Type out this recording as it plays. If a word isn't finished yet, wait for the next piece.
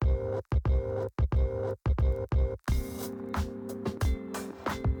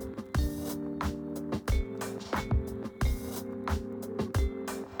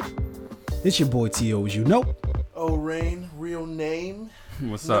It's your boy T.O. as you know. Oh, Rain, real name.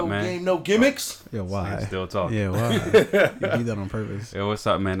 What's no up, man? Game, no gimmicks. Yeah, why? Still talking. Yeah, why? You do that on purpose. Yo, what's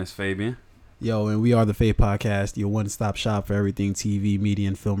up, man? It's Fabian. Yo, and we are the Faith Podcast, your one-stop shop for everything TV, media,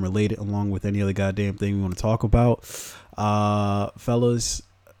 and film related, along with any other goddamn thing we want to talk about. Fellas,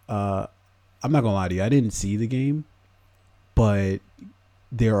 I'm not gonna lie to you. I didn't see the game, but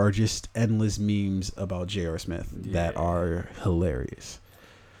there are just endless memes about J.R. Smith that are hilarious.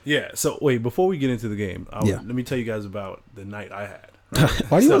 Yeah, so wait, before we get into the game, let me tell you guys about the night I had.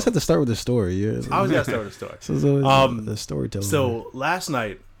 Right? Why do you always have to start with the story? I always got to start with the story. So the storytelling. So last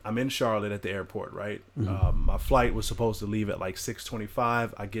night, I'm in Charlotte at the airport, right? Mm-hmm. My flight was supposed to leave at like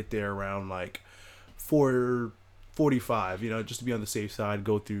 6:25. I get there around like 4:45, just to be on the safe side,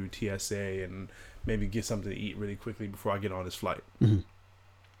 go through TSA and maybe get something to eat really quickly before I get on this flight. Mm-hmm.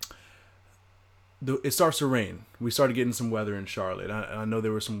 It starts to rain. We started getting some weather in Charlotte. I know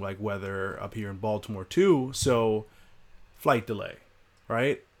there was some like weather up here in Baltimore too. So flight delay,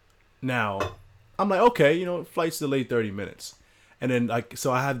 right? Now I'm like, okay, flight's delayed 30 minutes. And then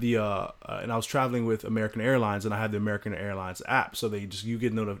so I had and I was traveling with American Airlines, and I had the American Airlines app. So you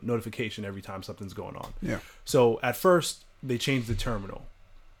get notification every time something's going on. Yeah. So at first they changed the terminal.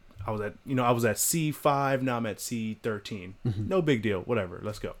 I was at C5. Now I'm at C13. Mm-hmm. No big deal. Whatever.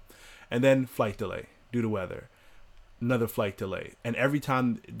 Let's go. And then flight delay due to weather. Another flight delay. And every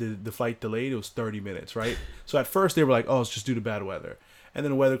time the flight delayed, it was 30 minutes, right? So at first they were like, oh, it's just due to bad weather. And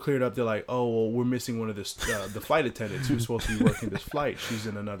then the weather cleared up. They're like, oh, well, we're missing one of the flight attendants who's supposed to be working this flight. She's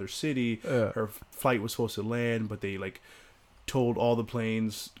in another city. Her flight was supposed to land, but they told all the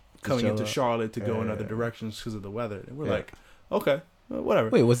planes coming into Charlotte to go in other directions because of the weather. And we're like, okay. Whatever.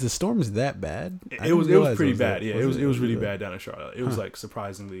 Wait, was the storms that bad? It was pretty bad. Yeah, it was really bad down in Charlotte. It was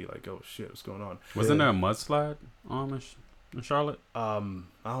surprisingly oh shit, what's going on? Wasn't there a mudslide in Charlotte? I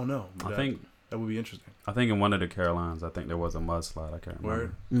don't know. I think that would be interesting. I think in one of the Carolinas, I think there was a mudslide. I can't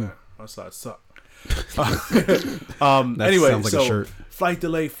remember. Yeah, mudslides suck. Anyway, sounds like a shirt. Flight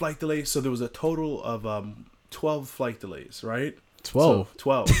delay. So there was a total of 12 flight delays, right? 12. So,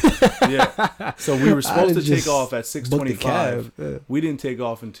 12. Yeah. So we were supposed to take off at 6:25. Yeah. We didn't take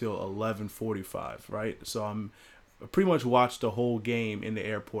off until 11:45, right? So I pretty much watched the whole game in the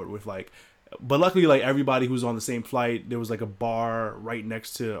airport with but luckily everybody who was on the same flight, there was a bar right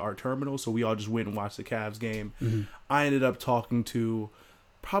next to our terminal, so we all just went and watched the Cavs game. Mm-hmm. I ended up talking to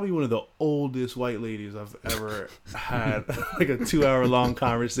probably one of the oldest white ladies I've ever had a 2-hour long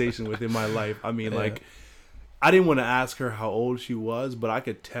conversation with in my life. I mean, I didn't want to ask her how old she was, but I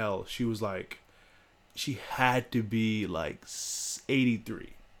could tell she was she had to be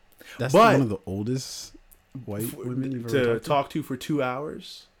 83. That's one of the oldest white women you've ever talked to for 2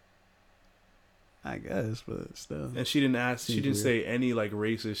 hours. I guess, but still. And she didn't ask. She didn't say any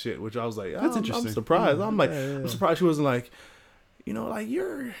racist shit, which I was like, that's interesting. I'm surprised. I'm I'm surprised she wasn't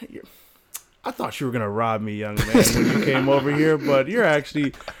you're. I thought you were gonna rob me, young man, when you came over here, but you're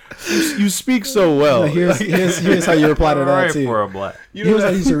actually you speak so well. Here's how you reply to that too. For a black. Here's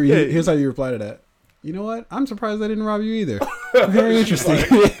how you reply to that. You know what? I'm surprised I didn't rob you either. Very interesting.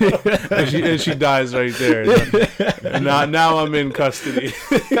 and she dies right there. Now I'm in custody.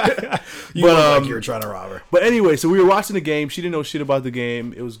 You were trying to rob her. But anyway, so we were watching the game. She didn't know shit about the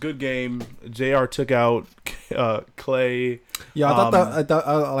game. It was a good game. JR took out Clay. Yeah,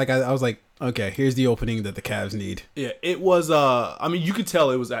 I was like, okay, here's the opening that the Cavs need. Yeah, it was. I mean, you could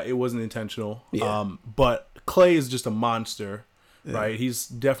tell it wasn't intentional. Yeah. But Clay is just a monster, right? He's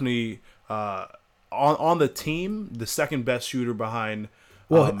definitely on the team, the second best shooter behind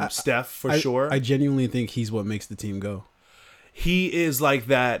Steph for sure. I genuinely think he's what makes the team go. He is that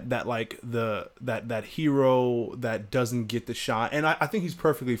hero that doesn't get the shot, and I think he's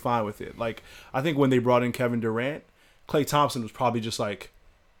perfectly fine with it. I think when they brought in Kevin Durant, Klay Thompson was probably just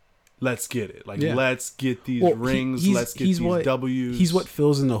let's get it. Let's get these rings. Let's get these W's. He's what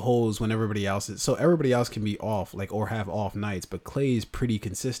fills in the holes when everybody else is. So everybody else can be off, or have off nights, but Klay is pretty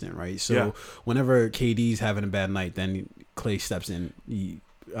consistent, right? So whenever KD's having a bad night, then Klay steps in. He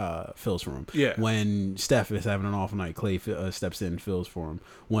fills for him. Yeah. When Steph is having an off night, Klay steps in, fills for him.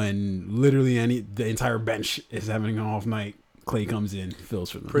 When literally the entire bench is having an off night, Klay comes in,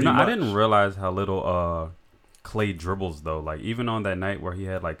 fills for them. I didn't realize how little Klay dribbles though. Even on that night where he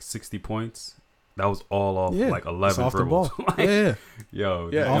had 60 points, that was all off 11 dribbles.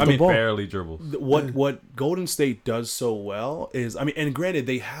 Barely dribbles. What Golden State does so well is, and granted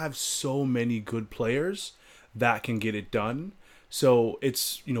they have so many good players that can get it done. So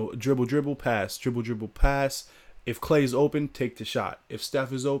it's dribble, pass, if Clay's open, take the shot. If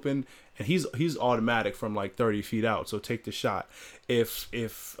Steph is open, and he's automatic from like 30 feet out, so take the shot. If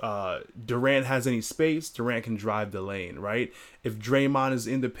Durant has any space, Durant can drive the lane, right? If Draymond is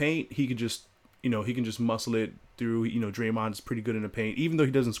in the paint, he can just muscle it through. Draymond's pretty good in the paint, even though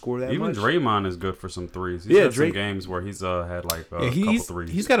he doesn't score that much. Even Draymond is good for some threes. He's had some games where he's had like a couple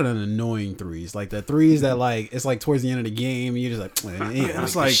threes. He's got an annoying threes, like the threes that like it's like towards the end of the game, and you're just like,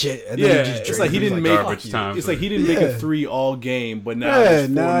 it's like shit. And it's like he didn't make garbage time. It's like he didn't make a three all game, but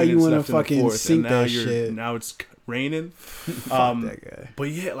now you want to fucking sink that shit. Now it's raining. Fuck that guy. But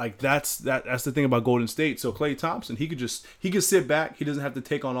yeah, like that's the thing about Golden State. So Klay Thompson, he could sit back. He doesn't have to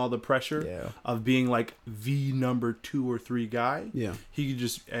take on all the pressure of being like the number 2 or 3 guy. Yeah, he could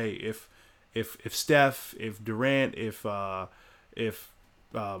just if Steph, if Durant, if Andre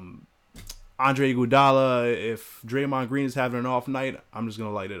Iguodala, if Draymond Green is having an off night, I'm just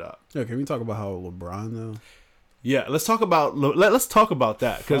gonna light it up. Yeah, can we talk about how LeBron though? Yeah, let's talk about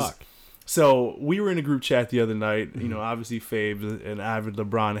that because. So we were in a group chat the other night. Obviously Fabe's an avid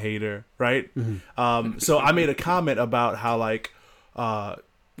LeBron hater, right? Mm-hmm. So I made a comment about how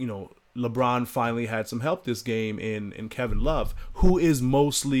LeBron finally had some help this game in Kevin Love, who is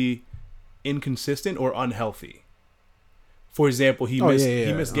mostly inconsistent or unhealthy. For example, he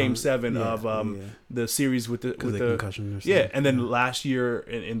missed Game 7 of the series with the concussion. And then last year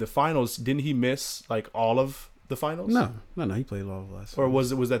in the finals, didn't he miss like all of the finals? No. He played all of last. Or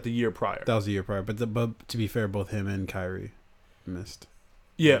was that the year prior? That was the year prior. But to be fair, both him and Kyrie missed.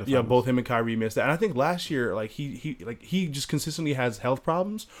 Yeah, both him and Kyrie missed that. And I think last year, like he just consistently has health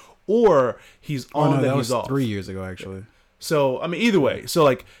problems, or he's on that he's off. 3 years ago, actually. So I mean, either way. So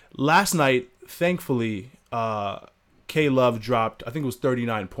like last night, thankfully, K Love dropped. I think it was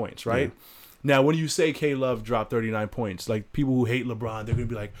 39 points, right? Yeah. Now, when you say K Love dropped 39 points, like people who hate LeBron, they're gonna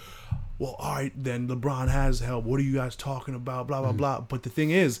be like, well, all right, then LeBron has help. What are you guys talking about? Blah, blah, blah. But the thing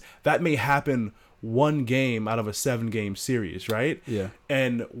is, that may happen one game out of a 7-game series, right? Yeah.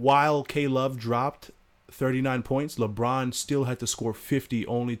 And while K Love dropped 39 points, LeBron still had to score 50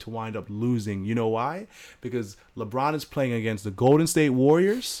 only to wind up losing. You know why? Because LeBron is playing against the Golden State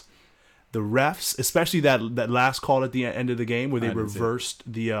Warriors, the refs, especially that last call at the end of the game where they reversed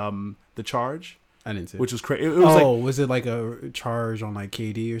the charge. I didn't see it. Which was crazy. Was it like a charge on like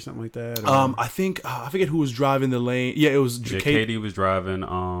KD or something like that? Or? I think I forget who was driving the lane. Yeah, it was KD was driving.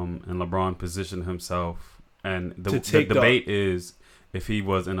 And LeBron positioned himself. And the debate is if he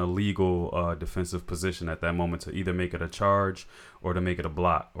was in a legal defensive position at that moment to either make it a charge or to make it a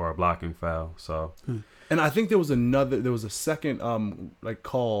block or a blocking foul. So. And I think there was a second like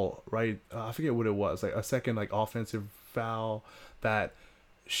call, right? I forget what it was. Like a second like offensive foul that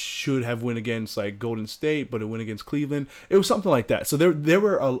should have went against like Golden State, but it went against Cleveland. It was something like that. So there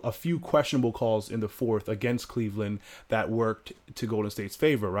were a few questionable calls in the fourth against Cleveland that worked to Golden State's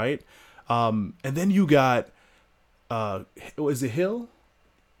favor, right? And then you got was it Hill?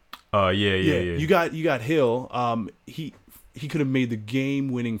 Yeah. You got Hill. He could have made the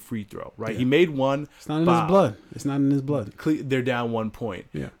game-winning free throw, right? Yeah. He made one. It's not in his blood. It's not in his blood. They're down 1 point.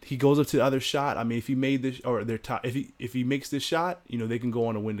 Yeah. He goes up to the other shot. I mean, if he made this, or they're top, if he makes this shot, they can go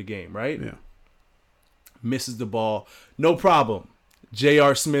on to win the game, right? Yeah. Misses the ball, no problem.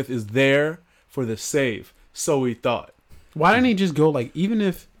 J.R. Smith is there for the save. So we thought. Why didn't he just go like even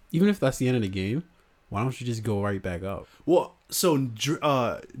if that's the end of the game? Why don't you just go right back up? Well, so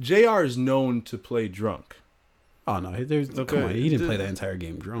J.R. is known to play drunk. Oh no! Come on, he didn't play that entire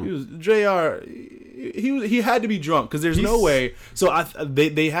game drunk. He had to be drunk because there's no way. So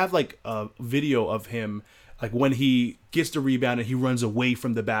they have like a video of him like when he gets the rebound and he runs away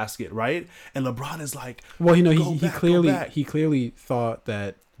from the basket, right? And LeBron is like, well, he clearly thought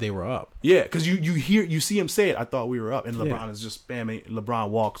that they were up. Yeah, because you see him say it. I thought we were up, and LeBron is just spamming. LeBron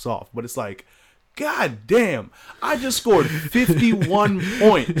walks off, but it's like, God damn! I just scored 51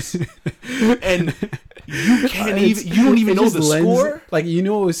 points, and you can't even. You don't even know the score. Like,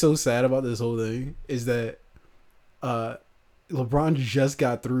 what was so sad about this whole thing is that LeBron just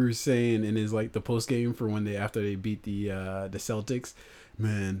got through saying in his like the post game for after they beat the Celtics,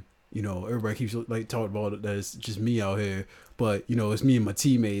 man. Everybody keeps like talking about it that it's just me out here, but it's me and my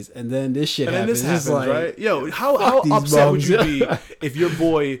teammates. And then this shit happens. This happens, right? Yo, how upset would you be if your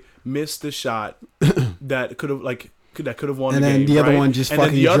boy missed the shot that could have won the game, and then the other one just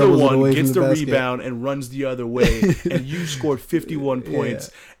fucking the other one away gets from the rebound and runs the other way, and you scored 51 points.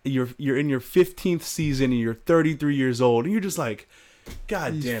 You're in your 15th season and you're 33 years old, and you're just like,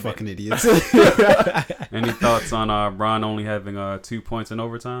 God damn it, fucking idiots. Any thoughts on Bron only having 2 points in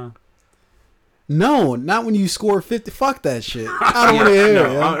overtime? No, not when you score 50. Fuck that shit. I don't want to hear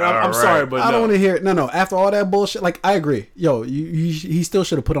it. I'm sorry, but I don't want to hear it. No. After all that bullshit, like I agree. Yo, he still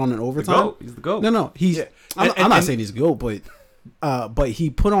should have put on an overtime. He's the GOAT. No. I'm not saying he's the GOAT, but he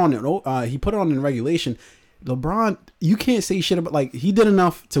put on in regulation. LeBron, you can't say shit about like he did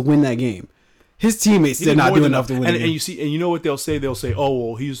enough to win that game. His teammates did not do enough to win. And you know what they'll say? They'll say, "Oh,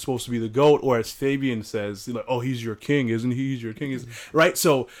 well, he's supposed to be the GOAT," or as Fabian says, like, "Oh, he's your king, isn't he? He's your king, right?"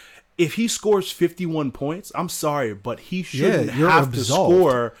 So if he scores 51 points, I'm sorry, but he shouldn't have to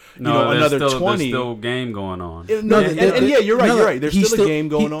score another 20. There's still a game going on. You're right. There's still a game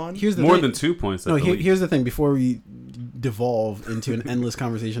going on. Here's the more thing. than 2 points. Here's the thing. Before we devolve into an endless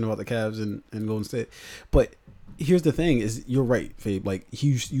conversation about the Cavs and Golden State, but here's the thing: is you're right, Fabe. Like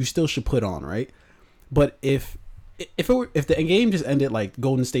you still should put on, right? But if the game just ended like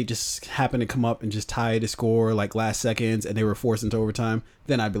Golden State just happened to come up and just tie the score like last seconds and they were forced into overtime,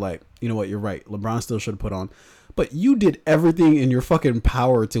 then I'd be like, you know what, you're right. LeBron still should have put on. But you did everything in your fucking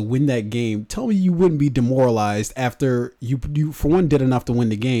power to win that game. Tell me you wouldn't be demoralized after you for one did enough to win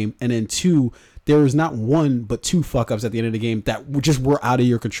the game, and then two, there was not one but two fuck ups at the end of the game that just were out of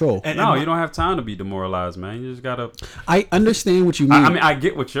your control. And you don't have time to be demoralized, man. You just gotta. I understand what you mean. I mean, I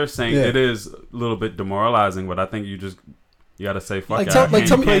get what you're saying. Yeah. It is a little bit demoralizing, but I think you gotta say fuck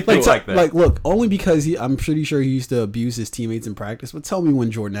it. Look, only because I'm pretty sure he used to abuse his teammates in practice. But tell me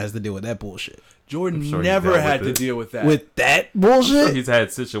when Jordan has to deal with that bullshit. Jordan never had to deal with that. With that bullshit? I'm sure he's had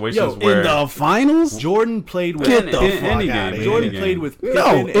situations where in the finals, Jordan played with any game. Jordan played with in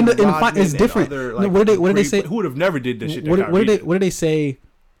the it's different. What did they say? Who would have never did this shit? What did they say?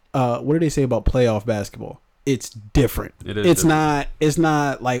 What did they say about playoff basketball? It's different. It's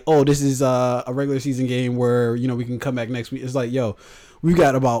not like, oh, this is a regular season game where we can come back next week. It's like, yo, we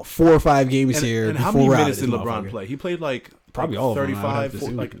got about 4 or 5 games here. And how many minutes did LeBron play? He played like probably all 35,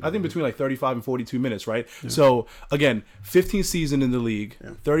 I think between like 35 and 42 minutes, right? Yeah. So again, 15th season in the league,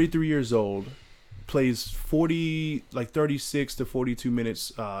 33 years old, plays 36 to 42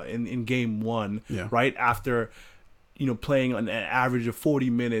 minutes in game one, right after playing an average of 40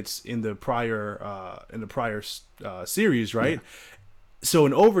 minutes in the prior series, right? Yeah. So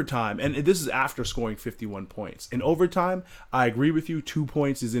in overtime, and this is after scoring 51 points. In overtime, I agree with you, 2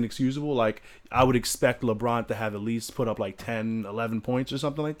 points is inexcusable. Like, I would expect LeBron to have at least put up like 10, 11 points or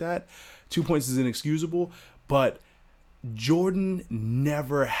something like that. 2 points is inexcusable, but Jordan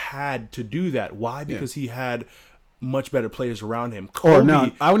never had to do that. Why? Because he had much better players around him. Kobe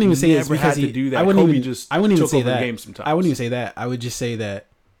I wouldn't even say never had to do that. I wouldn't even say that. Games sometimes. I wouldn't even say that. I would just say that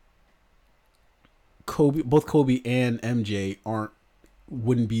both Kobe and MJ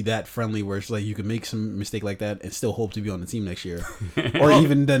wouldn't be that friendly where it's like you can make some mistake like that and still hope to be on the team next year or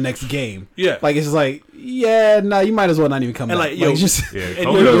even the next game. Yeah. Like it's just like, you might as well not even come back. Like, you know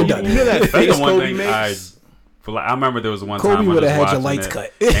that face Kobe makes? I remember there was one Kobe time would have had your lights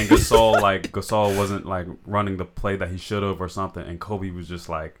cut. And Gasol wasn't like running the play that he should have or something, and Kobe was just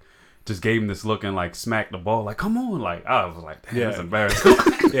gave him this look and like smacked the ball like, come on, like I was like, damn, that's embarrassing.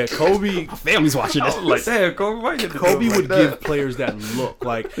 Kobe. My family's watching this. Like, damn, Kobe, why you Kobe would give players that look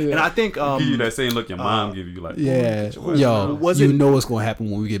like, and I think give you that same look your mom give you like, you know what's gonna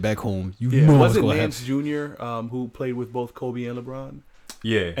happen when we get back home. Was it Lance Jr. Who played with both Kobe and LeBron?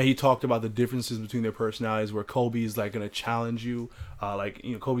 Yeah, and he talked about the differences between their personalities, where Kobe is like going to challenge you,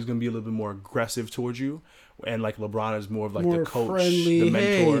 Kobe's going to be a little bit more aggressive towards you, and like LeBron is more of like the coach, friendly, the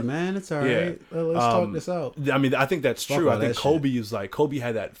mentor. Hey, man, it's all right. Let's talk this out. I mean, I think that's true. I think Kobe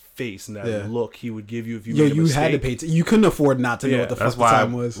had that face and that look he would give you if you made a you mistake. had to pay. You couldn't afford not to know what the fuck the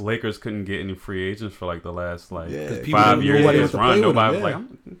time was. Lakers couldn't get any free agents for like the last 5 years of his run. Nobody was like,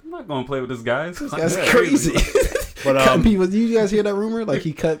 I'm not going to play with this guy. This guy's crazy. But cutting people. Did you guys hear that rumor? Like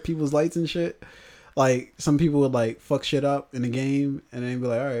he cut people's lights and shit. Like some people would like fuck shit up in the game and then be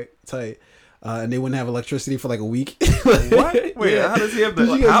like, all right, tight. And they wouldn't have electricity for like a week. What? Wait, how does he have the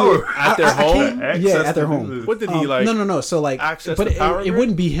power at their home? At their home. What did he like? No. So like, access but the power it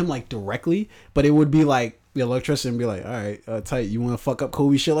wouldn't be him like directly, but it would be like the electricity and be like, all right, tight. You want to fuck up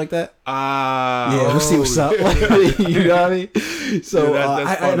Kobe shit like that? Let's see what's up. You know what I mean? So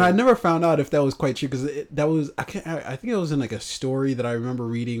I never found out if that was quite true because that was I think it was in like a story that I remember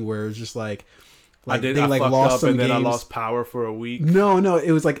reading where it's just like. I lost some games. Then I lost power for a week. No,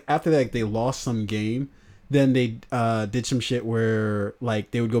 it was like after that they lost some game. Then they did some shit where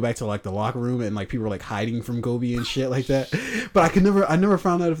like they would go back to like the locker room and like people were like hiding from Kobe and shit like that. But I never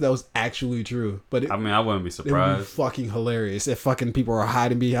found out if that was actually true. But I wouldn't be surprised. It would be fucking hilarious if fucking people are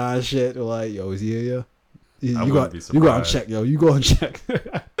hiding behind shit. They're like, yo, is he here? Yeah? You go and check, yo. You go and check.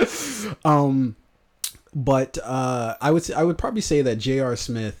 But I would probably say that J.R.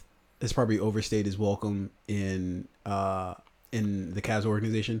 Smith has probably overstayed his welcome in the Cavs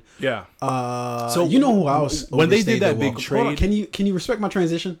organization. Yeah. So you know who else when they did that big trade? Hold on, can you respect my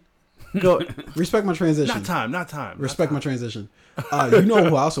transition? Go. Respect my transition. Not time. Respect my transition. You know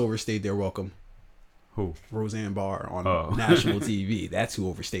who else overstayed their welcome? Who? Roseanne Barr on national TV. That's who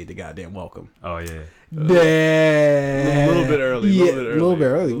overstayed the goddamn welcome. Oh yeah. A little bit early. Yeah, a little bit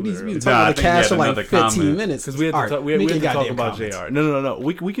early. We need to talk about the Cavs for like 15 minutes because we had to talk about JR. No.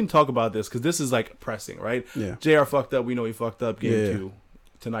 We can talk about this because this is like pressing, right? Yeah. JR fucked up. We know he fucked up. Game 2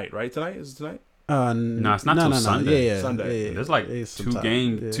 tonight, right? Is it tonight? No, it's not till Sunday. Yeah, Sunday. Yeah. There's like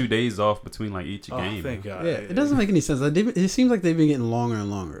 2 days off between like each game. Thank God. Yeah, it doesn't make any sense. Like, it seems like they've been getting longer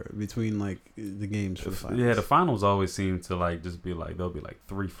and longer between like the games for the finals. Yeah, the finals always seem to like just be like there'll be like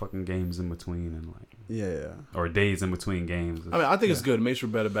 3 fucking games in between and like or days in between games. I mean, I think it's good. It makes for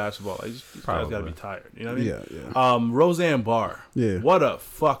better basketball. Like, these guys gotta be tired. You know what I mean? Yeah. Roseanne Barr. Yeah. What a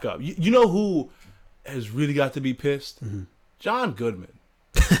fuck up. You know who has really got to be pissed? Mm-hmm. John Goodman.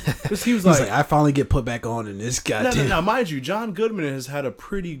 Because he was like, I finally get put back on in this goddamn. Now, mind you, John Goodman has had a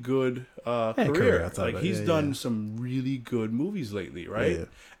pretty good career. Like he's done some really good movies lately, right? Yeah.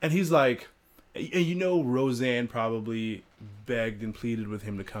 And he's like, and you know, Roseanne probably begged and pleaded with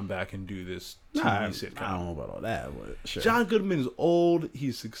him to come back and do this TV sitcom. I don't know about all that, but sure. John Goodman is old.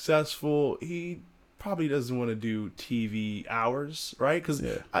 He's successful. He probably doesn't want to do TV hours, right? Because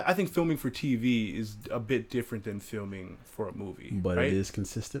I think filming for TV is a bit different than filming for a movie. But right? It is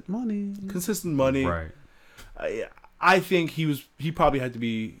consistent money. Right. I think he probably had to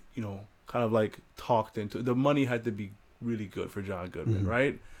be, kind of like talked into. The money had to be really good for John Goodman,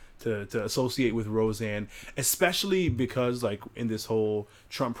 right? To associate with Roseanne, especially because like in this whole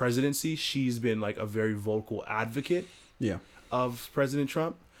Trump presidency, she's been like a very vocal advocate of President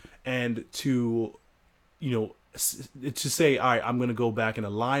Trump, and to say, all right, I'm going to go back and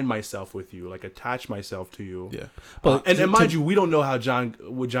align myself with you, like attach myself to you. Yeah. But and mind you, we don't know how John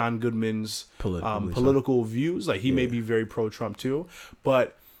Goodman's political views, like he may be very pro-Trump too,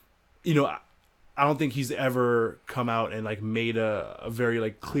 but I don't think he's ever come out and like made a very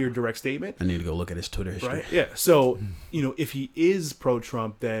like clear, direct statement. I need to go look at his Twitter history. Right? Yeah. So, if he is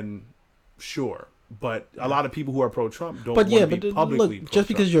pro-Trump, then sure. But a lot of people who are pro-Trump don't want to be publicly pro-Trump. Just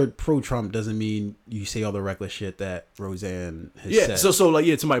because you're pro-Trump doesn't mean you say all the reckless shit that Roseanne has said. So like,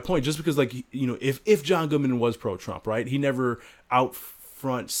 to my point, just because like, if John Goodman was pro-Trump, right, he never out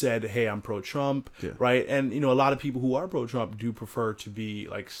front said, hey, I'm pro-Trump, right? And, a lot of people who are pro-Trump do prefer to be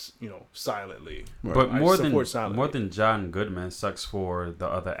like, silently. But more than John Goodman, sucks for the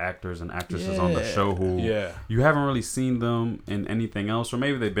other actors and actresses on the show who you haven't really seen them in anything else, or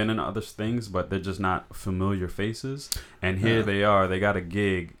maybe they've been in other things, but they're just not familiar faces. And here they are, they got a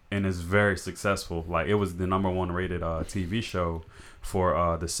gig and it's very successful. Like it was the #1 rated TV show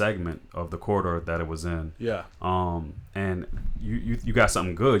for the segment of the quarter that it was in. Yeah. And you got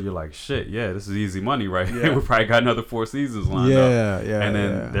something good. You're like, shit, this is easy money, right? Yeah. We probably got another 4 seasons lined up. Yeah. And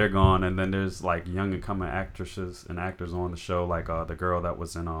then they're gone. And then there's like young and coming actresses and actors on the show, like the girl that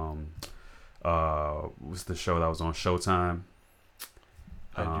was in what's the show that was on Showtime?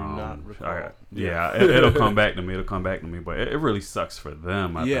 I do not recall. It'll come back to me. But it really sucks for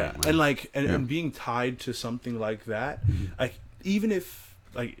them. I think, and like and being tied to something like that, like even if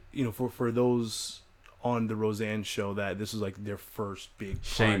like for those on the Roseanne show that this is like their first big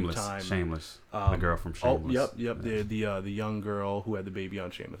Shameless, the girl from Shameless. The young girl who had the baby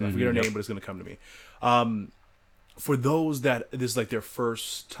on Shameless. I forget her name, but it's gonna come to me. For those that this is like their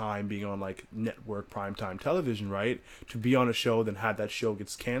first time being on like network primetime television, right? To be on a show, then have that show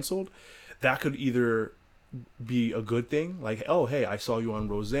gets canceled, that could either be a good thing, like, oh hey, I saw you on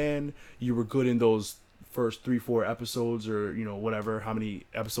Roseanne, you were good in those first 3-4 episodes, or whatever how many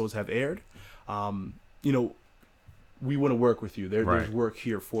episodes have aired, we want to work with you. There's work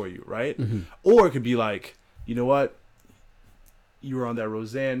here for you, right? Or it could be like, you know what, you were on that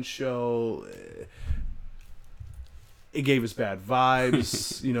Roseanne show, it gave us bad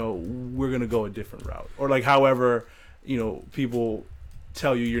vibes, we're gonna go a different route, or like however people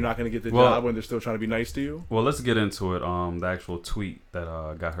tell you you're not going to get the job when they're still trying to be nice to you. Well, let's get into it. The actual tweet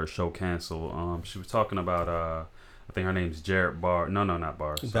that got her show canceled. She was talking about I think her name's Jared Barr. No, not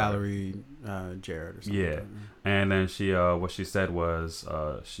Barr. Valerie Jared or something. Yeah. And then she what she said was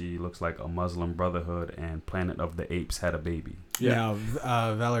she looks like a Muslim Brotherhood and Planet of the Apes had a baby. Yeah. Now,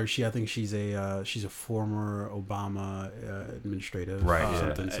 Valerie, I think she's a former Obama administrative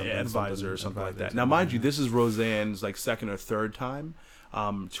advisor or something like that. Now, mind you, this is Roseanne's like second or third time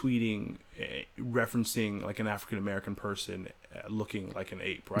tweeting, referencing like an African American person looking like an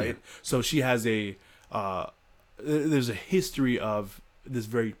ape, right? Yeah. So she has there's a history of this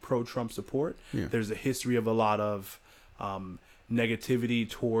very pro-Trump support. Yeah. There's a history of a lot of negativity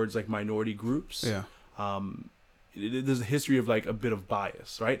towards like minority groups. Yeah. There's a history of like a bit of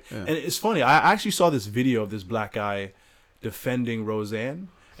bias, right? Yeah. And it's funny. I actually saw this video of this black guy defending Roseanne,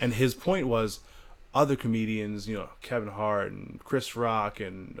 and his point was other comedians, you know, Kevin Hart and Chris Rock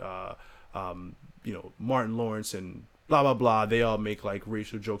and you know, Martin Lawrence and blah blah blah. They all make like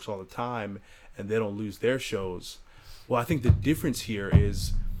racial jokes all the time, and they don't lose their shows. Well, I think the difference here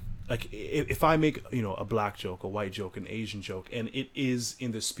is, like, if I make, you know, a black joke, a white joke, an Asian joke, and it is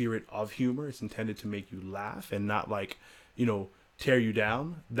in the spirit of humor, it's intended to make you laugh and not like, you know, tear you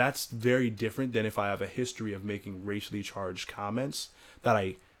down. That's very different than if I have a history of making racially charged comments that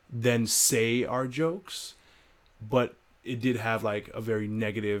I then say are jokes, but it did have like a very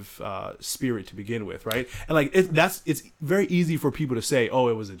negative spirit to begin with, right? And like it's very easy for people to say, oh,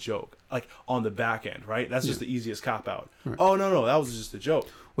 it was a joke, like on the back end, right? That's just the easiest cop out. Right. Oh no, that was just a joke.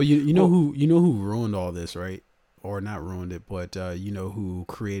 Well, you know who ruined all this, right? Or not ruined it, but you know who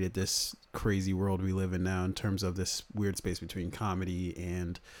created this crazy world we live in now in terms of this weird space between comedy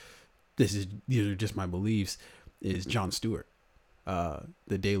and these are just my beliefs, is Jon Stewart,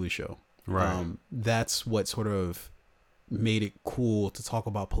 The Daily Show. Right. That's what sort of made it cool to talk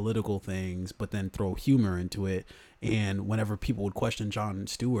about political things, but then throw humor into it. And whenever people would question Jon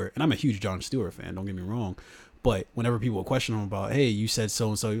Stewart, and I'm a huge Jon Stewart fan, don't get me wrong, but whenever people would question him about, hey, you said so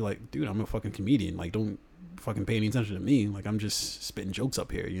and so, you're like, dude, I'm a fucking comedian. Like, don't fucking pay any attention to me. Like, I'm just spitting jokes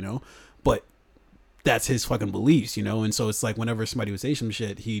up here, you know? But that's his fucking beliefs, you know? And so it's like whenever somebody would say some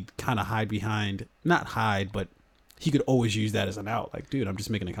shit, he'd kind of hide behind, not hide, but he could always use that as an out. Like, dude, I'm just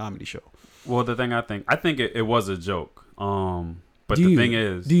making a comedy show. Well, the thing I think it was a joke. But the thing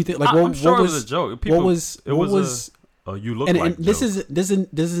is, do you think, like, I'm sure it was a joke. People, it was you look and, like and this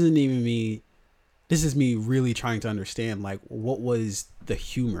isn't even me. This is me really trying to understand, like, what was the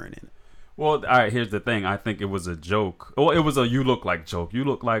humor in it? Well, all right, here's the thing. I think it was a joke. Well, it was a you look like joke. You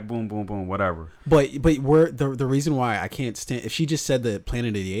look like boom, boom, boom, whatever. But we're the reason why I can't stand, if she just said the Planet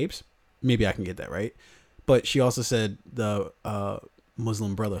of the Apes, maybe I can get that right. But she also said the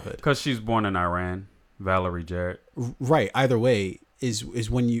Muslim Brotherhood. Because she's born in Iran, Valerie Jarrett. Right. Either way is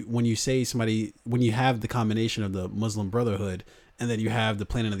when you say somebody, when you have the combination of the Muslim Brotherhood and then you have the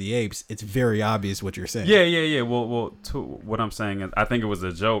Planet of the Apes, it's very obvious what you're saying. Yeah. Well, what I'm saying is, I think it was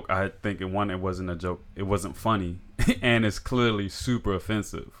a joke. I think it wasn't a joke. It wasn't funny, and it's clearly super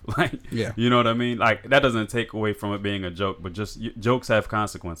offensive. Like, yeah, you know what I mean? Like, that doesn't take away from it being a joke, but just jokes have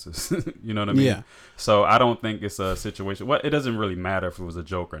consequences. You know what I mean? Yeah. So I don't think it's a situation. Well, it doesn't really matter if it was a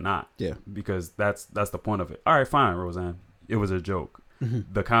joke or not. Yeah. Because that's the point of it. All right, fine, Roseanne. It was a joke.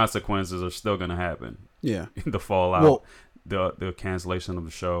 Mm-hmm. The consequences are still gonna happen. Yeah. The fallout. Well, the cancellation of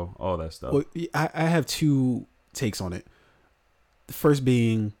the show, all that stuff. Well, I have two takes on it. The first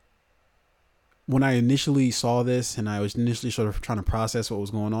being, when I initially saw this and I was initially sort of trying to process what was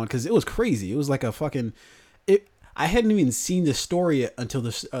going on, because it was crazy. It was like a fucking I hadn't even seen the story until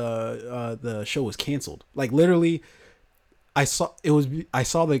the show was canceled. Like, literally, I saw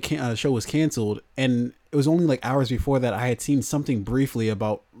the show was canceled, and it was only like hours before that I had seen something briefly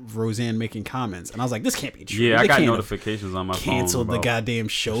about Roseanne making comments, and I was like, this can't be true. Yeah, I got notifications on my phone. Canceled the goddamn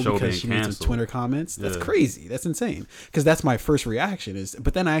show because she made some Twitter comments. That's crazy. That's insane. Because that's my first reaction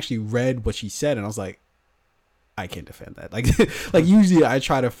but then I actually read what she said, and I was like, I can't defend that. Like usually I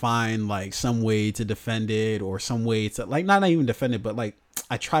try to find like some way to defend it, or some way to, like, not even defend it, but like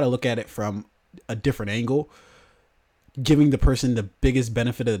I try to look at it from a different angle, giving the person the biggest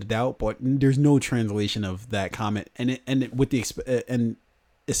benefit of the doubt. But there's no translation of that comment, and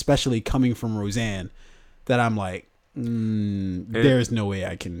especially coming from Roseanne, that I'm like, there's no way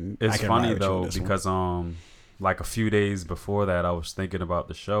I can. It's funny though, because like a few days before that, I was thinking about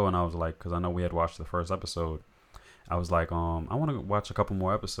the show, and I was like, because I know we had watched the first episode, I was like, I want to watch a couple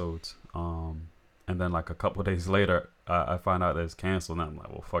more episodes. And then like a couple of days later, I find out that it's canceled, and I'm like,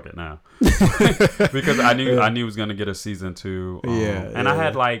 well, fuck it now, because I knew it was gonna get a season 2. I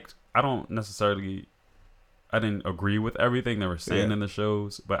had like, I didn't agree with everything they were saying in the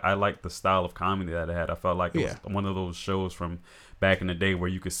shows, but I liked the style of comedy that it had. I felt like it was one of those shows from back in the day where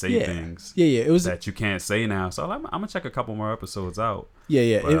you could say things it was that you can't say now. So I'm gonna check a couple more episodes out.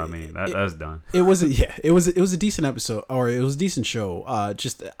 But I mean, that's done. It was a decent episode, or it was a decent show.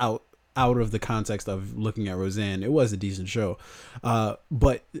 Just out of the context of looking at Roseanne, it was a decent show.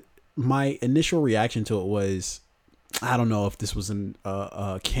 But my initial reaction to it was, I don't know if this was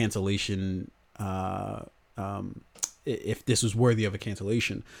a cancellation, if this was worthy of a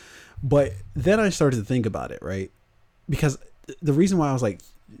cancellation. But then I started to think about it, right? Because the reason why I was like,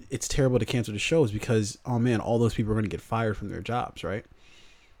 it's terrible to cancel the shows because, oh man, all those people are going to get fired from their jobs, right?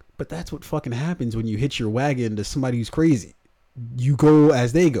 But that's what fucking happens when you hitch your wagon to somebody who's crazy. You go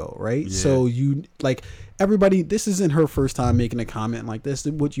as they go, right? Yeah. So you, like, everybody, this isn't her first time making a comment like this.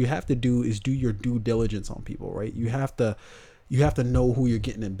 What you have to do is do your due diligence on people, right? You have to know who you're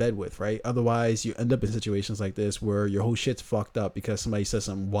getting in bed with, right? Otherwise, you end up in situations like this where your whole shit's fucked up because somebody says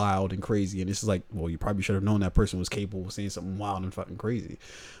something wild and crazy. And this is like, well, you probably should have known that person was capable of saying something wild and fucking crazy.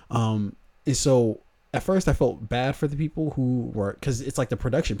 And so at first I felt bad for the people who were, because it's like the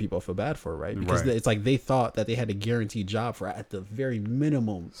production people I feel bad for, right? Because it's like they thought that they had a guaranteed job for at the very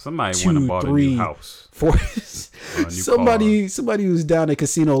minimum. Somebody went and bought a new house. Somebody who's down at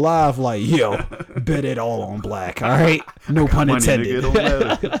Casino Live like, yo, bet it all on black. All right, no pun intended.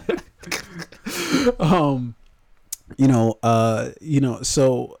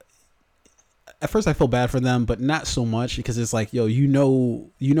 So at first I feel bad for them, but not so much because it's like, yo, you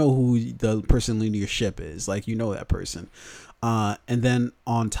know who the person leading your ship is, like, you know that person. And then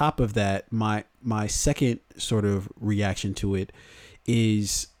on top of that, my second sort of reaction to it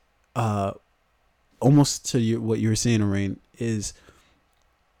is almost to what you were saying, Lorraine, is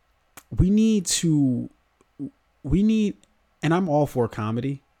we need, and I'm all for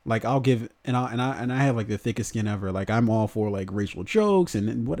comedy. Like I'll give, and I have like the thickest skin ever. Like I'm all for like racial jokes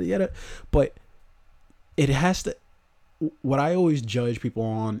and what yet, but it has to, what I always judge people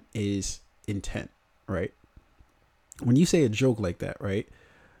on is intent, right? When you say a joke like that, right?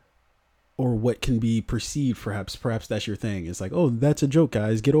 Or what can be perceived, perhaps that's your thing. It's like, oh, that's a joke,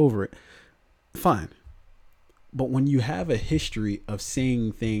 guys, get over it. Fine. But when you have a history of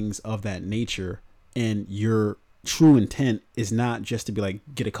saying things of that nature and your true intent is not just to be like,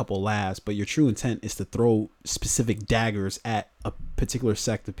 get a couple laughs, but your true intent is to throw specific daggers at a particular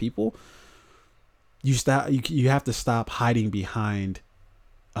sect of people, you have to stop hiding behind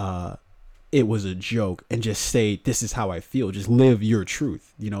it was a joke and just say, this is how I feel. Just live your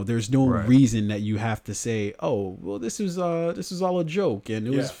truth. There's no reason that you have to say, oh, well, this is all a joke and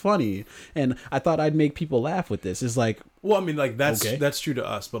it was funny and I thought I'd make people laugh with this. It's like, well, I mean, like that's true to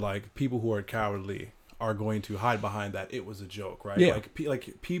us, but like people who are cowardly are going to hide behind that it was a joke, right? Yeah.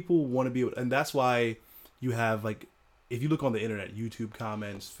 Like people want to be able, and that's why you have, like, if you look on the internet, YouTube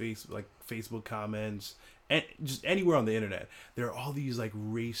comments, Facebook comments, and just anywhere on the internet, there are all these like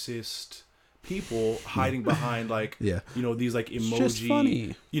racist people hiding behind like these like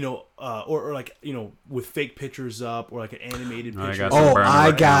emoji, or like with fake pictures up or like an animated picture.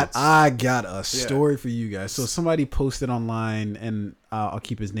 I got a story for you guys. So somebody posted online, and I'll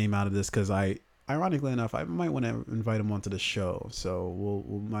keep his name out of this because ironically enough, I might want to invite him onto the show, so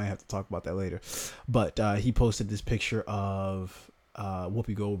we might have to talk about that later. But he posted this picture of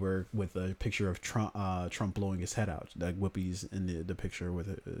Whoopi Goldberg with a picture of Trump blowing his head out. Like Whoopi's in the picture with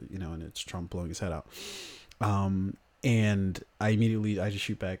it, and it's Trump blowing his head out. And I just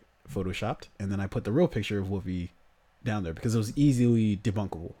shoot back photoshopped, and then I put the real picture of Whoopi down there because it was easily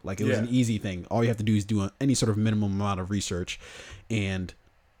debunkable. Like it was an easy thing. All you have to do is do any sort of minimum amount of research, and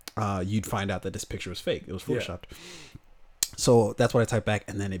you'd find out that this picture was fake. It was photoshopped. So that's what I typed back,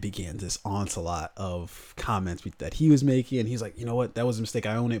 and then it began this onslaught of comments that he was making, and he's like, you know what, that was a mistake.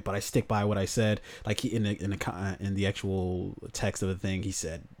 I own it, but I stick by what I said. Like he in the actual text of the thing, he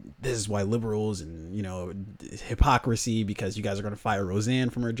said, "This is why liberals and hypocrisy, because you guys are going to fire Roseanne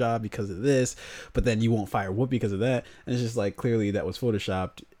from her job because of this, but then you won't fire Whoopi because of that." And it's just like, clearly that was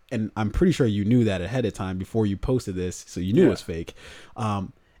photoshopped, and I'm pretty sure you knew that ahead of time before you posted this, so you knew it was fake.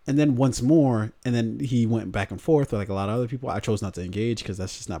 And then once more, and then he went back and forth with like a lot of other people. I chose not to engage because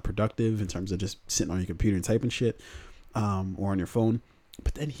that's just not productive in terms of just sitting on your computer and typing shit, or on your phone.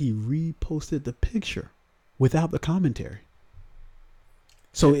 But then he reposted the picture without the commentary.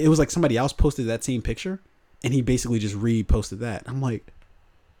 So it was like somebody else posted that same picture, and he basically just reposted that. I'm like,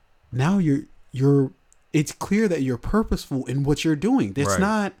 now you're. It's clear that you're purposeful in what you're doing. It's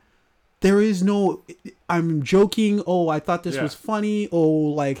not. There is no, I'm joking. Oh, I thought this was funny.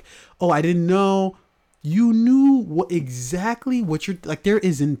 Oh, I didn't know. You knew exactly what you're, like, there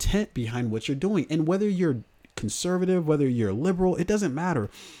is intent behind what you're doing. And whether you're conservative, whether you're liberal, it doesn't matter.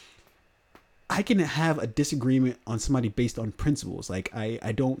 I can have a disagreement on somebody based on principles. Like,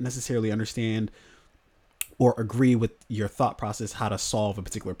 I don't necessarily understand or agree with your thought process, how to solve a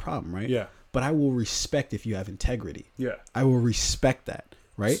particular problem, right? Yeah. But I will respect if you have integrity. Yeah. I will respect that,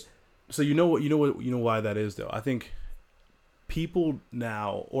 right? So you know why that is, though. I think people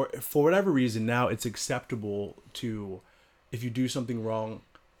now, or for whatever reason now, it's acceptable to, if you do something wrong,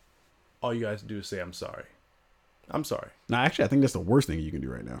 all you guys do is say, "I'm sorry. I'm sorry." No, actually, I think that's the worst thing you can do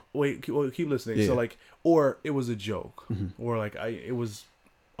right now. Wait, keep listening. Yeah. So like, or it was a joke, or like it was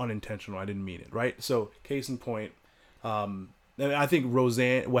unintentional. I didn't mean it, right? So case in point, and I think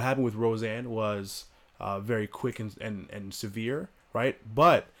Roseanne, what happened with Roseanne was very quick and severe, right?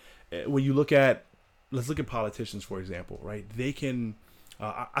 But when you look at, let's look at politicians, for example, right? They can,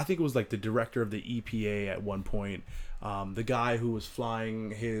 I think it was like the director of the EPA at one point, the guy who was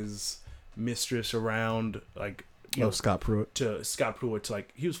flying his mistress around, like, Scott Pruitt. To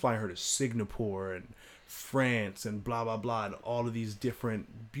like, he was flying her to Singapore and France and blah, blah, blah, and all of these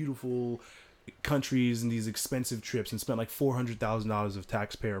different beautiful countries and these expensive trips, and spent like $400,000 of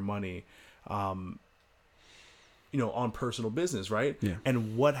taxpayer money, on personal business, right? Yeah.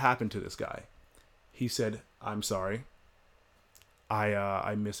 And what happened to this guy? He said, "I'm sorry.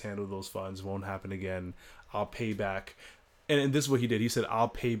 I mishandled those funds. Won't happen again. I'll pay back." And this is what he did. He said, "I'll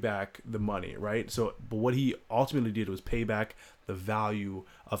pay back the money," right? So, but what he ultimately did was pay back the value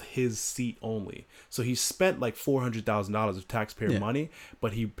of his seat only. So he spent like $400,000 of taxpayer money,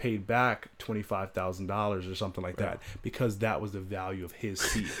 but he paid back $25,000 or something like that, because that was the value of his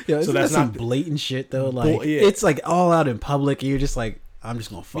seat. So that's not blatant shit though. Like it's like all out in public, and you're just like, I'm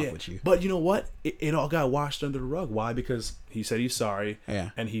just gonna fuck with you. But you know what? It all got washed under the rug. Why? Because he said he's sorry,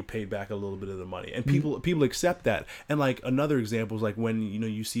 and he paid back a little bit of the money, and people accept that. And like another example is like when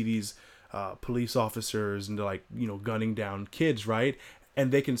you see these police officers and they're like gunning down kids, right?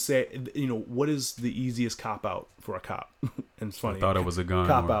 And they can say, what is the easiest cop out for a cop? And it's funny. I thought it was a gun.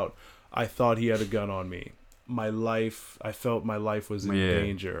 Cop out. I thought he had a gun on me. I felt my life was in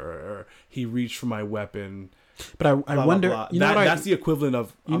danger, or he reached for my weapon. But I wonder, blah, blah. That's the equivalent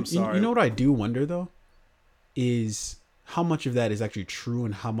of, I'm sorry. You know what I do wonder though, is how much of that is actually true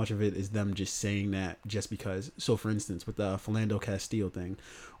and how much of it is them just saying that just because. So for instance, with the Philando Castile thing,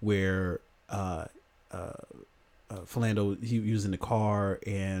 where Philando, he was in the car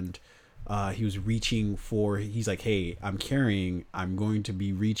and he was reaching for, he's like, hey, I'm going to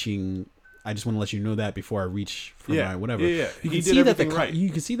be reaching, I just want to let you know that before I reach for my whatever. Yeah. You can see that you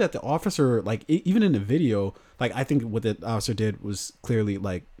can see that the officer, like even in the video, like I think what the officer did was clearly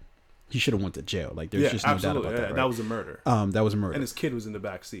like he should have went to jail. Like there's just no doubt about that. Right? That was a murder. That was a murder. And his kid was in the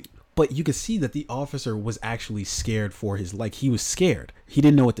back seat. But you could see that the officer was actually scared for his, like he was scared. He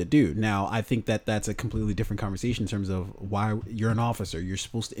didn't know what to do. Now, I think that that's a completely different conversation in terms of why you're an officer. You're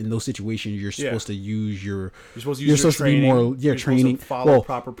supposed to, in those situations, you're supposed to use your, you're supposed to be more, training, follow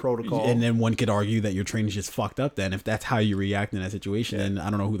proper protocol. And then one could argue that your training is just fucked up then. If that's how you react in that situation, then I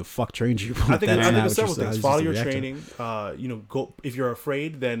don't know who the fuck trained you. I think it's several things. Follow your training. Go, if you're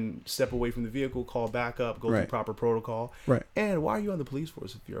afraid, then step away from the vehicle, call back up, go through proper protocol. Right. And why are you on the police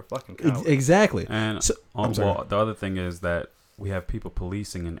force if you're a fucking coward? Exactly. And so, the other thing is that we have people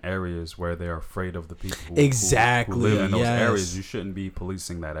policing in areas where they're afraid of the people who live in those areas. You shouldn't be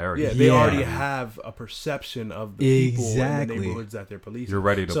policing that area. Yeah, they already have a perception of the people in the neighborhoods that they're policing. You're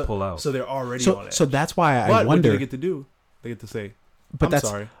ready to pull out. So they're already on it. So that's why I wonder. What do they get to do? They get to say, I'm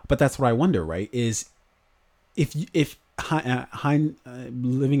sorry. But that's what I wonder, right? Is if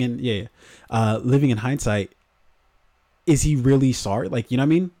living in hindsight, is he really sorry? Like, you know what I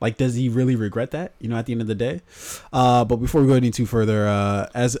mean? Like, does he really regret that? At the end of the day. But before we go any too further,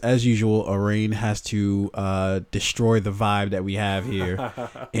 as usual, Arain has to destroy the vibe that we have here,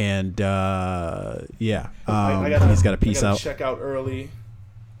 and he's got to peace out. Check out early,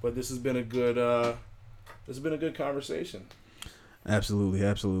 but this has been a good conversation. Absolutely.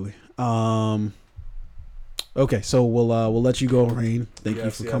 Okay, so we'll let you go, Arain. Thank you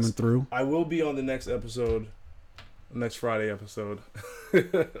for coming through. I will be on the next episode. Next Friday episode.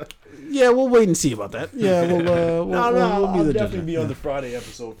 Yeah, we'll wait and see about that. Yeah, we'll I'll definitely be on the Friday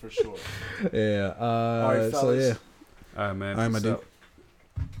episode for sure. Yeah. All right, fellas. All right, man. All right, my dude.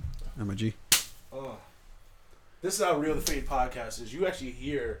 I'm a G. This is how real the Fade podcast is. You actually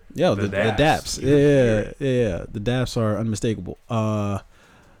hear the daps. Yeah. The daps are unmistakable.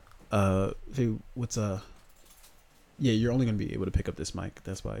 What's yeah, you're only gonna be able to pick up this mic.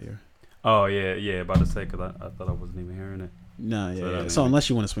 That's why you're. Oh, yeah, about to say, because I thought I wasn't even hearing it. No, So unless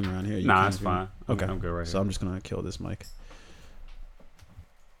you want to swing around here. It's fine. Okay. I'm good right here. So I'm just going to kill this mic.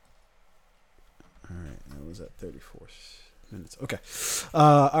 All right. That was at 34 minutes. Okay.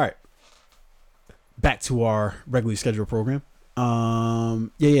 All right. Back to our regularly scheduled program.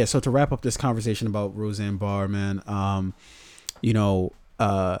 So to wrap up this conversation about Roseanne Barr, man, I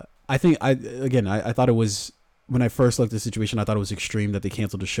think I thought it was, when I first looked at the situation, I thought it was extreme that they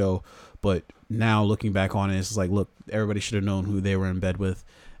canceled the show. But now looking back on it, it's like, look, everybody should have known who they were in bed with.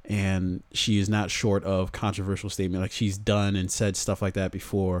 And she is not short of controversial statement. Like, she's done and said stuff like that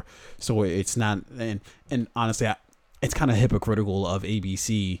before. So it's not, and honestly, it's kind of hypocritical of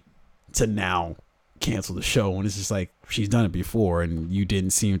ABC to now cancel the show, and it's just like she's done it before, and you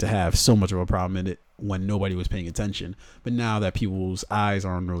didn't seem to have so much of a problem in it when nobody was paying attention. But now that people's eyes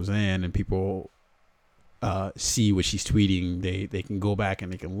are on Roseanne and people see what she's tweeting, they can go back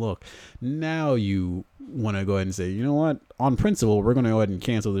and they can look. Now you want to go ahead and say, you know what? On principle, we're going to go ahead and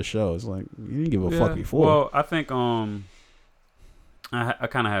cancel the show. It's like, you didn't give a fuck before. Well, I think I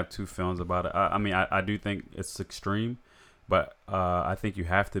kind of have two feelings about it. I mean, I do think it's extreme, but I think you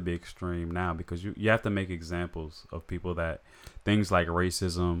have to be extreme now because you have to make examples of people that things like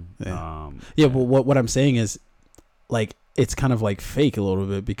racism. Yeah, but what I'm saying is, like, it's kind of like fake a little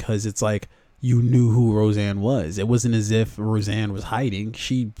bit because it's like, you knew who Roseanne was. It wasn't as if Roseanne was hiding.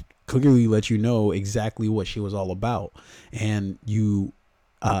 She clearly let you know exactly what she was all about. And you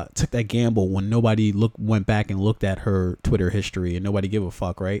took that gamble when nobody went back and looked at her Twitter history and nobody gave a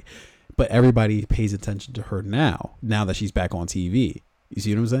fuck, right? But everybody pays attention to her now that she's back on TV. You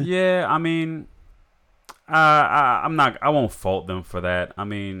see what I'm saying? Yeah, I mean, I won't fault them for that. I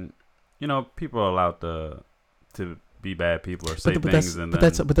mean, you know, people are allowed to be bad people or say things,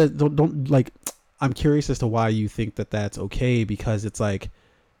 don't like. I'm curious as to why you think that that's okay, because it's like,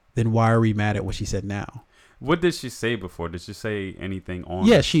 then why are we mad at what she said now? What did she say before? Did she say anything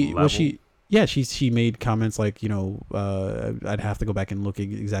on? She made comments like, you know, I'd have to go back and look at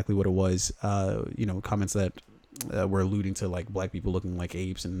exactly what it was. You know, comments that were alluding to like black people looking like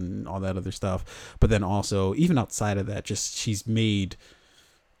apes and all that other stuff. But then also, even outside of that, just she's made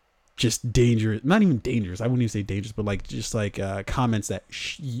just dangerous, not even dangerous, I wouldn't even say dangerous, but like just like comments that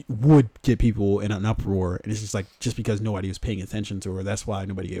would get people in an uproar, and it's just like, just because nobody was paying attention to her, that's why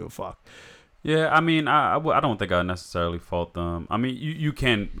nobody gave a fuck. Yeah, I mean, I don't think I necessarily fault them. I mean, you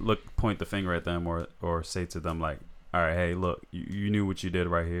can point the finger at them or say to them like, all right, hey, look, you knew what you did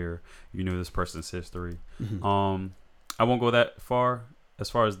right here, you knew this person's history. Mm-hmm. I won't go that far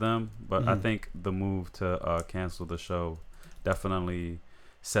as far as them, but I think the move to cancel the show definitely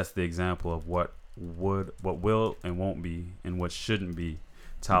sets the example of what will and won't be and what shouldn't be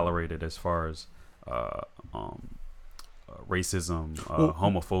tolerated as far as racism,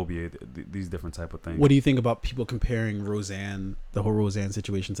 homophobia, these different type of things. What do you think about people comparing the whole Roseanne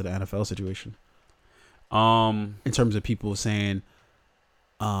situation to the NFL situation? In terms of people saying,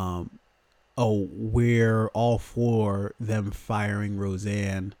 we're all for them firing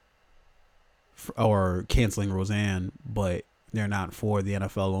Roseanne or canceling Roseanne, but they're not for the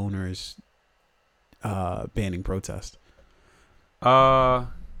NFL owners banning protest.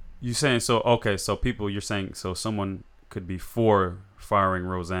 You saying so? Okay, so you're saying so someone could be for firing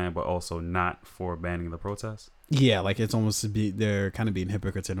Roseanne, but also not for banning the protest. Yeah, like it's almost they're kind of being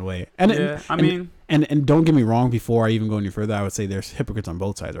hypocrites in a way. And and don't get me wrong. Before I even go any further, I would say there's hypocrites on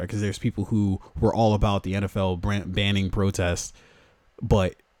both sides, right? Because there's people who were all about the NFL banning protests,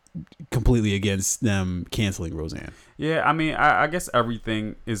 but completely against them canceling Roseanne. Yeah, I mean, I guess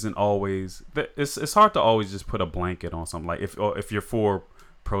everything isn't always. It's hard to always just put a blanket on something. Like if you're for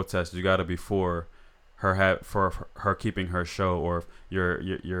protest, you got to be for her keeping her show, or if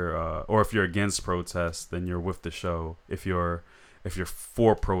you're or if you're against protest, then you're with the show. If you're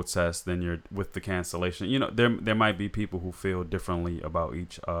for protest, then you're with the cancellation. You know, there might be people who feel differently about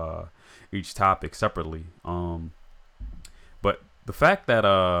each topic separately. But the fact that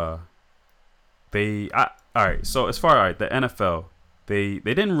all right, so as far as the NFL, they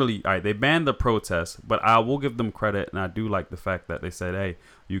didn't really, all right, they banned the protest, but I will give them credit, and I do like the fact that they said, hey,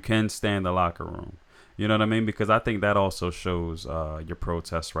 you can stay in the locker room. You know what I mean? Because I think that also shows your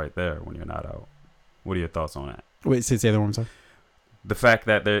protest right there when you're not out. What are your thoughts on that? Wait, say the other one, sorry. The fact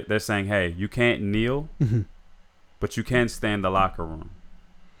that they're saying, hey, you can't kneel, but you can stay in the locker room.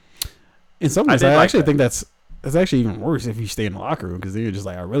 In some ways, I actually think that's actually even worse if you stay in the locker room, because then you're just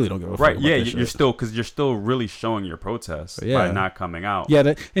like, I really don't give a fuck. Right? Yeah, you're still really showing your protest by not coming out. Yeah,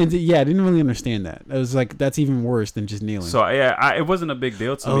 I didn't really understand that. It was like, that's even worse than just kneeling. So yeah, it wasn't a big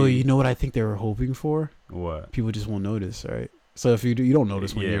deal to me. Oh, you know what I think they were hoping for? What? People just won't notice, right? So if you don't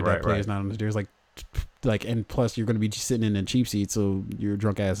notice when that player's not on the stairs, like, and plus you're going to be just sitting in a cheap seat, so your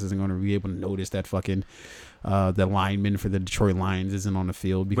drunk ass isn't going to be able to notice that fucking the lineman for the Detroit Lions isn't on the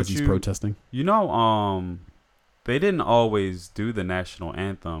field because he's protesting. You know, they didn't always do the national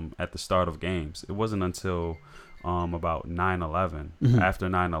anthem at the start of games. It wasn't until about 9/11, after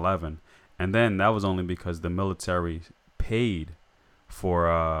 9/11, and then that was only because the military paid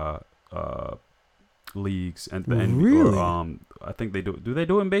for leagues and really? I think they do. Do they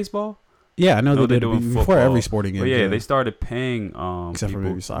do it in baseball? Yeah, I know they do it before every sporting game. But yeah, they started paying except people for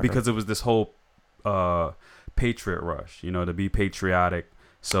maybe soccer, because it was this whole patriot rush. You know, to be patriotic,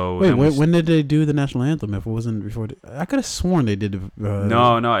 So wait, when did they do the national anthem? If it wasn't before, I could have sworn they did.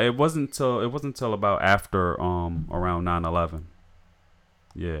 No, it wasn't till about after around 9/11.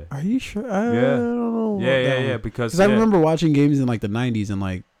 Yeah. Are you sure? I Yeah. don't know. Yeah. Because I remember watching games in like the '90s and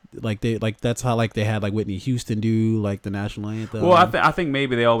like that's how like they had like Whitney Houston do like the national anthem. Well, I think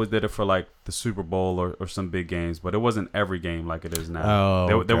maybe they always did it for like the Super Bowl or some big games, but it wasn't every game like it is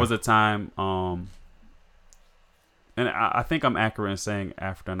now. There was a time, and I think I'm accurate in saying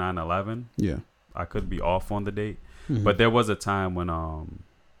after 9/11. Yeah, I could be off on the date, mm-hmm. but there was a time when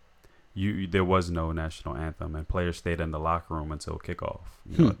there was no national anthem and players stayed in the locker room until kickoff.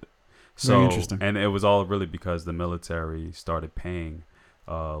 You know? So, very interesting. And it was all really because the military started paying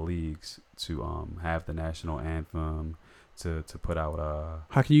leagues to have the national anthem, to put out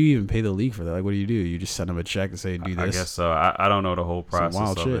How can you even pay the league for that? Like, what do? You just send them a check and say do this? I guess so. I don't know the whole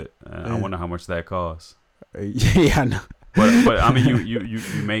process of shit. it. I wonder how much that costs. Yeah, I know. But I mean, you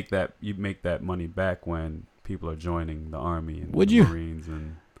make that money back when people are joining the Army and the Marines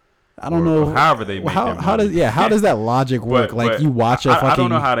and. I don't know. However they make how does that logic work? Like you watch a fucking. I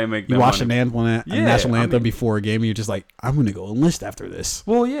don't know how they make. You watch a national anthem before a game, and you're just like, I'm gonna go enlist after this.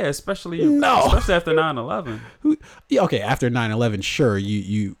 Well, yeah, especially after 9/11. Yeah, okay, after 9/11, sure,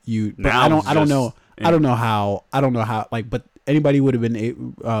 you. But now I don't know how. Like, but anybody would have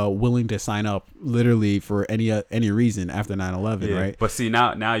been willing to sign up literally for any reason after 9/11, right? But see,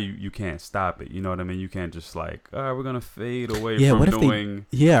 now you can't stop it. You know what I mean? You can't just like, all right, we're gonna fade away from doing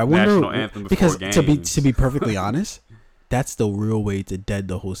national anthem before games. To be perfectly honest, that's the real way to dead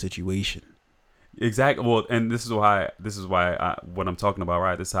the whole situation. Exactly. Well, and this is why what I'm talking about,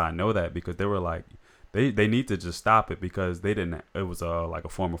 right? This is how I know that, because they were like, They need to just stop it, because they didn't. It was like a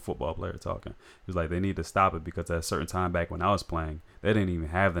former football player talking. He was like, they need to stop it because at a certain time back when I was playing, they didn't even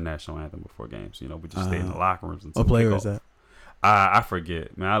have the national anthem before games. You know, we just stayed in the locker rooms until. What player is that? I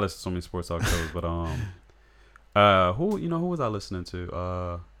forget. Man, I listen to so many sports talk shows, but who was I listening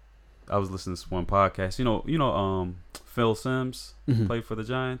to? I was listening to one podcast. You know, Phil Simms played for the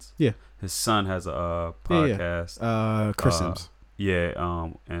Giants. Yeah, his son has a podcast. Yeah. Chris Simms.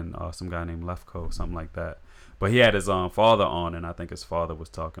 Yeah, and some guy named Lefko, something like that. But he had his father on, and I think his father was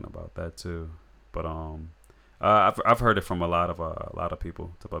talking about that too. But I've heard it from a lot of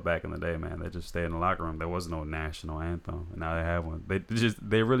people. But back in the day, man, they just stayed in the locker room. There was no national anthem, and now they have one.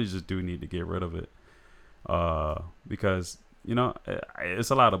 They really just do need to get rid of it, because you know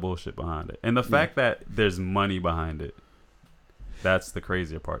it's a lot of bullshit behind it, and the fact that there's money behind it. That's the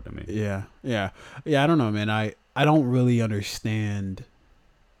crazier part to me. Yeah. I don't know, man. I don't really understand.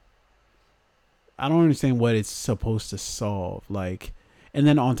 I don't understand what it's supposed to solve. Like, and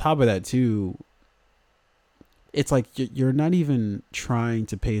then on top of that too, it's like you're not even trying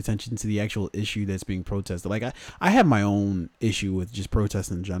to pay attention to the actual issue that's being protested. Like I have my own issue with just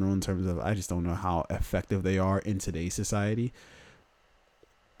protests in general, in terms of I just don't know how effective they are in today's society.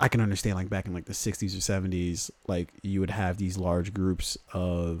 I can understand like back in like the 60s or 70s, like you would have these large groups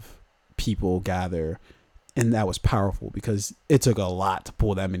of people gather, and that was powerful because it took a lot to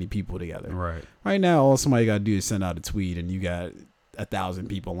pull that many people together. Right now, all somebody got to do is send out a tweet, and you got 1,000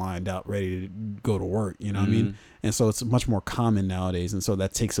 people lined up ready to go to work. You know what I mean? And so it's much more common nowadays, and so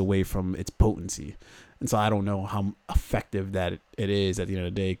that takes away from its potency. And so I don't know how effective that it is at the end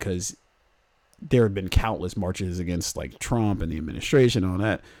of the day, because there have been countless marches against like Trump and the administration and all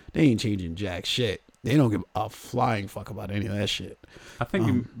that. They ain't changing jack shit. They don't give a flying fuck about any of that shit. I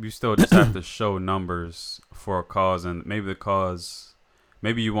think you still just have to show numbers for a cause, and maybe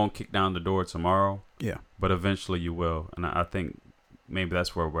you won't kick down the door tomorrow. Yeah. But eventually you will. And I think maybe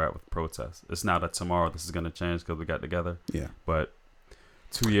that's where we're at with protests. It's not that tomorrow this is going to change because we got together. Yeah. But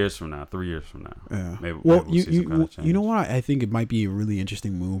 2 years from now, 3 years from now, maybe we'll see some kind of change. You know what? I think it might be a really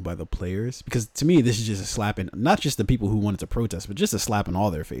interesting move by the players, because to me, this is just a slap in, not just the people who wanted to protest, but just a slap in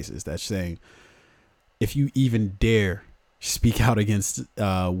all their faces. That's saying, if you even dare speak out against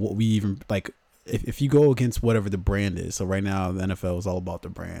what we even like, if you go against whatever the brand is. So right now, the NFL is all about the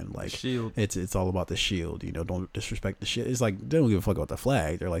brand. Like shield. It's all about the shield. You know, don't disrespect the shit. It's like they don't give a fuck about the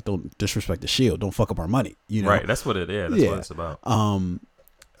flag. They're like, don't disrespect the shield. Don't fuck up our money. You know, right? That's what it is. That's what it's about.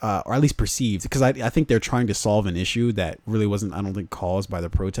 Or at least perceived, because I think they're trying to solve an issue that really wasn't, I don't think, caused by the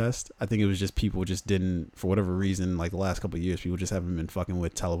protest. I think it was just people just didn't, for whatever reason, like the last couple of years, people just haven't been fucking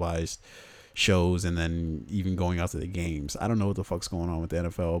with televised shows and then even going out to the games. I don't know what the fuck's going on with the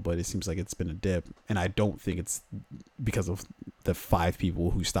NFL, but it seems like it's been a dip, and I don't think it's because of the 5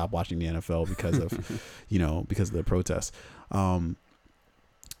 people who stopped watching the NFL because of, because of the protests.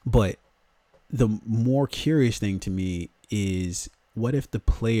 But the more curious thing to me is, what if the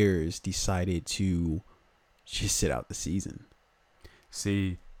players decided to just sit out the season?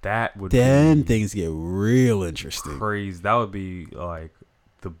 See, that would then things get real interesting. Crazy. That would be like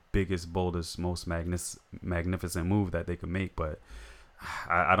the biggest, boldest, most magnificent move that they could make. But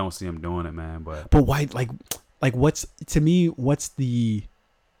I don't see them doing it, man. But why? Like what's to me? What are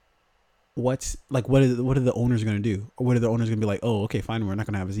the owners going to do? Or what are the owners going to be like? Oh, okay, fine. We're not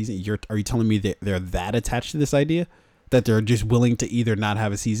going to have a season. Are you telling me that they're that attached to this idea that they're just willing to either not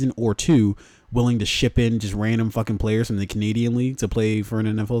have a season or two willing to ship in just random fucking players from the Canadian League to play for an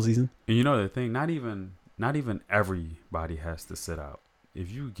NFL season? And you know the thing, not even everybody has to sit out.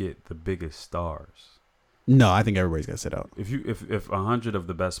 If you get the biggest stars. No, I think everybody's got to sit out. If 100 of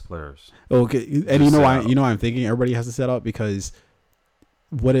the best players. Okay, and you know why I'm thinking everybody has to sit out? Because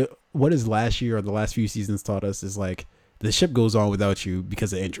what is last year or the last few seasons taught us is like the ship goes on without you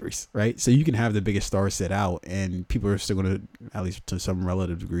because of injuries, right? So you can have the biggest stars sit out and people are still going to, at least to some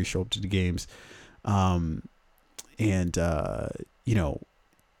relative degree, show up to the games. You know,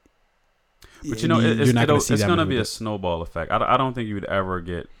 but you know, it's going to be a snowball effect. I don't think you would ever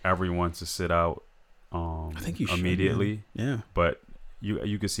get everyone to sit out I think you should, immediately. Yeah. But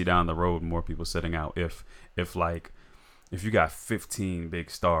you could see down the road more people sitting out if you got 15 big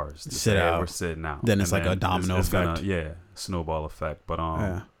stars to sit out, we're sitting out. Then it's like a domino effect. Snowball effect. But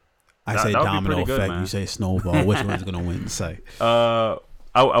I say domino effect. Good, you say snowball. Which one's gonna win? Say. I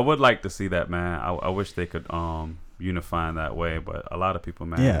would like to see that, man. I wish they could unify in that way, but a lot of people,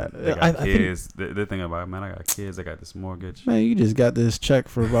 man, they got kids. They're thinking about, man, I got kids. I got this mortgage. Man, you just got this check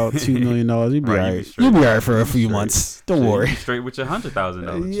for about $2 million. You'll be all right. You'll be all right for a few months. Don't worry. Straight with your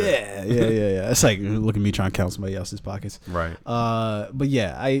 $100,000 check. Yeah. It's like look at me trying to count somebody else's pockets. Right. But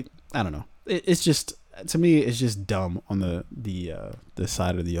yeah, I don't know. It's just, to me, it's just dumb on the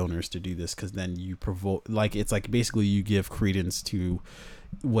side of the owners to do this, because then you provoke, like, it's like basically you give credence to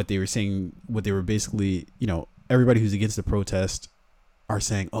what they were saying, what they were basically, you know, everybody who's against the protest are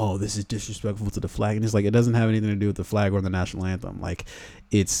saying, oh, this is disrespectful to the flag. And it's like, it doesn't have anything to do with the flag or the national anthem. Like,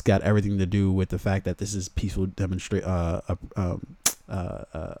 it's got everything to do with the fact that this is peaceful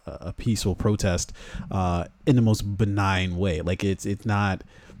a peaceful protest in the most benign way. Like, it's not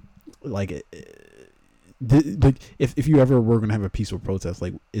like if you ever were going to have a peaceful protest,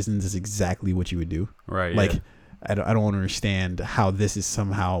 like, isn't this exactly what you would do? Right. Like, yeah. I don't understand how this is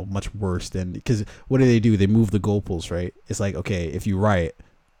somehow much worse than, because what do? They move the goalposts, right? It's like, okay, if you riot,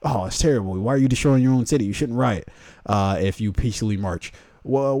 oh, it's terrible. Why are you destroying your own city? You shouldn't riot. If you peacefully march,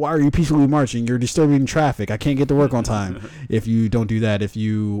 well, why are you peacefully marching? You're disturbing traffic. I can't get to work on time. If you don't do that, if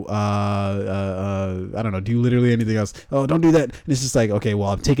you, I don't know, do literally anything else. Oh, don't do that. And it's just like, okay, well,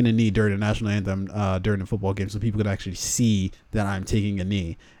 I'm taking a knee during the national anthem, during the football game, so people can actually see that I'm taking a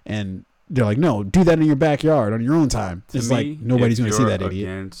knee. And they're like, no, do that in your backyard on your own time. It's like, nobody's going to see that idiot.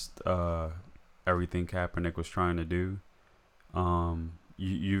 Against everything Kaepernick was trying to do,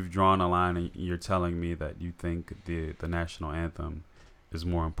 you've drawn a line, and you're telling me that you think the national anthem is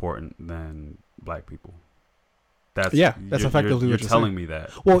more important than black people. That's effectively what you're telling me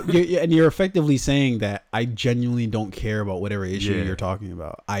that. Well, you're effectively saying that I genuinely don't care about whatever issue you're talking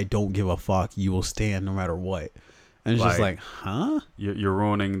about. I don't give a fuck. You will stand no matter what. And it's just like, huh? You're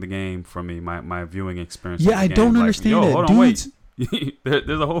ruining the game for me, my viewing experience. Yeah, I don't understand it. Hold on, wait.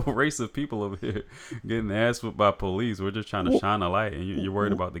 There's a whole race of people over here getting ass whipped by police. We're just trying to shine a light, and you're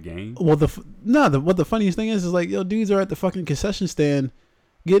worried about the game. Well, what the funniest thing is like, yo, dudes are at the fucking concession stand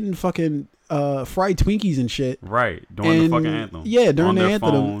getting fucking fried Twinkies and shit. Right, during the fucking anthem. Yeah, during the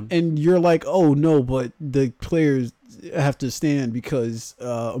anthem. Phone. And you're like, oh no, but the players have to stand because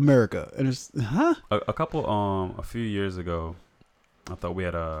America. And it's a few years ago, I thought we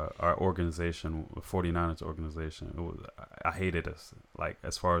had our organization, a 49ers organization. I hated us, like,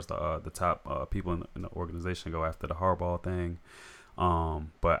 as far as the top people in the organization go after the Harbaugh thing.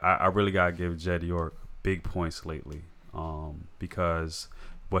 But I really gotta give Jed York big points lately, because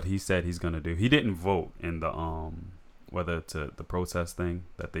what he said he's gonna do. He didn't vote in the whether to the protest thing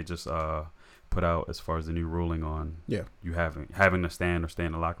that they just put out as far as the new ruling on you having to stand or stay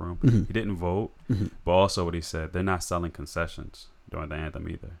in the locker room. Mm-hmm. He didn't vote, but also what he said, they're not selling concessions during the anthem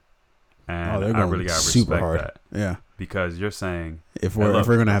either. And I really gotta respect that. Yeah, because you're saying if we're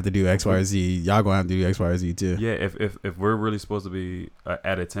gonna have to do X, Y, or Z, y'all gonna have to do X, Y, or Z too. Yeah, if we're really supposed to be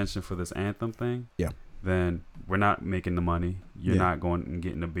at attention for this anthem thing, then we're not making the money. You're not going and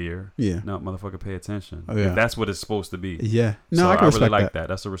getting the beer. Yeah. No, motherfucker, pay attention. Oh, yeah. If that's what it's supposed to be. Yeah. No, I really like that.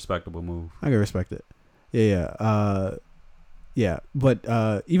 That's a respectable move. I can respect it. Yeah. Yeah.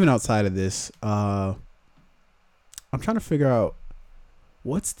 But even outside of this, I'm trying to figure out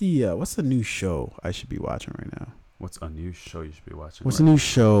what's the new show I should be watching right now. What's a new show you should be watching? What's a new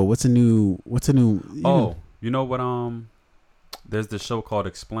show? What's a new? Oh, you know what? There's this show called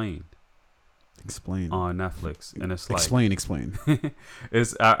Explained. Explain on Netflix, and it's like explain.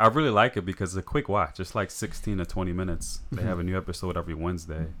 It's I really like it because it's a quick watch. It's like 16 to 20 minutes. They have a new episode every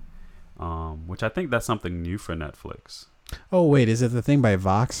Wednesday, which I think that's something new for Netflix. Oh wait, is it the thing by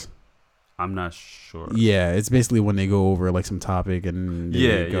Vox? I'm not sure. Yeah, it's basically when they go over like some topic and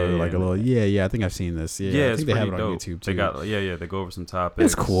they go like a little. Yeah. I think I've seen this. Yeah, I think they have it on YouTube too. They got they go over some topics.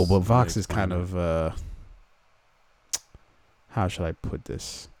 It's cool, but Vox is kind of how should I put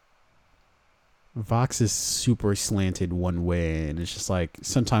this? Vox is super slanted one way, and it's just like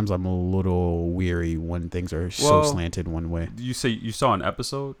sometimes I'm a little weary when things are so slanted one way. You say you saw an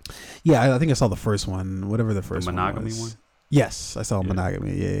episode? Yeah, I think I saw the first one, whatever the first monogamy one. Yes, I saw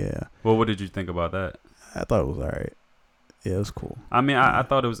monogamy. Yeah. Well, what did you think about that? I thought it was all right. Yeah, it was cool. I mean, I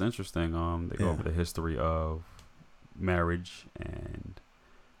thought it was interesting. They go over the history of marriage and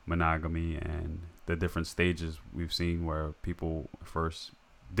monogamy and the different stages we've seen where people first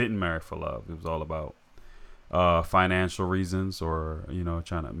didn't marry for love. It was all about financial reasons, or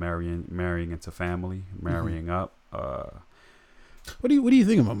trying to marrying into family, marrying up. What do you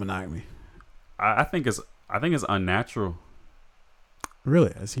think about monogamy? I think it's unnatural.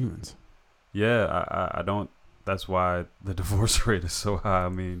 Really, as humans? Yeah, I don't. That's why the divorce rate is so high. I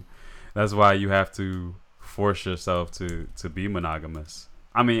mean, that's why you have to force yourself to be monogamous.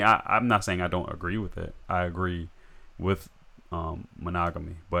 I mean, I'm not saying I don't agree with it. I agree with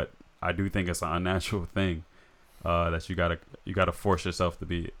monogamy, but I do think it's an unnatural thing that you gotta force yourself to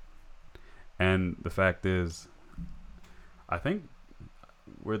be it. And the fact is, I think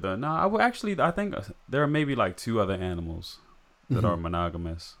I think there are maybe like 2 other animals that are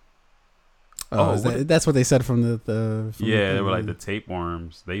monogamous. That's what they said from the they were like the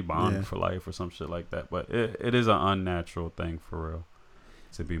tapeworms. They bond for life or some shit like that. But it is an unnatural thing for real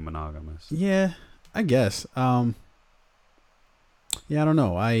to be monogamous. Yeah, I guess. Yeah, I don't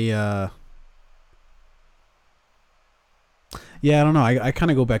know. I don't know. I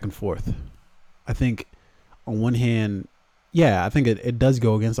kind of go back and forth. I think on one hand, I think it does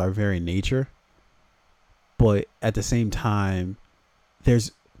go against our very nature. But at the same time,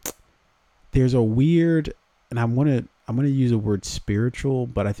 there's a weird, and I'm gonna use the word spiritual,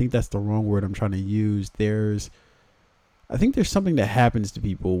 but I think that's the wrong word I'm trying to use. I think there's something that happens to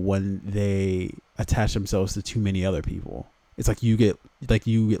people when they attach themselves to too many other people. It's like you get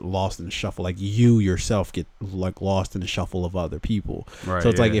lost in the shuffle. Like you yourself get like lost in the shuffle of other people. Right, so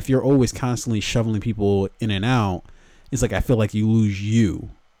it's like if you're always constantly shoveling people in and out, it's like I feel like you lose you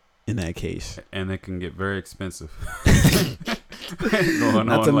in that case. And it can get very expensive.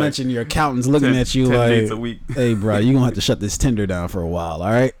 Not to mention your accountant's looking at you 10 like, dates a week. "Hey, bro, you're gonna have to shut this Tinder down for a while,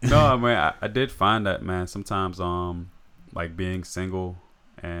 all right?" No, I mean, I did find that, man. Sometimes, like being single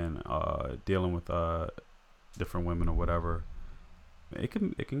and dealing with different women or whatever, it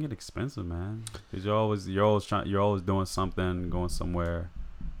can get expensive, man. Because you're always doing something, going somewhere.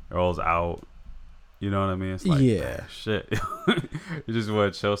 You're always out. You know what I mean? It's like, shit. You just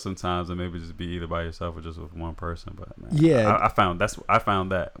want to chill sometimes and maybe just be either by yourself or just with one person. But man, I found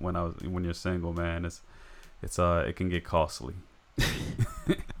that when you're single, man, it can get costly.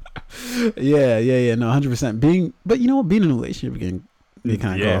 Yeah. No, 100%. Being in a relationship can be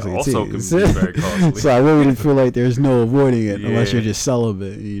kind of costly also too. Can be very costly. So I really feel like there's no avoiding it unless you're just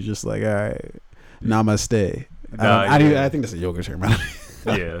celibate. You're just like, all right, namaste. I think that's a yoga term.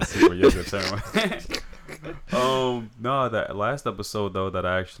 Yeah, that's super yoga term. No, that last episode though that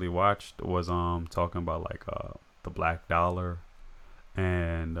I actually watched was talking about like the black dollar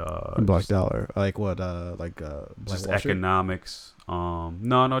and black dollar, like what just economics.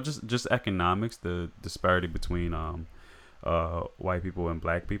 No, just economics, the disparity between white people and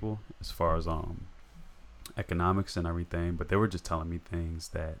black people as far as economics and everything. But they were just telling me things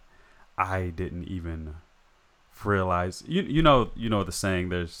that I didn't even realize. You know the saying,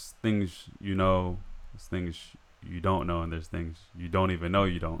 there's things there's things you don't know, and there's things you don't even know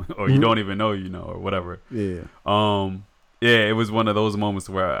you don't, or you don't even know or whatever. It was one of those moments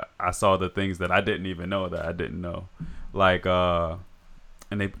where I saw the things that I didn't even know that I didn't know, like and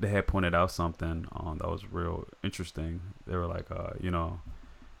they had pointed out something that was real interesting. They were like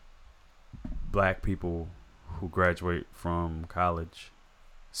black people who graduate from college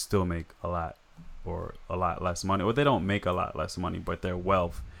still make a lot less money, or they don't make a lot less money, but their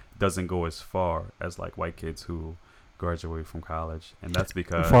wealth doesn't go as far as like white kids who graduate from college. And that's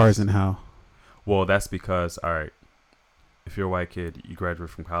because, as far as in how? Well, that's because, all right, if you're a white kid, you graduate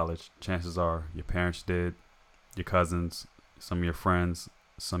from college, chances are your parents did, your cousins, some of your friends,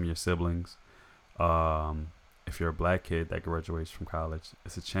 some of your siblings. If you're a black kid that graduates from college,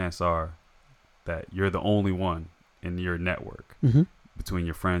 it's a chance are that you're the only one in your network Mm-hmm. between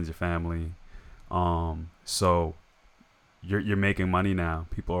your friends, your family. So you're making money now.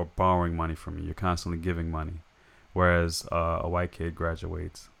 People are borrowing money from you. You're constantly giving money. Whereas a white kid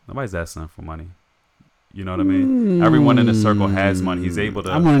graduates, nobody's asking for money. You know what I mean? Everyone in the circle has money. He's able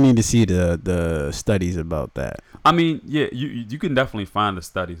to. I'm gonna need to see the studies about that. I mean, yeah, you can definitely find the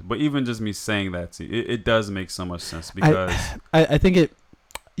studies, but even just me saying that to you, it does make so much sense because I think it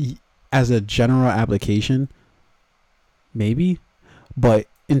as a general application, maybe, but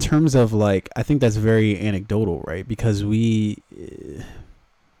in terms of like, I think that's very anecdotal, right? Because I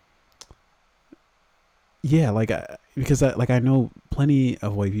know plenty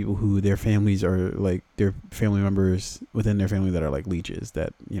of white people who their families are like their family members within their family that are like leeches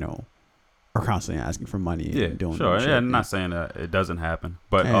that, you know, are constantly asking for money. Yeah, and doing sure. shit. Yeah, I'm not saying that it doesn't happen,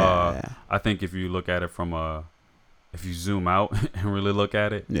 but I think if you look at it if you zoom out and really look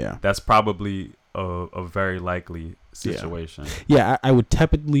at it, yeah, that's probably a very likely situation. Yeah, I would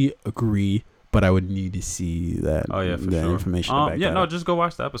tepidly agree, but I would need to see that. Oh yeah, for that sure. Information. To back yeah, that no, up. just go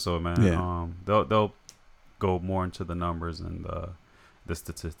watch the episode, man. Yeah. They'll go more into the numbers and the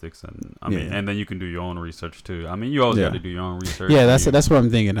statistics, and I mean, and then you can do your own research too. I mean, you always got to do your own research. Yeah, that's what I'm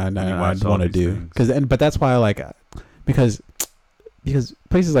thinking. I want to do but that's why I like because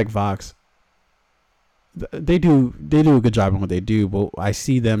places like Vox, they do a good job in what they do, but I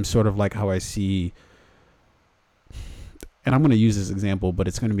see them sort of like how I see. And I'm going to use this example, but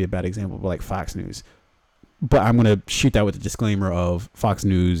it's going to be a bad example, but like Fox News. But I'm going to shoot that with the disclaimer of Fox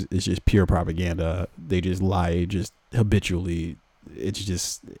News is just pure propaganda. They just lie, just habitually.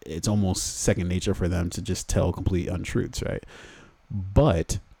 It's almost second nature for them to just tell complete untruths, right?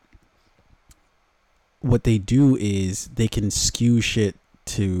 But what they do is they can skew shit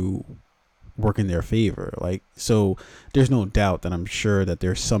to work in their favor. Like, so there's no doubt that I'm sure that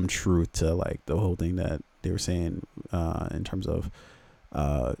there's some truth to like the whole thing that they were saying in terms of,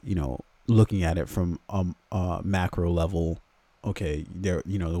 you know, looking at it from a macro level. Okay, they're,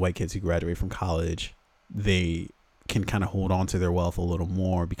 you know, the white kids who graduate from college, they can kind of hold on to their wealth a little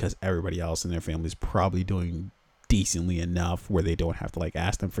more because everybody else in their family is probably doing decently enough where they don't have to like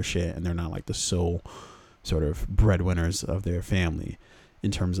ask them for shit, and they're not like the sole sort of breadwinners of their family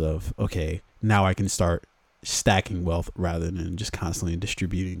in terms of, okay, now I can start stacking wealth rather than just constantly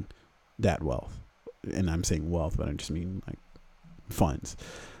distributing that wealth. And I'm saying wealth, but I just mean like funds.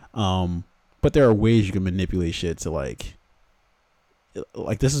 But there are ways you can manipulate shit to like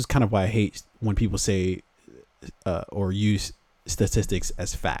this is kind of why I hate when people say or use statistics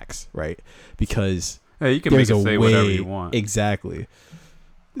as facts, right? Because you can make it say whatever you want. Exactly.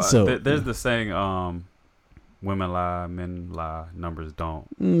 So there's the saying, women lie, men lie, numbers don't.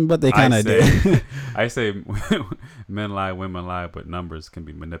 But they kind of do. I say men lie, women lie, but numbers can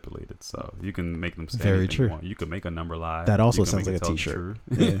be manipulated. So you can make them say very anything true. You want. You can make a number lie. That also sounds like a T-shirt.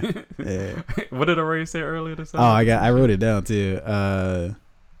 Yeah. What did Ray say earlier this time? I wrote it down too.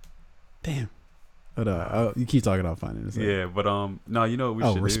 Damn. Hold on. You keep talking. I'll find it. Yeah, but no, you know what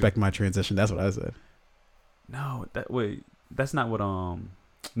we should respect my transition. That's what I said. No, that's not what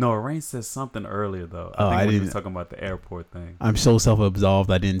No, Rain said something earlier though. I think he was talking about the airport thing. I'm so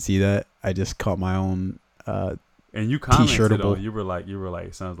self-absolved. I didn't see that. I just caught my own. And you commented on. You were like,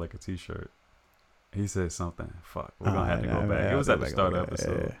 it sounds like a T-shirt. He said something. Fuck, we're gonna have to go back. It was at the start of the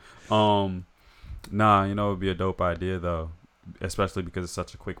episode. Nah, you know, it'd be a dope idea though, especially because it's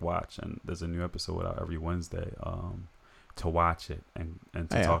such a quick watch and there's a new episode out every Wednesday. To watch it and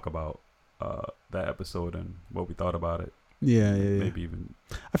to talk about that episode and what we thought about it. Yeah. Maybe even.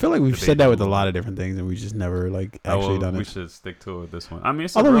 I feel like we've said that with a lot of different things, and we just never like actually done it. We should stick to it this one. I mean,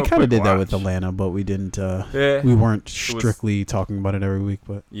 it's although we kind of did that with Atlanta, but we didn't. We weren't strictly talking about it every week,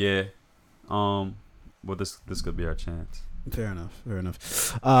 but yeah. Well, this could be our chance. Fair enough.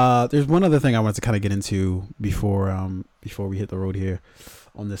 There's one other thing I wanted to kind of get into before we hit the road here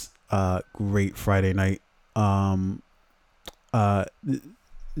on this great Friday night.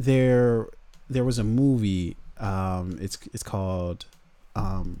 There was a movie. It's called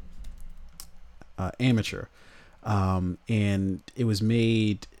Amateur, and it was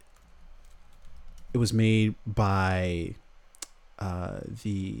made by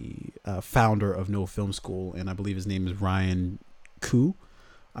the founder of No Film School, and I believe his name is Ryan Koo.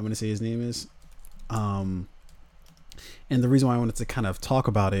 I'm gonna say his name is. And the reason why I wanted to kind of talk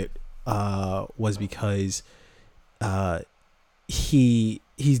about it was because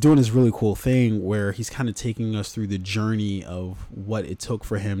he's doing this really cool thing where he's kind of taking us through the journey of what it took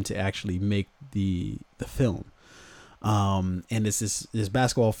for him to actually make the film. And it's this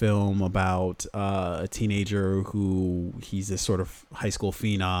basketball film about a teenager who he's this sort of high school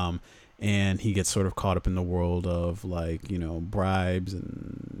phenom, and he gets sort of caught up in the world of like, you know, bribes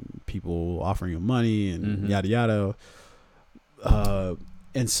and people offering him money and yada yada.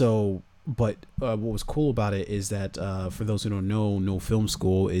 And so, but what was cool about it is that for those who don't know, No Film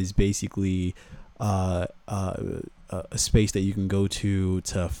School is basically a space that you can go to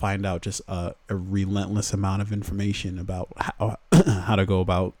find out just a relentless amount of information about how to go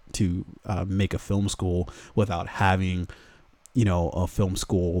about to make a film school without having, you know, a film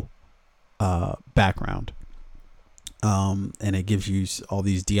school background. And it gives you all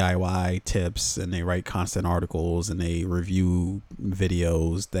these DIY tips, and they write constant articles and they review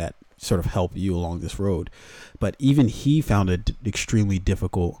videos that sort of help you along this road. But even he found it extremely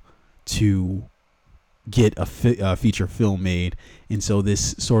difficult to get a feature film made. And so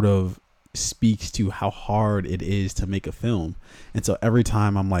this sort of speaks to how hard it is to make a film. And so every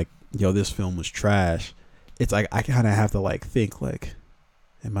time I'm like, yo, this film was trash, it's like I kind of have to like think like,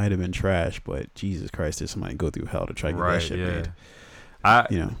 it might have been trash, but Jesus Christ, did somebody go through hell to try to get that shit made?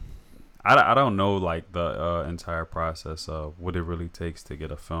 I don't know like the entire process of what it really takes to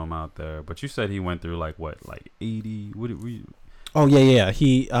get a film out there. But you said he went through like what, like 80? What did we? Oh yeah.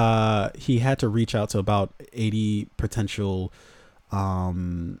 He had to reach out to about 80 potential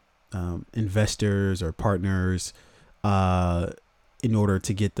investors or partners in order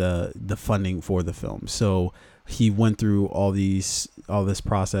to get the funding for the film. So he went through all this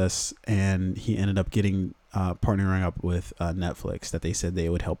process, and he ended up getting partnering up with Netflix, that they said they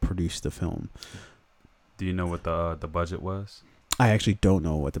would help produce the film. Do you know what the budget was? I actually don't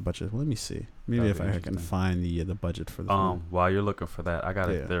know what the budget is. Let me see. Maybe if I can find the budget for the film. While you're looking for that, I got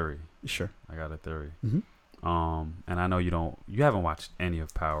a theory. Sure. I got a theory. Mm-hmm. And I know you haven't watched any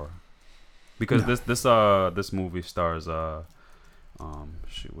of Power, because this movie stars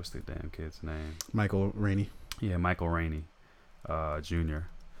what's the damn kid's name? Michael Rainey. Yeah, Michael Rainey, Jr.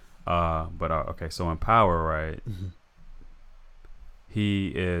 Okay, so in Power, right? Mm-hmm. He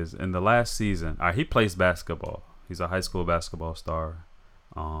is in the last season. He plays basketball. He's a high school basketball star.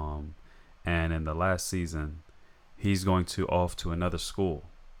 And in the last season, he's going off to another school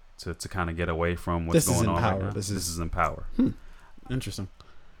to kind of get away from what's going on right now. This is in Power. Interesting.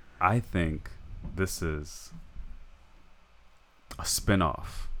 I think this is a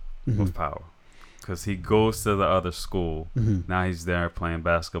spinoff of Power, because he goes to the other school. Now he's there playing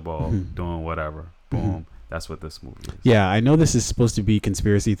basketball, doing whatever. Boom. That's what this movie is. Yeah, I know this is supposed to be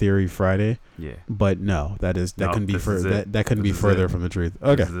Conspiracy Theory Friday. Yeah, but no, couldn't be further. That couldn't be further from the truth.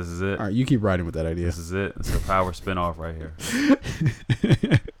 Okay, this is it. All right, you keep riding with that idea. This is it. It's a Power spinoff right here.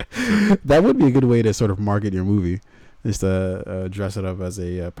 That would be a good way to sort of market your movie, is to dress it up as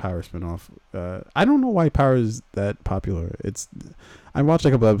a Power spinoff. I don't know why Power is that popular. I watched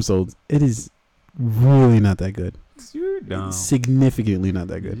a couple episodes. It is really not that good. You dumb. Significantly not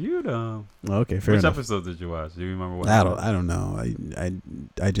that good. You dumb. Okay, fair enough. Which episode did you watch? Do you remember what? I don't know.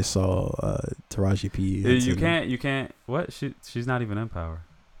 I just saw Taraji P. You can't. What? She's not even in Power.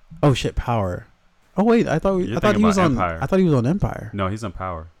 Oh shit, Power. Oh wait, I thought he was on Empire. I thought he was on Empire. No, he's on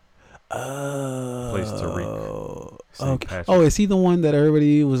Power. Oh. Plays Tariq. Okay. Oh, is he the one that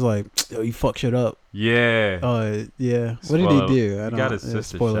everybody was like, "Oh, he fucked shit up"? Yeah. Oh, yeah. What did he do? He got his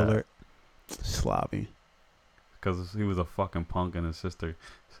sister spoiler shot. alert. Sloppy. Because he was a fucking punk, and his sister,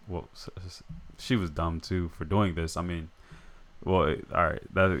 well, she was dumb too for doing this. I mean, well, all right,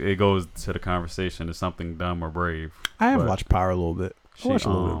 it goes to the conversation: is something dumb or brave? I have watched Power a little bit. She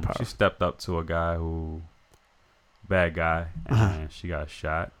stepped up to a guy bad guy, and she got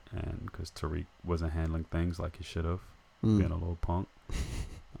shot, and because Tariq wasn't handling things like he should have, being a little punk,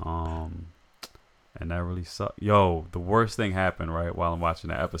 and that really sucked. Yo, the worst thing happened right while I'm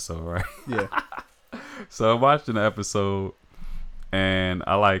watching the episode, right? Yeah. So I'm watching the episode, and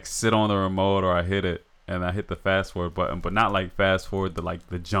I like sit on the remote, or I hit it, and I hit the fast forward button, but not like fast forward,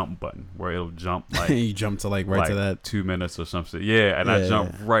 the jump button where it'll jump like you jump to like right to that 2 minutes or something. Yeah, and I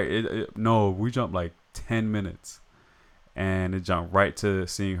jump right. We jumped like 10 minutes, and it jumped right to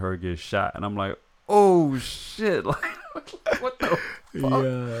seeing her get shot, and I'm like, oh shit, like what the fuck?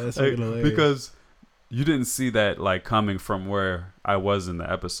 Yeah, that's hilarious. Because you didn't see that like coming from where I was in the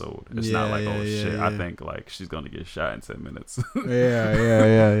episode. It's not like, shit, I think like she's gonna get shot in 10 minutes.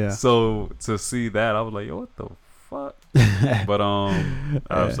 yeah. So to see that, I was like, yo, what the fuck? But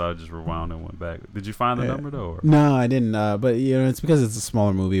so I just rewound and went back. Did you find the number though? Or? No, I didn't. But it's because it's a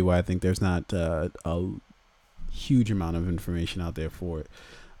smaller movie where I think there's not a huge amount of information out there for it,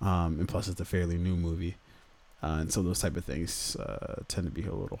 and plus it's a fairly new movie. And so those type of things tend to be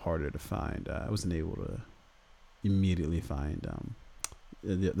a little harder to find. I wasn't able to immediately find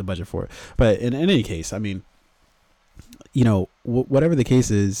the budget for it. But in any case, I mean, you know, whatever the case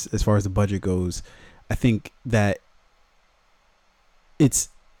is, as far as the budget goes, I think that it's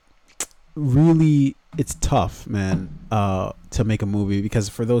tough, man, to make a movie, because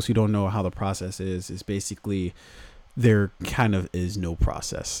for those who don't know how the process is basically there kind of is no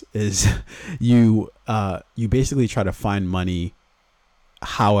process. Is you basically try to find money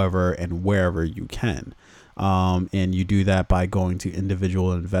however and wherever you can. And you do that by going to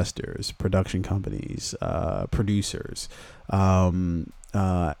individual investors, production companies, producers, and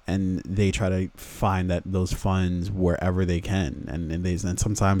they try to find those funds wherever they can. And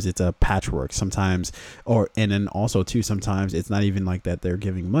sometimes it's a patchwork. Sometimes, and then also too, sometimes it's not even like that they're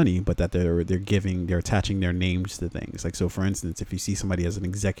giving money, but that they're attaching their names to things. Like, so for instance, if you see somebody as an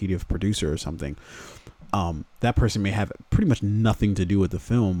executive producer or something, that person may have pretty much nothing to do with the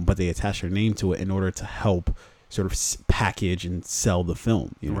film, but they attach their name to it in order to help sort of package and sell the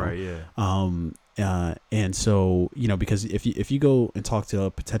film, you know? Right. Yeah. And so, you know, because if you go and talk to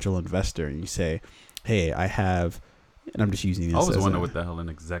a potential investor and you say, hey, I have, and I'm just using this. I always wonder what the hell an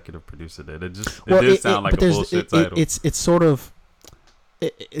executive producer did. It did sound like a bullshit title. It's sort of,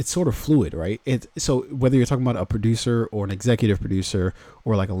 it's sort of fluid, right? So whether you're talking about a producer or an executive producer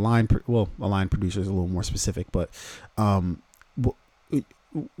or like a line producer is a little more specific, but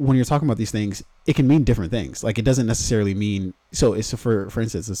when you're talking about these things, it can mean different things. Like, it doesn't necessarily mean, for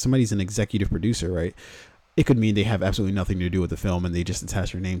instance, if somebody's an executive producer, right, it could mean they have absolutely nothing to do with the film and they just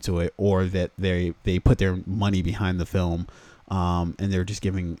attach their name to it, or that they put their money behind the film, and they're just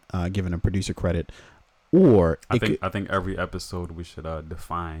giving a producer credit. Or I think every episode we should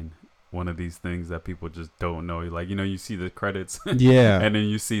define one of these things that people just don't know. Like, you know, you see the credits, yeah, and then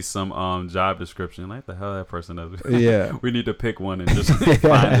you see some job description. Like, the hell that person does. Yeah, we need to pick one and just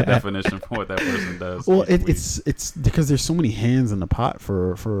find the definition for what that person does. Well, it's because there's so many hands in the pot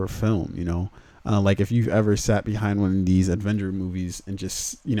for film, you know. Like, if you've ever sat behind one of these Avenger movies and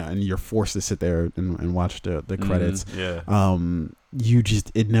just, you know, and you're forced to sit there and watch the credits,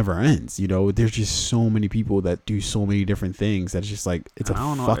 it never ends, you know. There's just so many people that do so many different things that's just like, it's a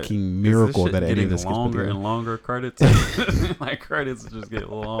fucking miracle that any of this gets longer and longer credits. Like, credits just get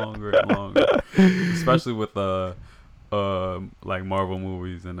longer and longer, especially with like Marvel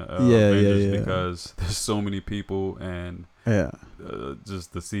movies and Avengers, because there's so many people and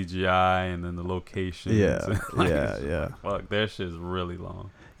just the CGI and then the locations. Fuck, that shit's really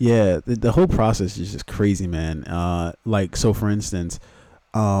long. Yeah, the whole process is just crazy, man. Like, so for instance,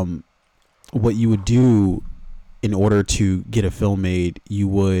 what you would do in order to get a film made, you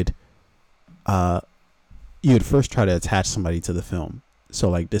would first try to attach somebody to the film. So,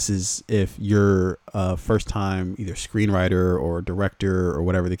 like, this is if you're a first time either screenwriter or director or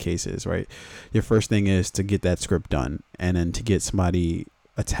whatever the case is, right? Your first thing is to get that script done and then to get somebody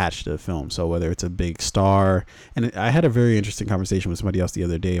attached to the film. So whether it's a big star, and I had a very interesting conversation with somebody else the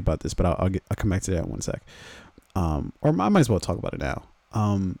other day about this, but I'll come back to that in one sec. Or I might as well talk about it now.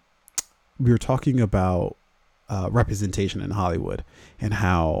 We were talking about representation in Hollywood and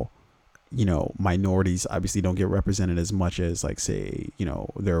how, you know, minorities obviously don't get represented as much as, like, say, you know,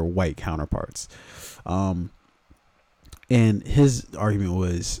 their white counterparts. And his argument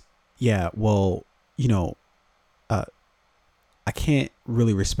was, yeah, well, you know, I can't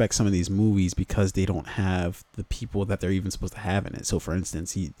really respect some of these movies because they don't have the people that they're even supposed to have in it. So, for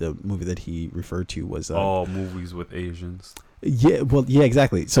instance, the movie that he referred to was all movies with Asians. Yeah, well, yeah,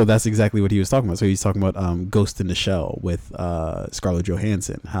 exactly. So that's exactly what he was talking about. So he's talking about Ghost in the Shell with Scarlett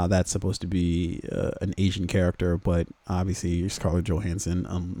Johansson, how that's supposed to be an Asian character, but obviously Scarlett Johansson,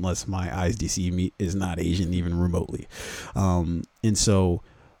 unless my eyes deceive me, is not Asian even remotely. And so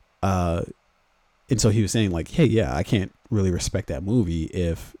he was saying, like, hey, yeah, I can't really respect that movie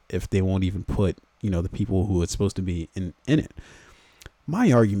if they won't even put, you know, the people who it's supposed to be in it.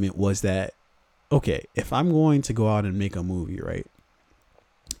 My argument was that, okay, if I'm going to go out and make a movie, right,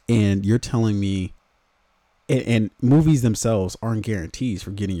 and you're telling me, and movies themselves aren't guarantees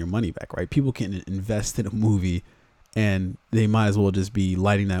for getting your money back, right? People can invest in a movie and they might as well just be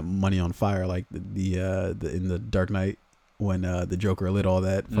lighting that money on fire, like the in the Dark Knight, when the Joker lit all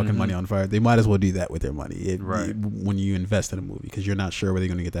that fucking money on fire. They might as well do that with their money when you invest in a movie, because you're not sure whether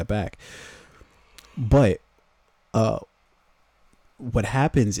you're going to get that back. But what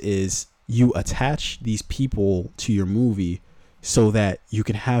happens is you attach these people to your movie so that you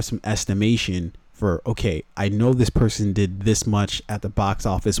can have some estimation for, okay, I know this person did this much at the box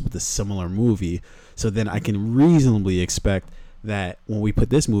office with a similar movie, so then I can reasonably expect that when we put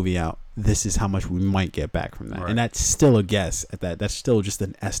this movie out, this is how much we might get back from that. Right. And that's still a guess at that. That's still just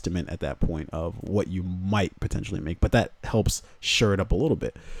an estimate at that point of what you might potentially make, but that helps sure it up a little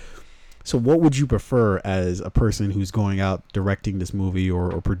bit. So what would you prefer as a person who's going out directing this movie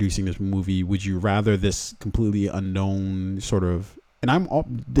or producing this movie? Would you rather this completely unknown sort of,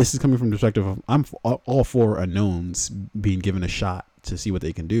 and this is coming from the perspective of I'm all for unknowns being given a shot to see what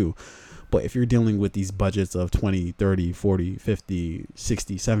they can do. But if you're dealing with these budgets of 20, 30, 40, 50,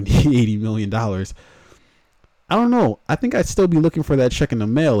 60, 70, 80 million dollars, I don't know. I think I'd still be looking for that check in the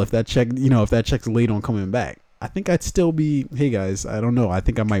mail if that check's late on coming back. I think I'd still be, hey guys, I don't know. I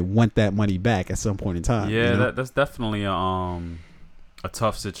think I might want that money back at some point in time. Yeah, you know? that's definitely a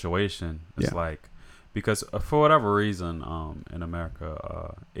tough situation. It's like, because for whatever reason, in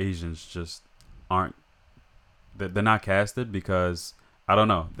America, Asians just aren't, they're not casted because, I don't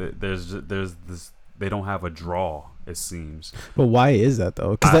know, there's this, they don't have a draw, it seems. But why is that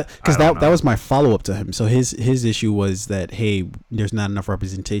though? Because that was my follow up to him. So his issue was that, hey, there's not enough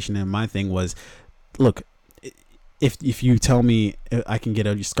representation, and my thing was, look, if you tell me I can get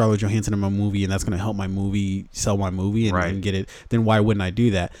a Scarlett Johansson in my movie and that's going to help my movie sell my movie and get it, then why wouldn't I do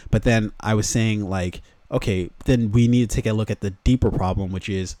that? But then I was saying, like, okay, then we need to take a look at the deeper problem, which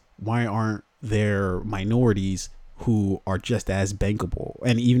is why aren't there minorities who are just as bankable?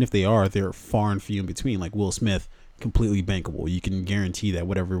 And even if they are, they're far and few in between. Like Will Smith, completely bankable. You can guarantee that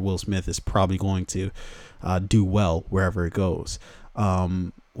whatever Will Smith is probably going to do well wherever it goes.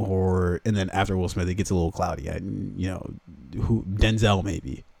 And then after Will Smith, it gets a little cloudy. Who Denzel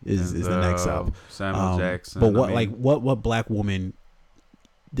maybe is the next up. Samuel Jackson. But what black woman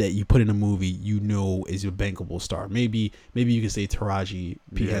that you put in a movie is a bankable star? Maybe you could say Taraji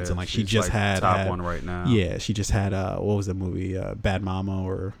P. Henson. Like she just had top one right now. Yeah, she just had what was the movie? Bad Mama,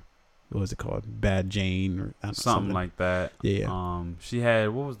 or what was it called? Bad Jane, or something like that. Yeah. She had,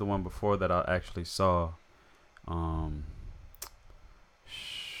 what was the one before that I actually saw?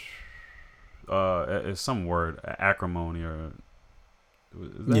 It's some word, acrimony, or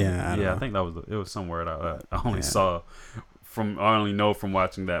I think that was it was some word I only saw I only know from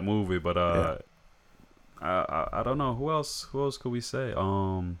watching that movie, but I don't know who else could we say?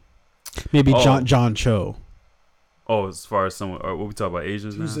 Maybe John Cho. Oh, as far as someone, what we talk about,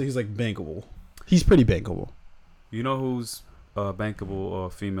 Asians now? He's like bankable. He's pretty bankable. You know who's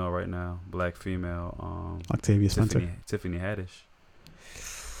bankable female right now? Black female. Octavia Spencer. Tiffany Haddish.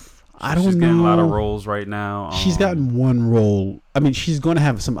 I don't know. She's getting a lot of roles right now. She's gotten one role. I mean, she's going to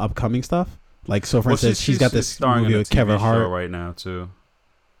have some upcoming stuff. Like, so for instance, she's got this movie with Kevin Hart right now too.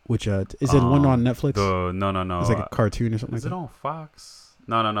 Which is it one on Netflix? No. It's like a cartoon or something. Is it on Fox?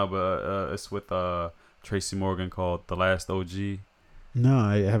 No. But it's with Tracy Morgan called The Last OG. No,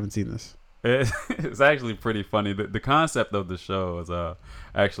 I haven't seen this. It's actually pretty funny. The concept of the show is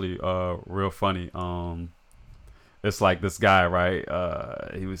actually real funny. It's like this guy, right?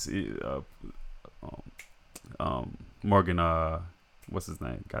 Morgan. What's his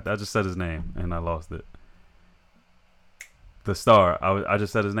name? God, I just said his name and I lost it. The star. I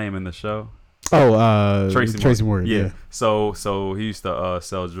just said his name in the show. Oh, Tracy Morgan. Yeah. So he used to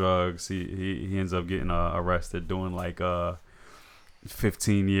sell drugs. He ends up getting arrested, doing like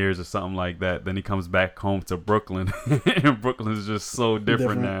 15 years or something like that. Then he comes back home to Brooklyn, and Brooklyn is just so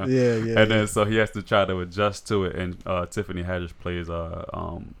different now. Yeah. And then so he has to try to adjust to it. And Tiffany Haddish plays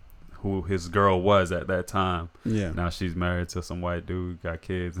who his girl was at that time. Yeah. Now she's married to some white dude, got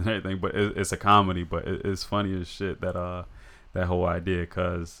kids and everything. But it's a comedy. But it's funny as shit that whole idea.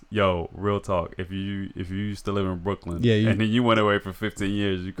 Cause real talk. If you used to live in Brooklyn, and then you went away for 15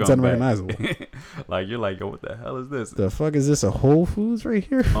 years, you come back. It's unrecognizable. Like you're like, yo, what the hell is this? The fuck is this? A Whole Foods right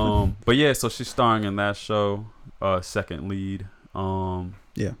here? But yeah, so she's starring in that show, second lead.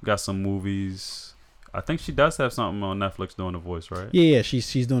 Got some movies. I think she does have something on Netflix doing a voice, right? Yeah.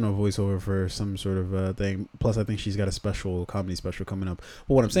 She's doing a voiceover for some sort of thing. Plus, I think she's got a comedy special coming up.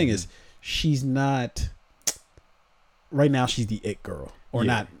 But what I'm saying is, she's not. Right now, she's the it girl, or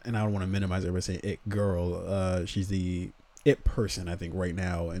not, and I don't want to minimize it by saying it girl. She's the it person, I think, right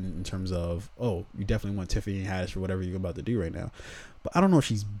now, in terms of, you definitely want Tiffany Haddish for whatever you're about to do right now. But I don't know if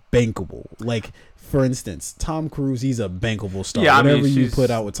she's bankable. Like, for instance, Tom Cruise, he's a bankable star. Yeah, whatever you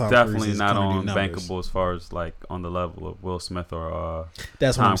put out with Tom definitely Cruise is not on numbers. bankable as far as like on the level of Will Smith or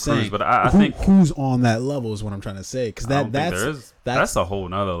that's Tom what I'm Cruise. saying. But I think who's on that level is what I'm trying to say. Because that's a whole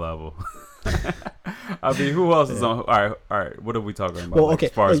nother level. I mean, who else is on? All right. What are we talking about? Well, okay.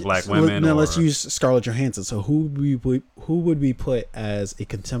 As far as black women, now let's use Scarlett Johansson. So who would we put as a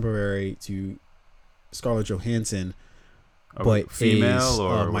contemporary to Scarlett Johansson, but female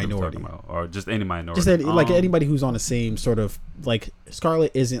or minority, or just any minority? Just like anybody who's on the same sort of, like, Scarlett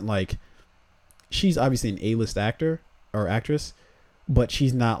isn't like, she's obviously an A-list actor or actress, but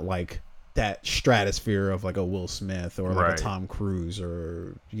she's not like that stratosphere of like a Will Smith or like Right. a Tom Cruise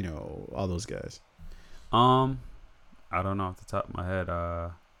or all those guys. I don't know off the top of my head.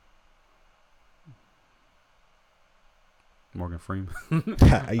 Morgan Freeman.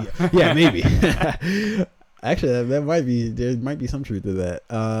 Yeah, maybe. Actually, there might be some truth to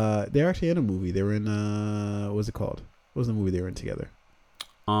that. They're actually in a movie. They were in what was it called? What was the movie they were in together?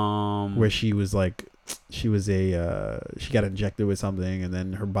 Where she was like, she got injected with something and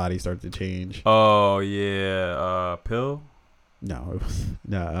then her body started to change. Oh yeah, Pill. No, it was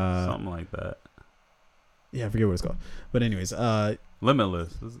no Something like that. Yeah, I forget what it's called. But anyways,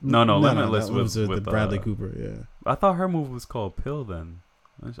 Limitless. No, Limitless that was with the Bradley Cooper. Yeah, I thought her movie was called Pill. Then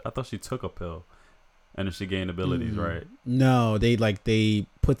I thought she took a pill, and then she gained abilities, right? No, they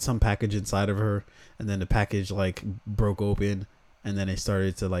put some package inside of her, and then the package like broke open, and then it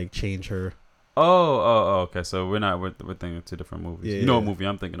started to like change her. Oh, okay. So we're thinking of two different movies. Yeah, you know what movie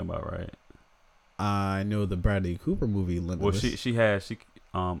I'm thinking about, right? I know the Bradley Cooper movie. Limitless. Well,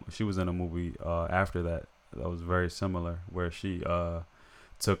 she was in a movie after that was very similar, where she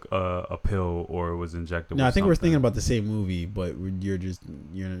took a pill or was injected. No, I think something. we're thinking about the same movie, but you're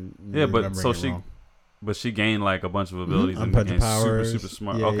but so she gained like a bunch of abilities and bunch became of powers. super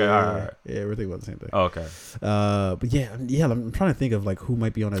smart. Yeah, Okay, all right. Yeah, we're thinking about the same thing. Oh, okay. But yeah, I'm trying to think of like who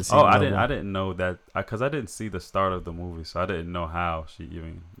might be on that same level. I didn't know that because I didn't see the start of the movie, so I didn't know how she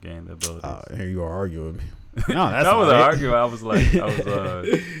even gained the abilities. Here you are arguing. No, that's that was an right. argument. I was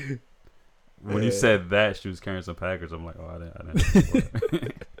when you said that she was carrying some package, I'm like, oh, I didn't.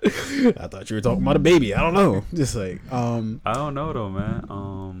 I thought you were talking about a baby. I don't know. Just like I don't know though,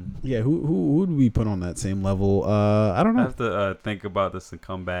 man. Yeah, who do we put on that same level? I don't know. I have to think about this and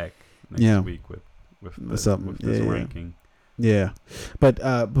come back next week with this ranking. Yeah, but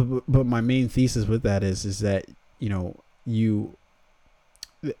my main thesis with that is that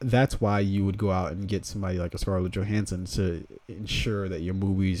that's why you would go out and get somebody like a Scarlett Johansson to ensure that your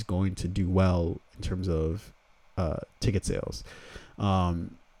movie is going to do well in terms of ticket sales.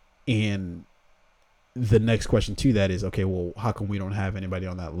 And the next question to that is, okay, well, how come we don't have anybody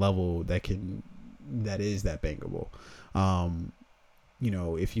on that level that is that bankable?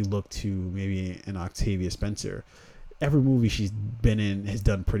 If you look to maybe an Octavia Spencer, every movie she's been in has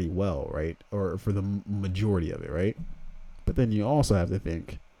done pretty well, right? Or for the majority of it, right? But then you also have to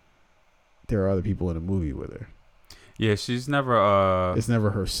think there are other people in a movie with her. Yeah, she's never. It's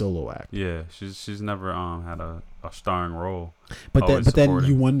never her solo act. Yeah, she's never had a starring role. But then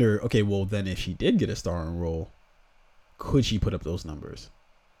you wonder, okay, well then if she did get a starring role, could she put up those numbers?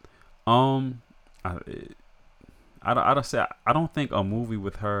 I don't think a movie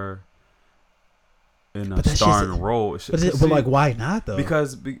with her in a starring role. But like, why not though?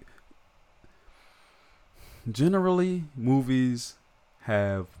 Because generally movies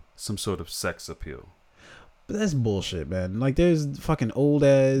have some sort of sex appeal. But that's bullshit, man. Like, there's fucking old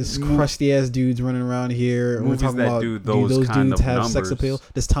ass, crusty ass dudes running around here. Movies we're talking that about, do those kind dudes of have numbers. sex appeal.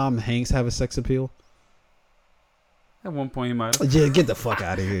 Does Tom Hanks have a sex appeal? At one point, he might have. Yeah, get the fuck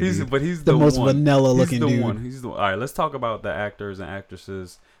out of here. He's the most one. vanilla looking dude. He's the one. All right, let's talk about the actors and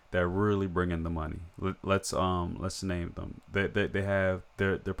actresses that really bring in the money. Let's name them.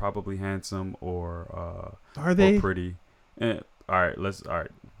 They're probably handsome or are they or pretty. And all right.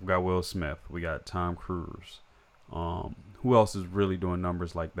 We got Will Smith. We got Tom Cruise. Who else is really doing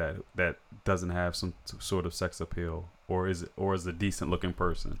numbers like that doesn't have some sort of sex appeal or is a decent looking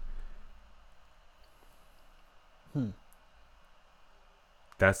person?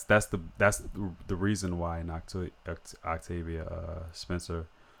 That's the reason why in Octavia Spencer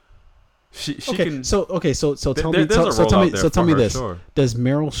she okay, can. So tell me this. Sure. Does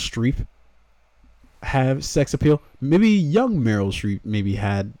Meryl Streep have sex appeal? Maybe young Meryl Streep maybe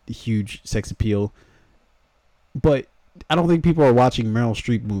had huge sex appeal, but I don't think people are watching Meryl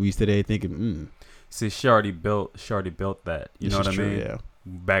Streep movies today thinking, See, she already built that. You know what I mean? Yeah.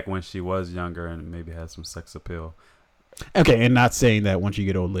 Back when she was younger and maybe had some sex appeal. Okay, and not saying that once you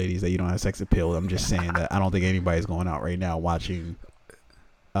get old ladies that you don't have sex appeal. I'm just saying that I don't think anybody's going out right now watching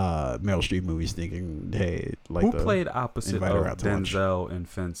Meryl Streep movies thinking, hey, like who played opposite of Denzel in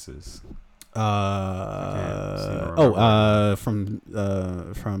Fences? From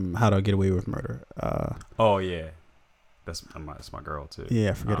How to Get Away with Murder. Oh yeah, that's my girl too.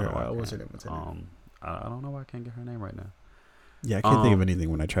 Yeah, I forget her. What's her name? I don't know why I can't get her name right now. Yeah, I can't think of anything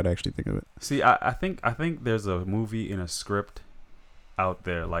when I try to actually think of it. See, I think there's a movie in a script out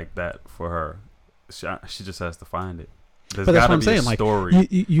there like that for her. She just has to find it. There's but that's what I'm be saying. A story. Like,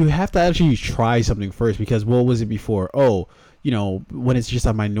 you have to actually try something first because what was it before? Oh, when it's just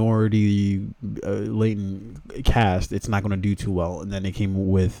a minority latent cast, it's not going to do too well. And then they came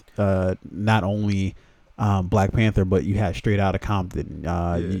with not only Black Panther, but you had Straight Outta Compton.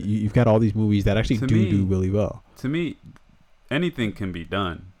 You've got all these movies that actually do really well. To me, anything can be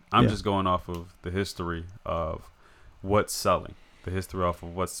done. I'm just going off of the history of what's selling.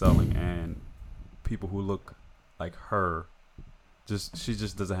 And people who look like her, she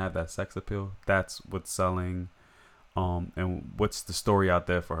just doesn't have that sex appeal. That's what's selling. And what's the story out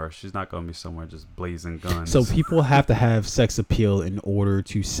there for her? She's not going to be somewhere just blazing guns. So people have to have sex appeal in order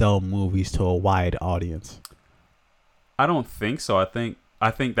to sell movies to a wide audience. I don't think so. I think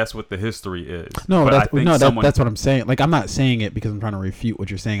that's what the history is. That's what I'm saying. Like, I'm not saying it because I'm trying to refute what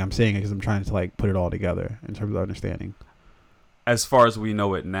you're saying. I'm saying it because I'm trying to like put it all together in terms of understanding. As far as we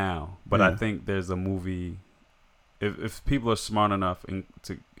know it now, but I think there's a movie. If people are smart enough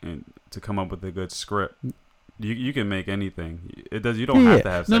to come up with a good script, you can make anything. It does. You don't have to